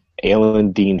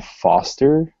Alan Dean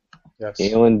Foster. Yes.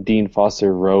 Alan Dean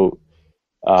Foster wrote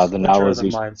the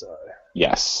novelization. The Mind's Eye.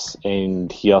 Yes,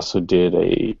 and he also did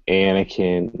a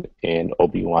Anakin and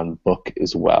Obi-Wan book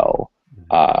as well.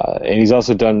 And he's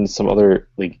also done some other,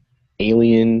 like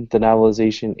Aliens, the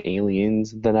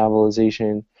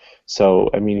novelization. So,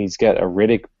 I mean, he's got a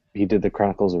Riddick. He did the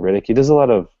Chronicles of Riddick. He does a lot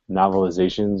of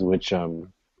novelizations, which...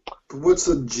 What's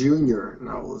a junior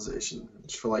novelization?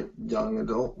 It's for, like, young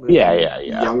adult? Maybe? Yeah.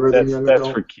 Younger than young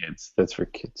adult? That's for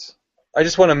kids. I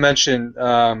just want to mention...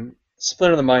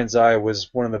 Splinter of the Mind's Eye was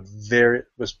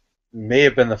may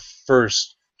have been the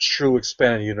first true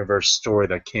expanded universe story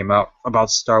that came out about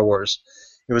Star Wars.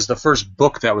 It was the first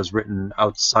book that was written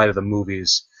outside of the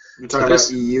movies. You're talking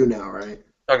about EU now, right?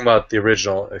 Talking about the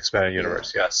original expanded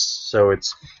universe, yes. So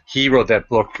he wrote that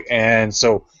book, and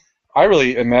so I'm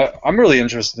really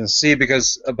interested to see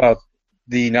about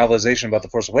the novelization about the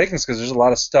Force Awakens because there's a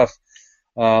lot of stuff,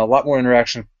 a lot more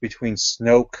interaction between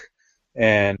Snoke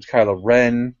and Kylo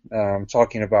Ren,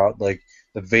 talking about like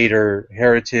the Vader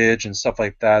heritage and stuff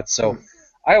like that. So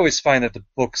I always find that the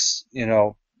books,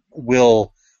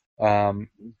 will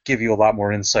give you a lot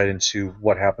more insight into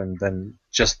what happened than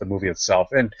just the movie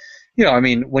itself. And I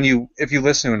mean, if you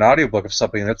listen to an audiobook of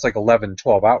something that's like 11,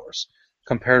 12 hours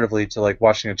comparatively to like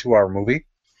watching a 2-hour movie,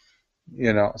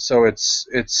 so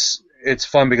it's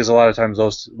fun because a lot of times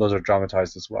those are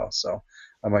dramatized as well. So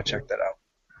I might check that out.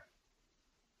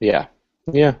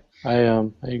 Yeah,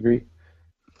 I agree.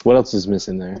 What else is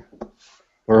missing there?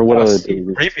 Or what other?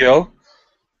 C-3PO.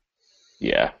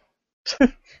 Yeah,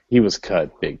 he was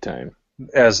cut big time.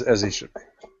 As he should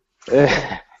be.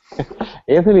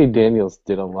 Anthony Daniels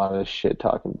did a lot of shit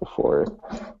talking before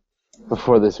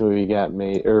this movie got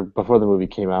made, or before the movie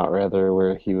came out, rather,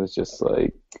 where he was just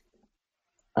like,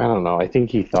 I don't know. I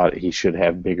think he thought he should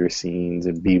have bigger scenes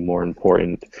and be more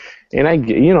important. And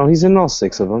he's in all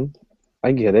 6 of them.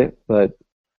 I get it, but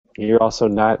you're also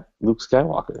not Luke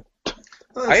Skywalker.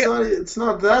 It's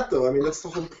not that, though. I mean, that's the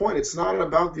whole point. It's not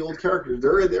about the old characters.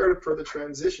 They're there for the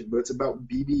transition, but it's about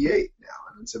BB-8 now,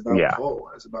 and it's about Poe,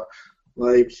 and it's about,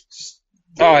 like...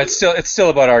 it's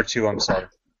still about R2, I'm sorry.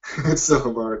 So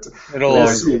R2. It'll We'll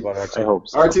always see. be about R2. I hope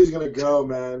so. R2's gonna go,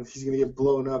 man. He's gonna get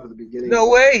blown up at the beginning. No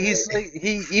way.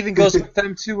 He even goes with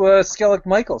them to Skellig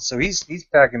Michael, so he's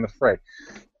back in the fray.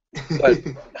 But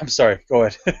I'm sorry. Go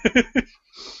ahead.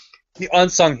 The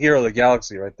unsung hero of the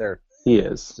galaxy, right there. He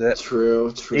is. That's it.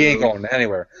 True. He ain't going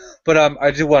anywhere. But I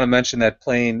do want to mention that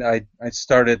playing. I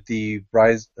started the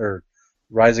Rise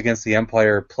Against the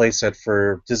Empire playset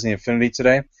for Disney Infinity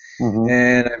today,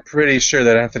 and I'm pretty sure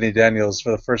that Anthony Daniels,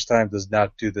 for the first time, does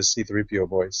not do the C-3PO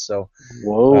voice. So,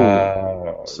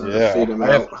 Whoa. So yeah, fade him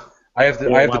out. I have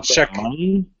to check.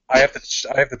 I have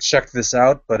to check this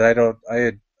out, but I don't.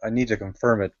 I need to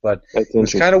confirm it. But That's it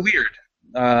was kind of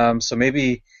weird. So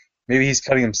maybe he's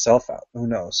cutting himself out. Who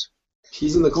knows?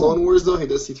 He's in the Clone Wars, though? He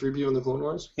does C-3PO in the Clone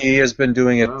Wars? He has been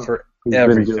doing it for He's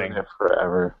everything. been doing it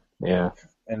forever. Yeah.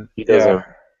 And He does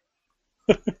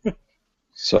it.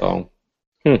 So,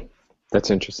 that's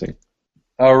interesting.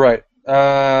 All right.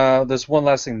 There's one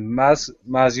last thing.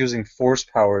 Maz using force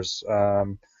powers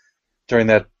during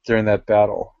that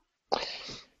battle.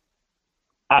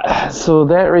 So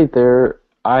that right there,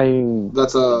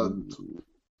 That's a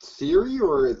theory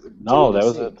or no, that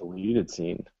was a deleted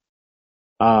scene.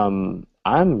 I'm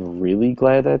really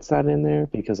glad that's not in there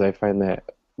because I find that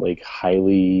like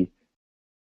highly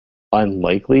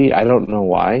unlikely. I don't know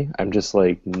why. I'm just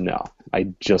like, no. I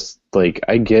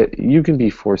get you can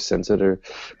be force sensitive,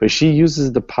 but she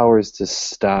uses the powers to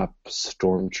stop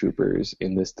stormtroopers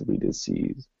in this deleted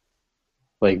scene.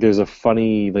 Like there's a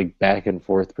funny like back and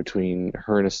forth between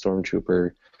her and a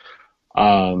stormtrooper.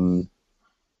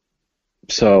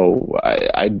 So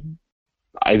I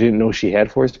didn't know she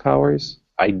had force powers.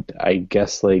 I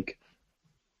guess like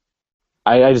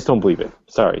I just don't believe it.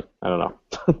 Sorry, I don't know.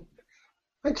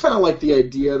 I kind of like the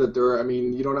idea that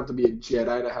you don't have to be a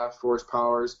Jedi to have force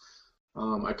powers.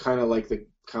 I kind of like the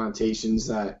connotations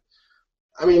that,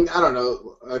 I don't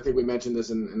know, I think we mentioned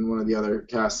this in one of the other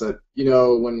casts that,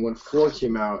 when 4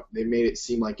 came out, they made it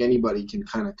seem like anybody can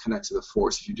kind of connect to the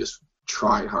Force if you just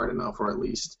tried hard enough, or at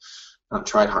least not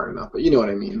tried hard enough, but you know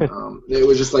what I mean. It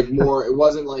was just like more, it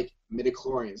wasn't like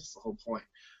midichlorians, that's the whole point.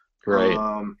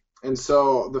 Right. And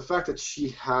so the fact that she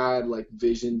had like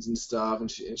visions and stuff,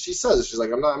 and she says it, she's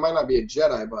like, I might not be a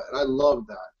Jedi, but I love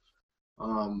that.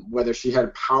 Whether she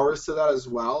had powers to that as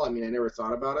well, I never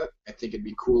thought about it. I think it'd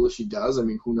be cool if she does.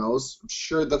 Who knows? I'm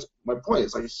sure that's my point.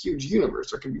 It's like a huge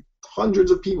universe. There can be hundreds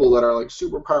of people that are like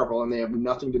super powerful, and they have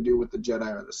nothing to do with the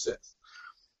Jedi or the Sith.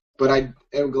 But I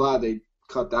am glad they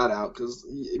cut that out because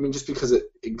just because it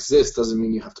exists doesn't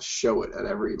mean you have to show it at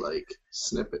every like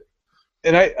snippet.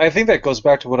 And I think that goes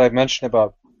back to what I mentioned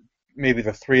about maybe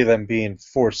the 3 of them being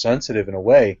force sensitive in a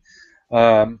way.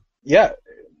 Yeah,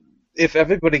 if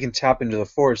everybody can tap into the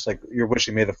Force, like you're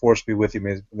wishing, may the Force be with you,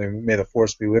 may the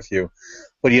Force be with you,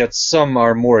 but yet some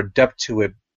are more adept to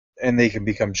it, and they can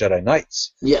become Jedi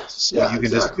Knights. Yes, so you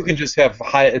can just have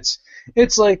high. It's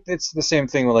the same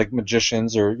thing with like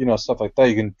magicians or stuff like that.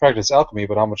 You can practice alchemy,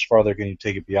 but how much farther can you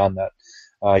take it beyond that?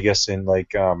 I guess in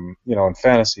like in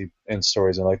fantasy and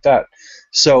stories and like that.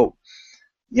 So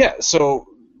yeah, so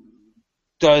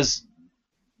does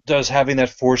having that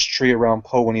Force tree around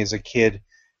Poe when he's a kid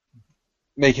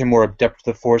make him more adept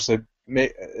to the Force?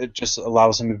 It just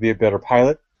allows him to be a better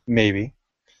pilot, maybe.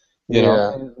 You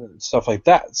know, stuff like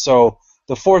that. So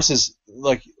the Force is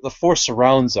like the Force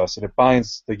surrounds us and it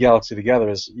binds the galaxy together,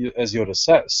 as Yoda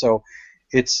says. So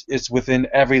it's within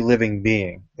every living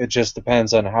being. It just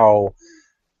depends on how,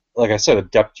 like I said,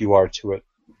 adept you are to it.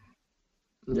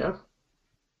 Yeah.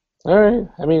 All right.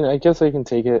 I guess I can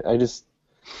take it. I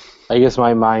guess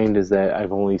my mind is that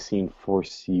I've only seen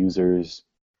Force users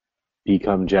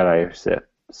become Jedi or Sith.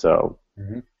 So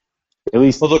at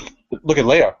least look at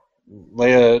Leia.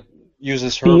 Leia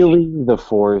uses her feeling the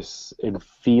Force and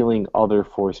feeling other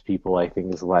Force people. I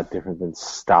think is a lot different than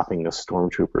stopping a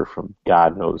stormtrooper from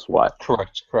God knows what.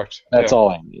 Correct. That's all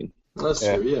I mean. That's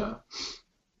true. Yeah.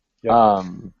 Yeah.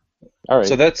 All right.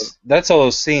 So that's all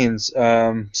those scenes.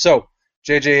 So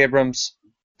J.J. Abrams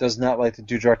does not like to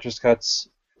do director's cuts.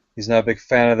 He's not a big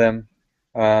fan of them.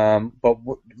 But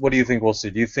what do you think we'll see?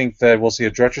 Do you think that we'll see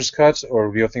a director's cut,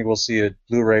 or do you think we'll see a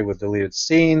Blu-ray with deleted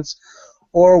scenes,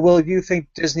 or will you think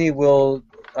Disney will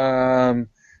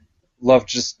love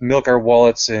just milk our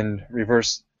wallets and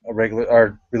release a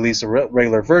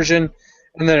regular version,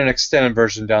 and then an extended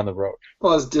version down the road?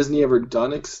 Well, has Disney ever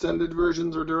done extended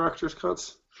versions or director's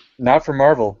cuts? Not for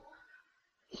Marvel.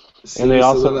 See, and they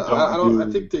also I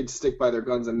think they'd stick by their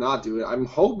guns and not do it. I'm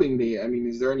hoping they.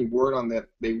 Is there any word on that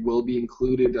they will be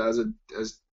included as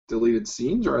deleted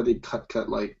scenes, or are they cut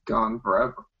like gone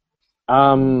forever?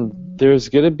 There's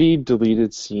gonna be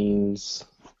deleted scenes.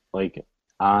 Like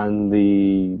on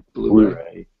the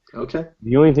Blu-ray. Okay.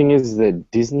 The only thing is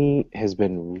that Disney has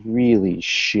been really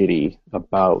shitty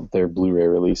about their Blu-ray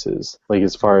releases. Like,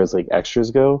 as far as, like,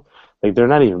 extras go, like, they're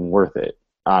not even worth it,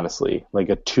 honestly. Like,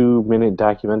 a 2-minute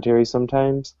documentary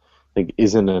sometimes, like,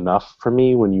 isn't enough for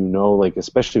me when you know, like,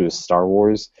 especially with Star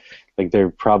Wars, like,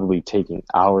 they're probably taking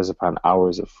hours upon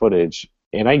hours of footage.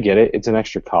 And I get it. It's an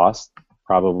extra cost,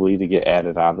 probably, to get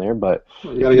added on there, but...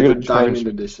 Well, you gotta get the Diamond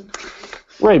Edition.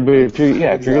 Right, but if you're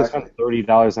going to spend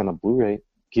 $30 on a Blu-ray,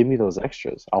 give me those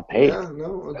extras. I'll pay it. Yeah,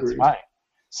 no, agreed. That's fine.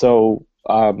 So,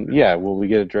 will we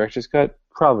get a director's cut?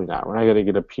 Probably not. We're not going to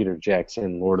get a Peter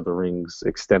Jackson Lord of the Rings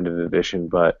extended edition,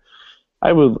 but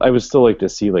I would still like to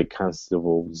see, like,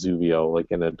 Constable Zuvio, like,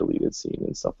 in a deleted scene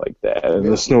and stuff like that, and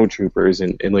the snowtroopers,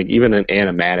 and like even an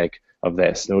animatic of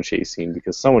that snow chase scene,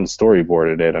 because someone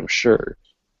storyboarded it, I'm sure.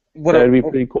 That'd be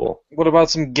pretty cool. What about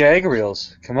some gag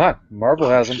reels? Come on, Marvel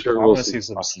has them. Sure, I want to see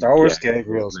some Star Wars gag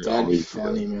reels. That'd be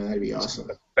funny, man. That'd be awesome.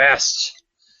 The best.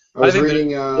 I think reading.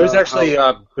 There's actually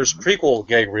there's prequel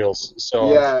gag reels.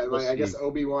 So yeah, like I guess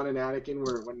Obi-Wan and Anakin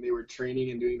were when they were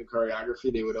training and doing the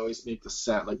choreography, they would always make the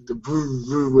sound like the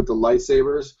with the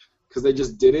lightsabers because they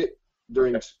just did it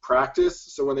during practice.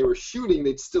 So when they were shooting,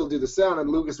 they'd still do the sound, and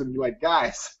Lucas would be like,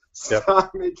 "Guys,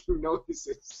 stop making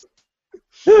noises."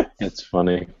 It's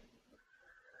funny.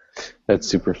 That's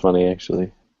super funny,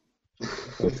 actually.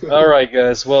 All right,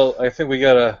 guys. Well, I think we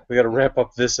gotta wrap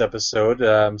up this episode.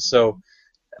 So,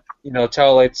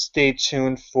 Towelites, stay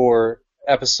tuned for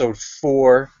episode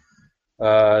 4,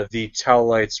 the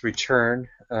Towelites return,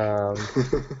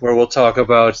 where we'll talk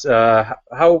about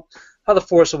how the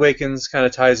Force Awakens kind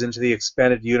of ties into the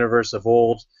expanded universe of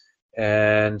old,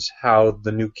 and how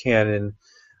the new canon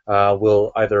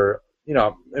will either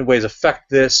in ways affect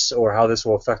this, or how this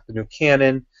will affect the new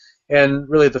canon, and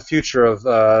really the future of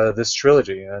this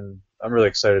trilogy. And I'm really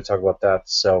excited to talk about that.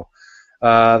 So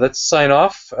let's sign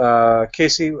off.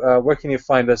 Casey, where can you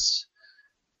find us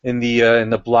in the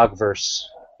blogverse?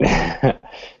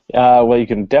 Well, you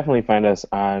can definitely find us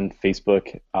on Facebook.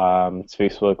 It's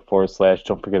Facebook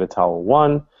 /Don't Forget a Towel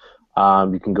 1.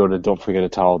 You can go to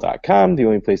don'tforgetatowel.com, the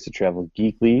only place to travel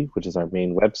geekly, which is our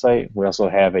main website. We also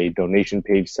have a donation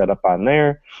page set up on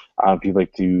there. If you'd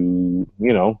like to,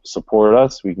 support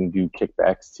us, we can do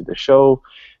kickbacks to the show,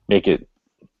 make it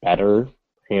better,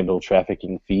 handle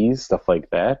trafficking fees, stuff like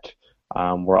that.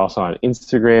 We're also on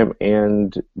Instagram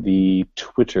and the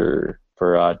Twitter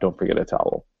for Don't Forget a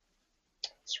Towel.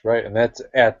 That's right, and that's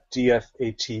at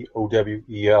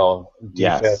DFATOWEL,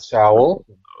 Yes. Towel.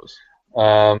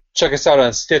 Check us out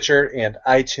on Stitcher and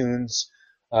iTunes.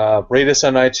 Rate us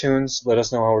on iTunes. Let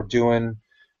us know how we're doing.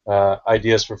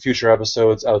 Ideas for future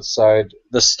episodes outside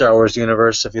the Star Wars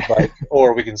universe, if you'd like,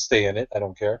 or we can stay in it. I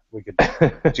don't care. We could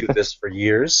do this for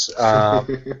years. So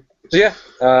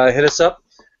hit us up,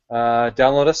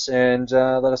 download us, and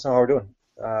let us know how we're doing.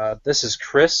 This is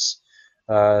Chris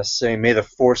saying, "May the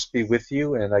Force be with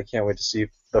you," and I can't wait to see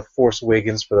the Force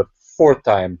Awakens for the 4th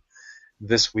time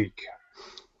this week.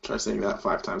 Try saying that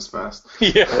 5 times fast.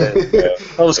 Yeah.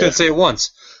 I was going to say it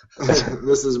once.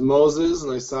 This is Moses.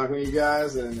 Nice talking to you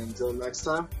guys, and until next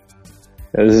time.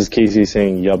 This is Casey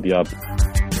saying yub yub.